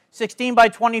see. 16 by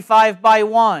 25 by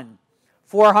 1,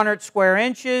 400 square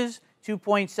inches,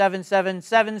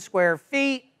 2.777 square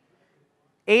feet.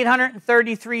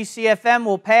 833 CFM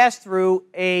will pass through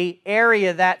an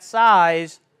area that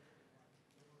size,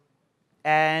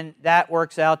 and that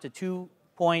works out to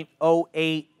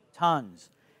 2.08 tons.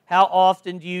 How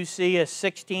often do you see a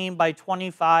 16 by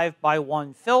 25 by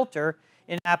 1 filter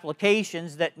in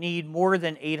applications that need more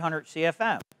than 800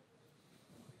 CFM?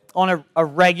 On a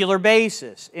regular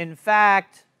basis. In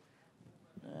fact,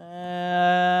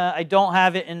 I don't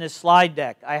have it in this slide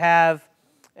deck. I have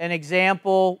an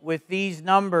example with these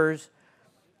numbers.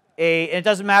 It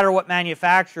doesn't matter what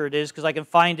manufacturer it is because I can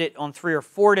find it on 3 or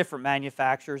 4 different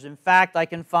manufacturers. In fact, I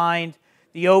can find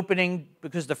the opening,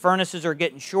 because the furnaces are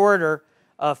getting shorter,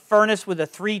 a furnace with a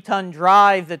 3-ton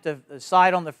drive that the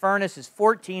side on the furnace is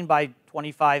 14 by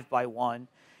 25 by 1,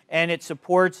 and it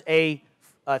supports a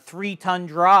 3-ton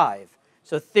drive.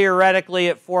 So theoretically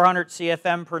at 400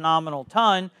 CFM per nominal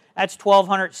ton, that's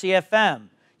 1,200 CFM.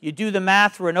 You do the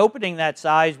math for an opening that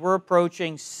size, we're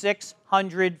approaching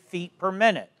 600 feet per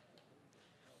minute.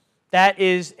 That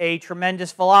is a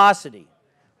tremendous velocity.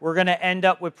 We're going to end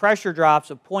up with pressure drops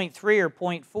of 0.3 or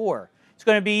 0.4. It's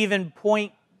going to be even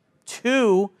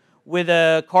 0.2 with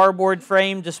a cardboard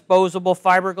frame disposable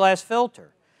fiberglass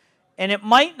filter. And it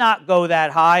might not go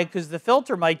that high because the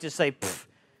filter might just say, pfft,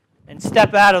 and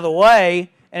step out of the way,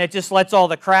 and it just lets all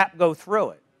the crap go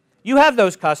through it. You have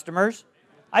those customers.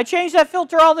 I change that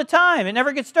filter all the time. It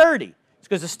never gets dirty. It's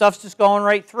because the stuff's just going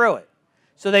right through it.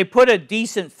 So they put a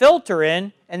decent filter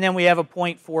in, and then we have a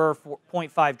 0.4 or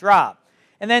 0.5 drop.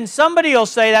 And then somebody will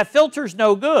say that filter's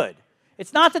no good.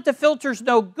 It's not that the filter's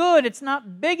no good, it's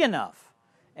not big enough.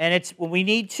 And it's when we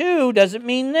need 2, doesn't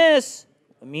mean this,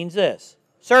 it means this.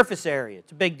 Surface area,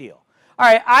 it's a big deal. All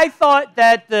right, I thought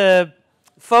that the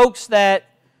folks that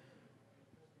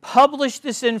published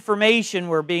this information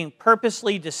were being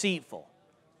purposely deceitful.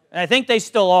 And I think they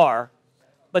still are,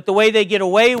 but the way they get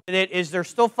away with it is they're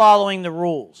still following the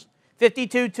rules.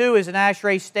 52.2 is an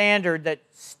ASHRAE standard that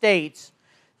states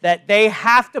that they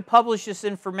have to publish this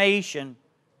information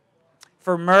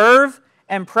for MERV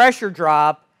and pressure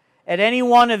drop at any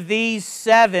one of these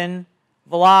 7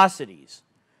 velocities.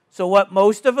 So what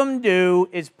most of them do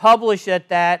is publish at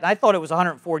that, I thought it was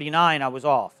 149, I was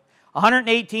off.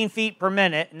 118 feet per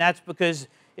minute, and that's because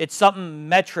it's something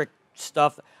metric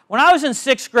stuff. When I was in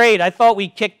 6th grade, I thought we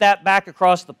kicked that back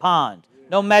across the pond.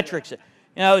 No metrics. You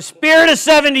know, Spirit of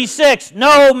 76,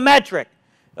 no metric.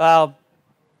 It's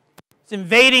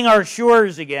invading our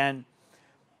shores again.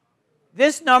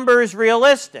 This number is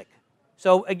realistic.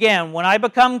 So again, when I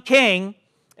become king,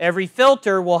 every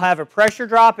filter will have a pressure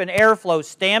drop and airflow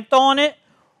stamped on it,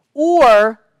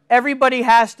 or everybody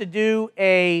has to do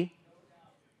a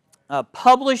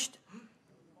published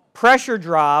pressure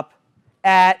drop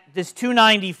at this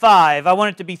 295. I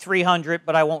want it to be 300,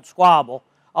 but I won't squabble.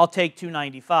 I'll take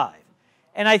 295.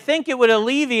 And I think it would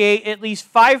alleviate at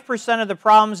least 5% of the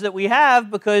problems that we have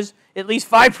because at least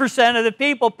 5% of the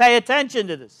people pay attention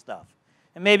to this stuff.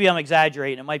 And maybe I'm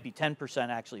exaggerating. It might be 10%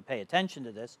 actually pay attention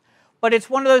to this. But it's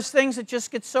one of those things that just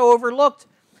gets so overlooked.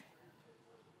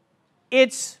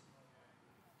 It's,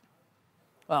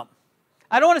 well,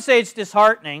 I don't want to say it's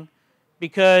disheartening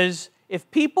because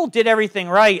if people did everything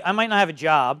right, I might not have a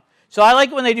job. So I like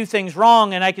it when they do things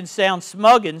wrong and I can sound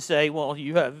smug and say, well,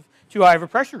 you have too high of a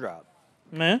pressure drop.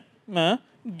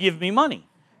 Give me money,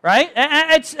 right?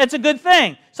 It's a good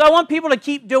thing. So I want people to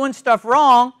keep doing stuff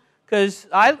wrong because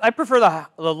I prefer the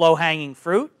low-hanging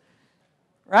fruit,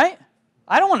 right?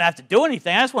 I don't want to have to do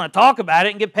anything. I just want to talk about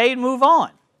it and get paid and move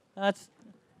on. That's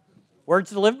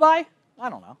words to live by? I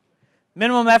don't know.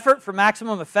 Minimum effort for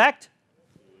maximum effect.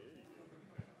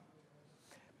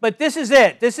 But this is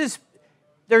it.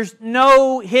 There's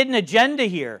no hidden agenda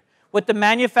here. What the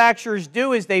manufacturers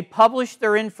do is they publish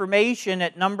their information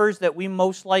at numbers that we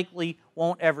most likely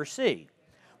won't ever see.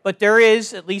 but there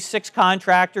is at least 6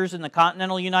 contractors in the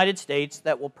continental United States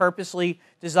that will purposely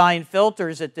design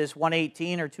filters at this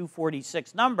 118 or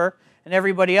 246 number, and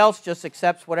everybody else just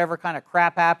accepts whatever kind of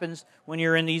crap happens when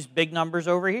you're in these big numbers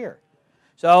over here.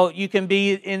 So you can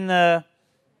be in the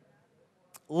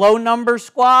low number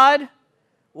squad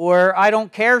or I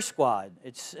don't care squad.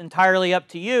 It's entirely up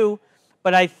to you,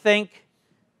 but I think,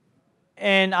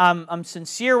 and I'm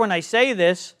sincere when I say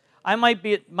this, I might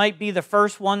be the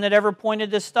first one that ever pointed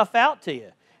this stuff out to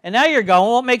you. And now you're going,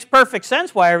 well, it makes perfect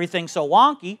sense why everything's so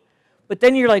wonky. But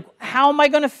then you're like, how am I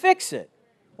going to fix it?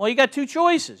 Well, you got 2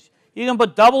 choices. You can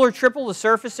put double or triple the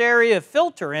surface area of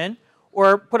filter in,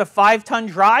 or put a 5-ton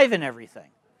drive in everything.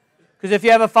 Because if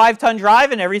you have a 5-ton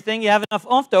drive in everything, you have enough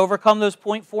oomph to overcome those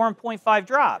 0.4 and 0.5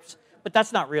 drops. But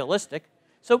that's not realistic.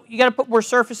 So you got to put more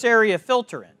surface area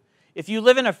filter in. If you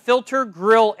live in a filter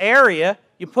grill area,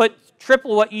 you put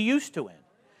triple what you used to in.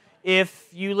 If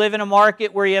you live in a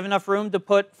market where you have enough room to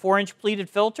put 4-inch pleated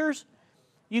filters,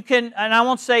 you can, and I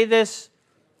won't say this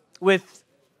with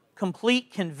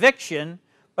complete conviction,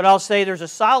 but I'll say there's a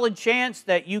solid chance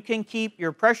that you can keep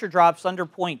your pressure drops under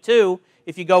 0.2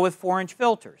 if you go with 4-inch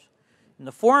filters. In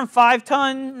the 4 and 5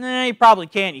 ton, you probably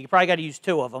can't. You probably got to use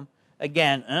 2 of them.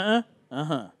 Again,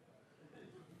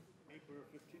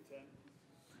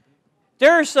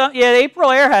 There are some, yeah, the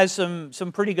April Air has some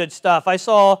pretty good stuff. I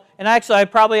saw, and actually I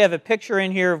probably have a picture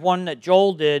in here of one that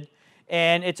Joel did,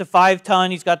 and it's a 5-ton.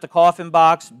 He's got the coffin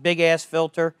box, big-ass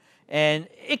filter, and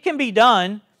it can be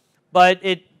done, but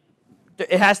it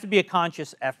has to be a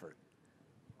conscious effort.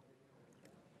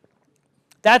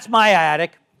 That's my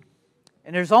attic,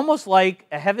 and there's almost like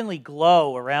a heavenly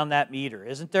glow around that meter,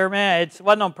 isn't there, man? It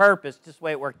wasn't on purpose, just the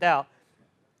way it worked out.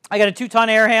 I got a 2-ton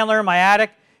air handler in my attic.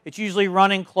 It's usually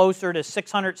running closer to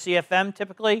 600 CFM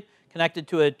typically, connected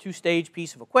to a 2-stage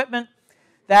piece of equipment.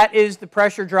 That is the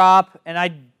pressure drop, and I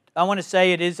want to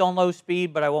say it is on low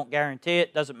speed, but I won't guarantee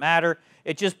it. Doesn't matter.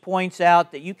 It just points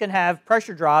out that you can have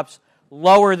pressure drops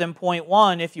lower than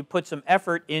 0.1 if you put some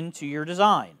effort into your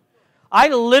design. I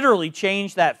literally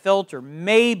change that filter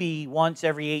maybe once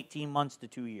every 18 months to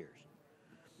 2 years.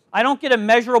 I don't get a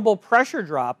measurable pressure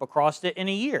drop across it in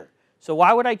a year, so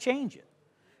why would I change it?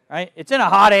 Right? It's in a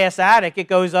hot-ass attic. It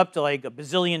goes up to like a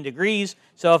bazillion degrees,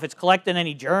 so if it's collecting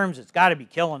any germs, it's got to be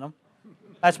killing them.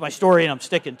 That's my story, and I'm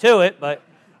sticking to it. But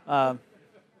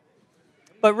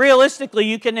realistically,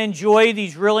 you can enjoy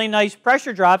these really nice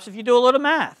pressure drops if you do a little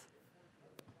math.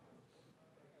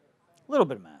 A little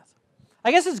bit of math.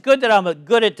 I guess it's good that I'm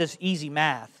good at this easy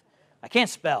math. I can't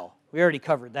spell. We already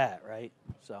covered that, right?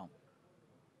 So,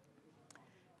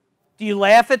 do you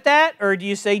laugh at that, or do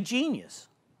you say genius?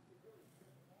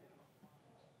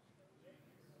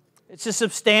 It's a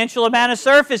substantial amount of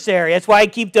surface area. That's why I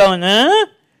keep going,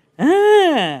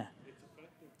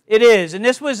 It is. And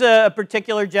this was a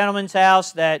particular gentleman's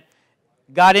house that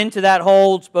got into that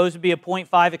hole. It's supposed to be a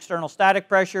 0.5 external static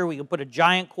pressure. We can put a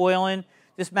giant coil in.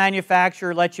 This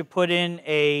manufacturer lets you put in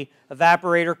a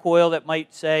evaporator coil that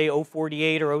might say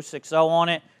 048 or 060 on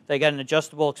it. They got an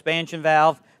adjustable expansion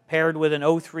valve paired with an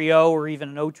 030 or even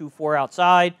an 024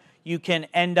 outside. You can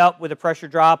end up with a pressure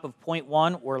drop of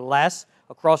 0.1 or less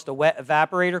across the wet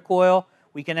evaporator coil.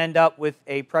 We can end up with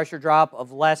a pressure drop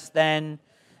of less than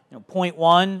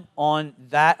 0.1 on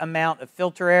that amount of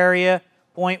filter area.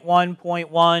 0.1,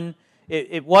 0.1.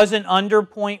 It wasn't under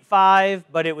 0.5,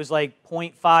 but it was like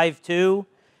 0.52.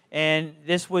 And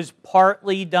this was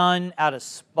partly done out of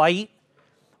spite.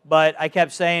 But I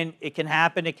kept saying, it can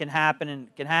happen, it can happen, and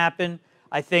it can happen.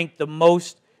 I think it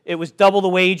was double the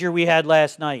wager we had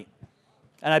last night.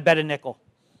 And I bet a nickel.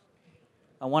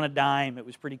 I won a dime. It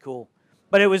was pretty cool.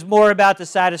 But it was more about the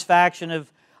satisfaction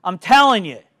of, I'm telling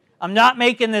you, I'm not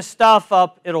making this stuff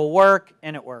up. It'll work,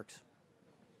 and it works.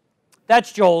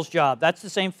 That's Joel's job. That's the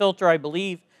same filter, I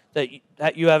believe, that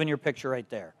you have in your picture right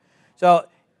there. So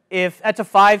if that's a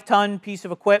 5-ton piece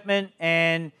of equipment,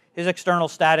 and his external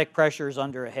static pressure is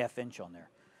under a 1/2 inch on there.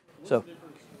 What's the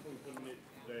difference between putting it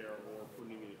there or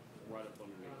putting it right up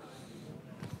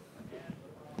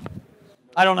underneath?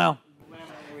 I don't know.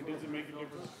 Does it make a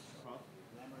difference?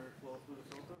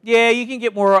 Yeah, you can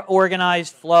get more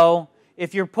organized flow.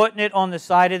 If you're putting it on the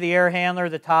side of the air handler,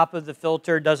 the top of the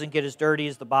filter doesn't get as dirty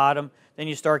as the bottom. Then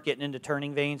you start getting into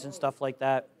turning vanes and stuff like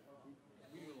that.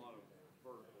 We do a lot of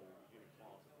vertical in a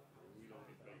closet. We don't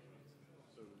get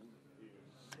basements.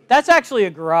 So That's actually a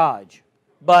garage.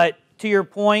 But to your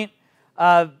point,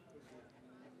 the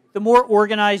more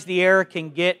organized the air can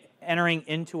get entering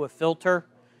into a filter,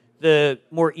 the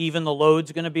more even the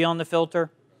load's going to be on the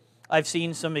filter. I've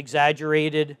seen some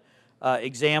exaggerated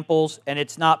examples, and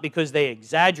it's not because they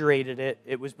exaggerated it.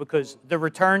 It was because the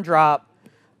return drop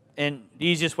And the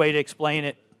easiest way to explain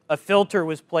it, a filter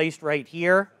was placed right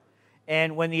here,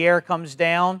 and when the air comes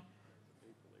down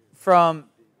from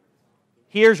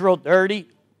here's real dirty,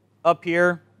 up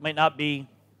here might not be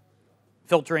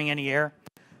filtering any air.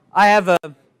 I have a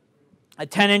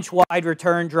 10-inch wide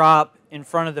return drop in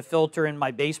front of the filter in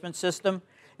my basement system,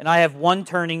 and I have one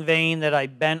turning vane that I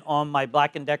bent on my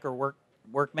Black & Decker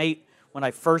workmate when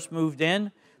I first moved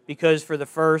in, because for the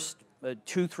first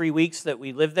 2-3 weeks that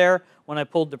we lived there, when I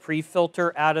pulled the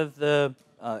pre-filter out of the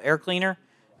air cleaner,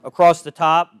 across the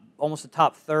top, almost the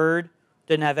top third,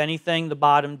 didn't have anything. The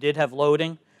bottom did have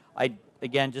loading. I,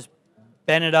 again, just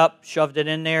bent it up, shoved it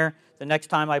in there. The next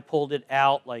time I pulled it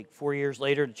out, like 4 years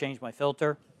later to change my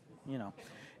filter, you know,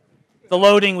 the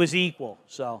loading was equal.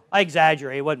 So I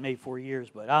exaggerate. It wasn't made 4 years,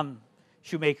 but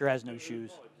shoemaker has no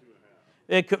shoes.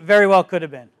 It could, very well could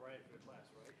have been.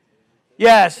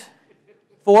 Yes.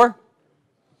 4?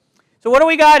 So what do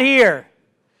we got here?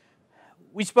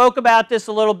 We spoke about this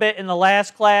a little bit in the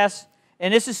last class,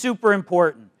 and this is super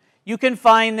important. You can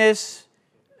find this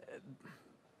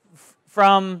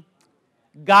from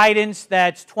guidance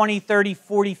that's 20, 30,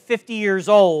 40, 50 years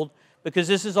old, because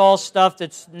this is all stuff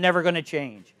that's never going to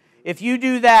change. If you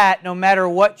do that, no matter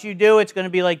what you do, it's going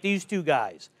to be like these two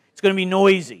guys. It's going to be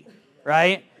noisy,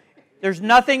 right? There's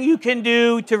nothing you can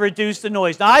do to reduce the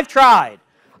noise. Now, I've tried.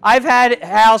 I've had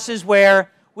houses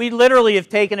where we literally have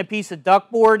taken a piece of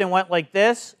duct board and went like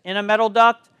this in a metal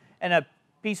duct, and a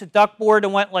piece of duct board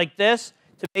and went like this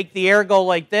to make the air go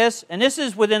like this. And this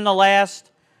is within the last,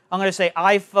 I'm going to say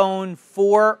iPhone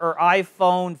 4 or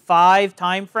iPhone 5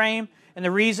 time frame. And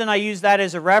the reason I use that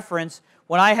as a reference,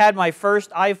 when I had my first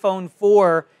iPhone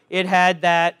 4, it had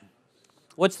that,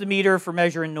 what's the meter for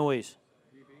measuring noise?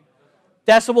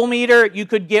 Decibel meter. You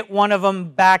could get one of them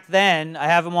back then. I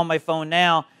have them on my phone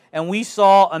now. And we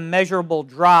saw a measurable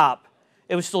drop.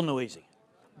 It was still noisy,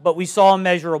 but we saw a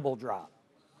measurable drop.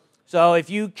 So if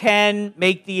you can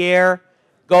make the air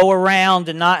go around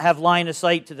and not have line of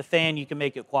sight to the fan, you can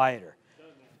make it quieter.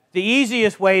 The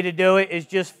easiest way to do it is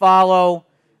just follow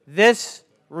this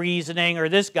reasoning or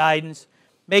this guidance.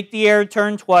 Make the air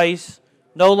turn twice,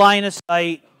 no line of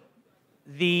sight.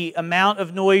 The amount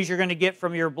of noise you're going to get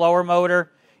from your blower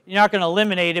motor, you're not going to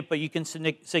eliminate it, but you can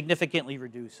significantly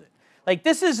reduce it. Like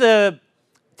this is a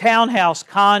townhouse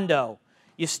condo.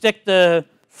 You stick the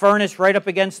furnace right up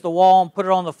against the wall and put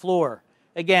it on the floor.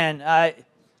 Again,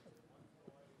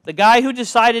 the guy who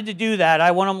decided to do that,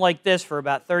 I want him like this for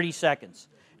about 30 seconds.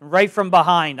 And right from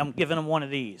behind, I'm giving him one of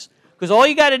these. Because all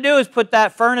you got to do is put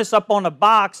that furnace up on a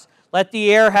box, let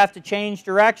the air have to change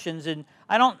directions. And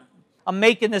I'm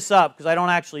making this up because I don't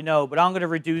actually know, but I'm going to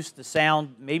reduce the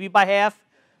sound maybe by half.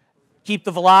 Keep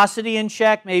the velocity in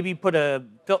check, maybe put a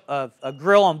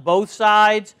grill on both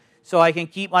sides so I can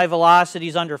keep my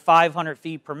velocities under 500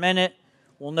 feet per minute.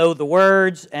 We'll know the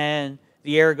words, and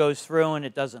the air goes through and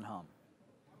it doesn't hum.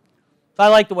 So I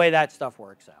like the way that stuff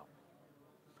works out.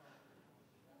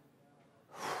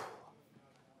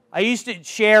 I used to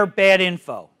share bad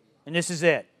info, and this is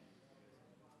it.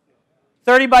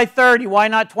 30 by 30, why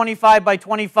not 25 by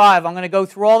 25? I'm going to go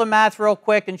through all the math real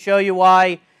quick and show you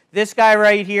why this guy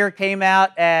right here came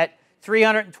out at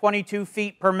 322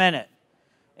 feet per minute.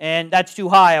 And that's too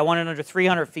high. I want it under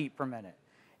 300 feet per minute.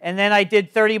 And then I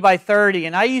did 30 by 30,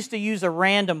 and I used to use a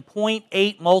random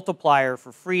 0.8 multiplier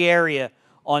for free area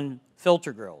on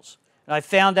filter grills. And I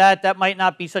found out that might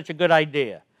not be such a good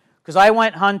idea. Because I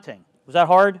went hunting. Was that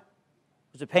hard?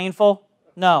 Was it painful?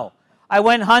 No. I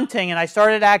went hunting, and I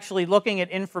started actually looking at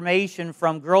information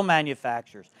from grill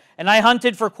manufacturers. And I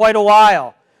hunted for quite a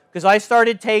while, because I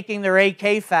started taking their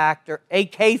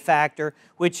ACCA factor,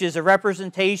 which is a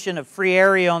representation of free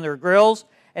area on their grills,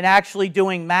 and actually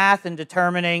doing math and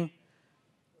determining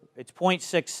it's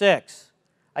 0.66.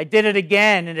 I did it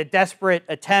again in a desperate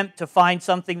attempt to find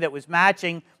something that was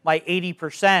matching my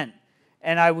 80%,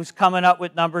 and I was coming up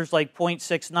with numbers like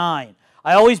 0.69.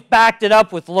 I always backed it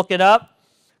up with look it up,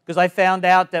 because I found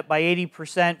out that by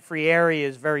 80% free area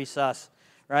is very sus,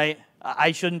 right?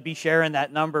 I shouldn't be sharing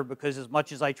that number, because as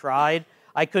much as I tried,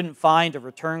 I couldn't find a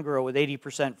return grill with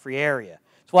 80% free area.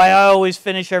 That's why I always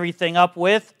finish everything up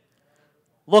with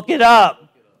look it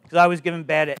up, because I was given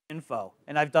bad info,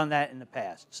 and I've done that in the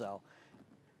past. So,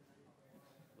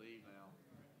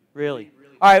 really.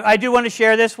 All right, I do want to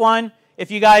share this one. If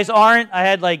you guys aren't, I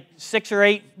had like 6 or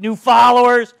 8 new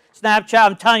followers. Snapchat,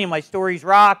 I'm telling you, my stories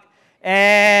rock.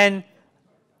 And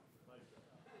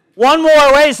one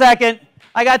more, wait a second.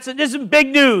 This is big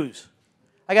news.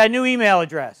 I got a new email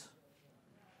address.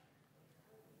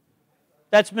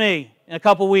 That's me in a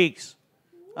couple weeks.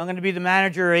 I'm going to be the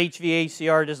manager of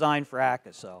HVACR design for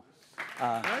ACCA. So,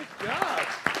 nice job.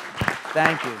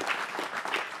 Thank you.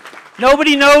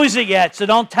 Nobody knows it yet, so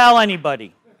don't tell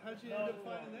anybody. How'd you end up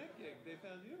finding that gig? They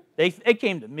found you? They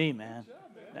came to me, man.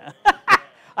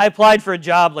 I applied for a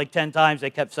job like 10 times. They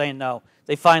kept saying no.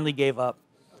 They finally gave up.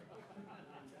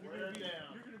 You're going to be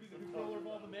the controller of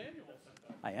all the manuals.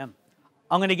 I am.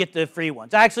 I'm going to get the free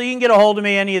ones. Actually, you can get a hold of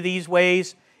me any of these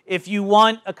ways. If you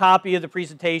want a copy of the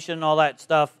presentation and all that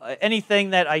stuff,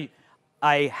 anything that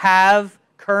I have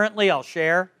currently, I'll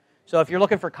share. So if you're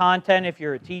looking for content, if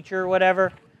you're a teacher or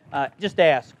whatever, just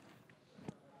ask.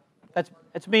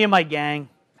 That's me and my gang.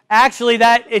 Actually,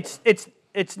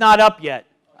 it's not up yet.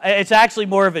 It's actually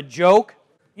more of a joke.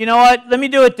 You know what? Let me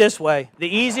do it this way. The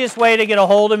easiest way to get a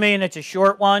hold of me, and it's a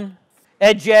short one,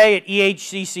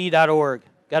 edj@ehcc.org.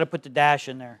 Got to put the dash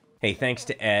in there. Hey, thanks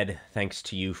to Ed. Thanks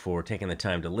to you for taking the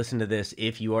time to listen to this.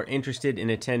 If you are interested in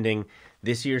attending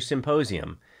this year's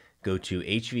symposium, go to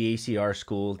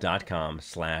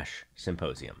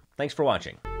hvacrschool.com/symposium. Thanks for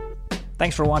watching.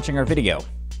 Thanks for watching our video.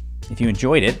 If you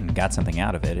enjoyed it and got something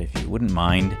out of it, if you wouldn't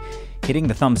mind hitting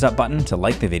the thumbs up button to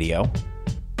like the video,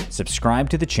 subscribe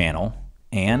to the channel,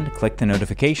 and click the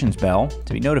notifications bell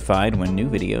to be notified when new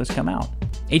videos come out.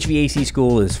 HVAC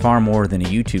School is far more than a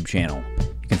YouTube channel.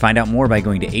 You can find out more by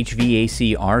going to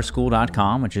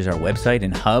hvacrschool.com, which is our website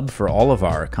and hub for all of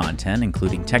our content,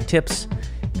 including tech tips,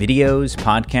 videos,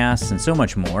 podcasts, and so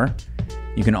much more.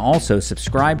 You can also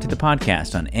subscribe to the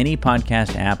podcast on any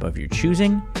podcast app of your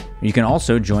choosing. You can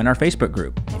also join our Facebook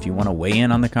group if you want to weigh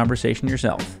in on the conversation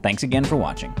yourself. Thanks again for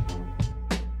watching.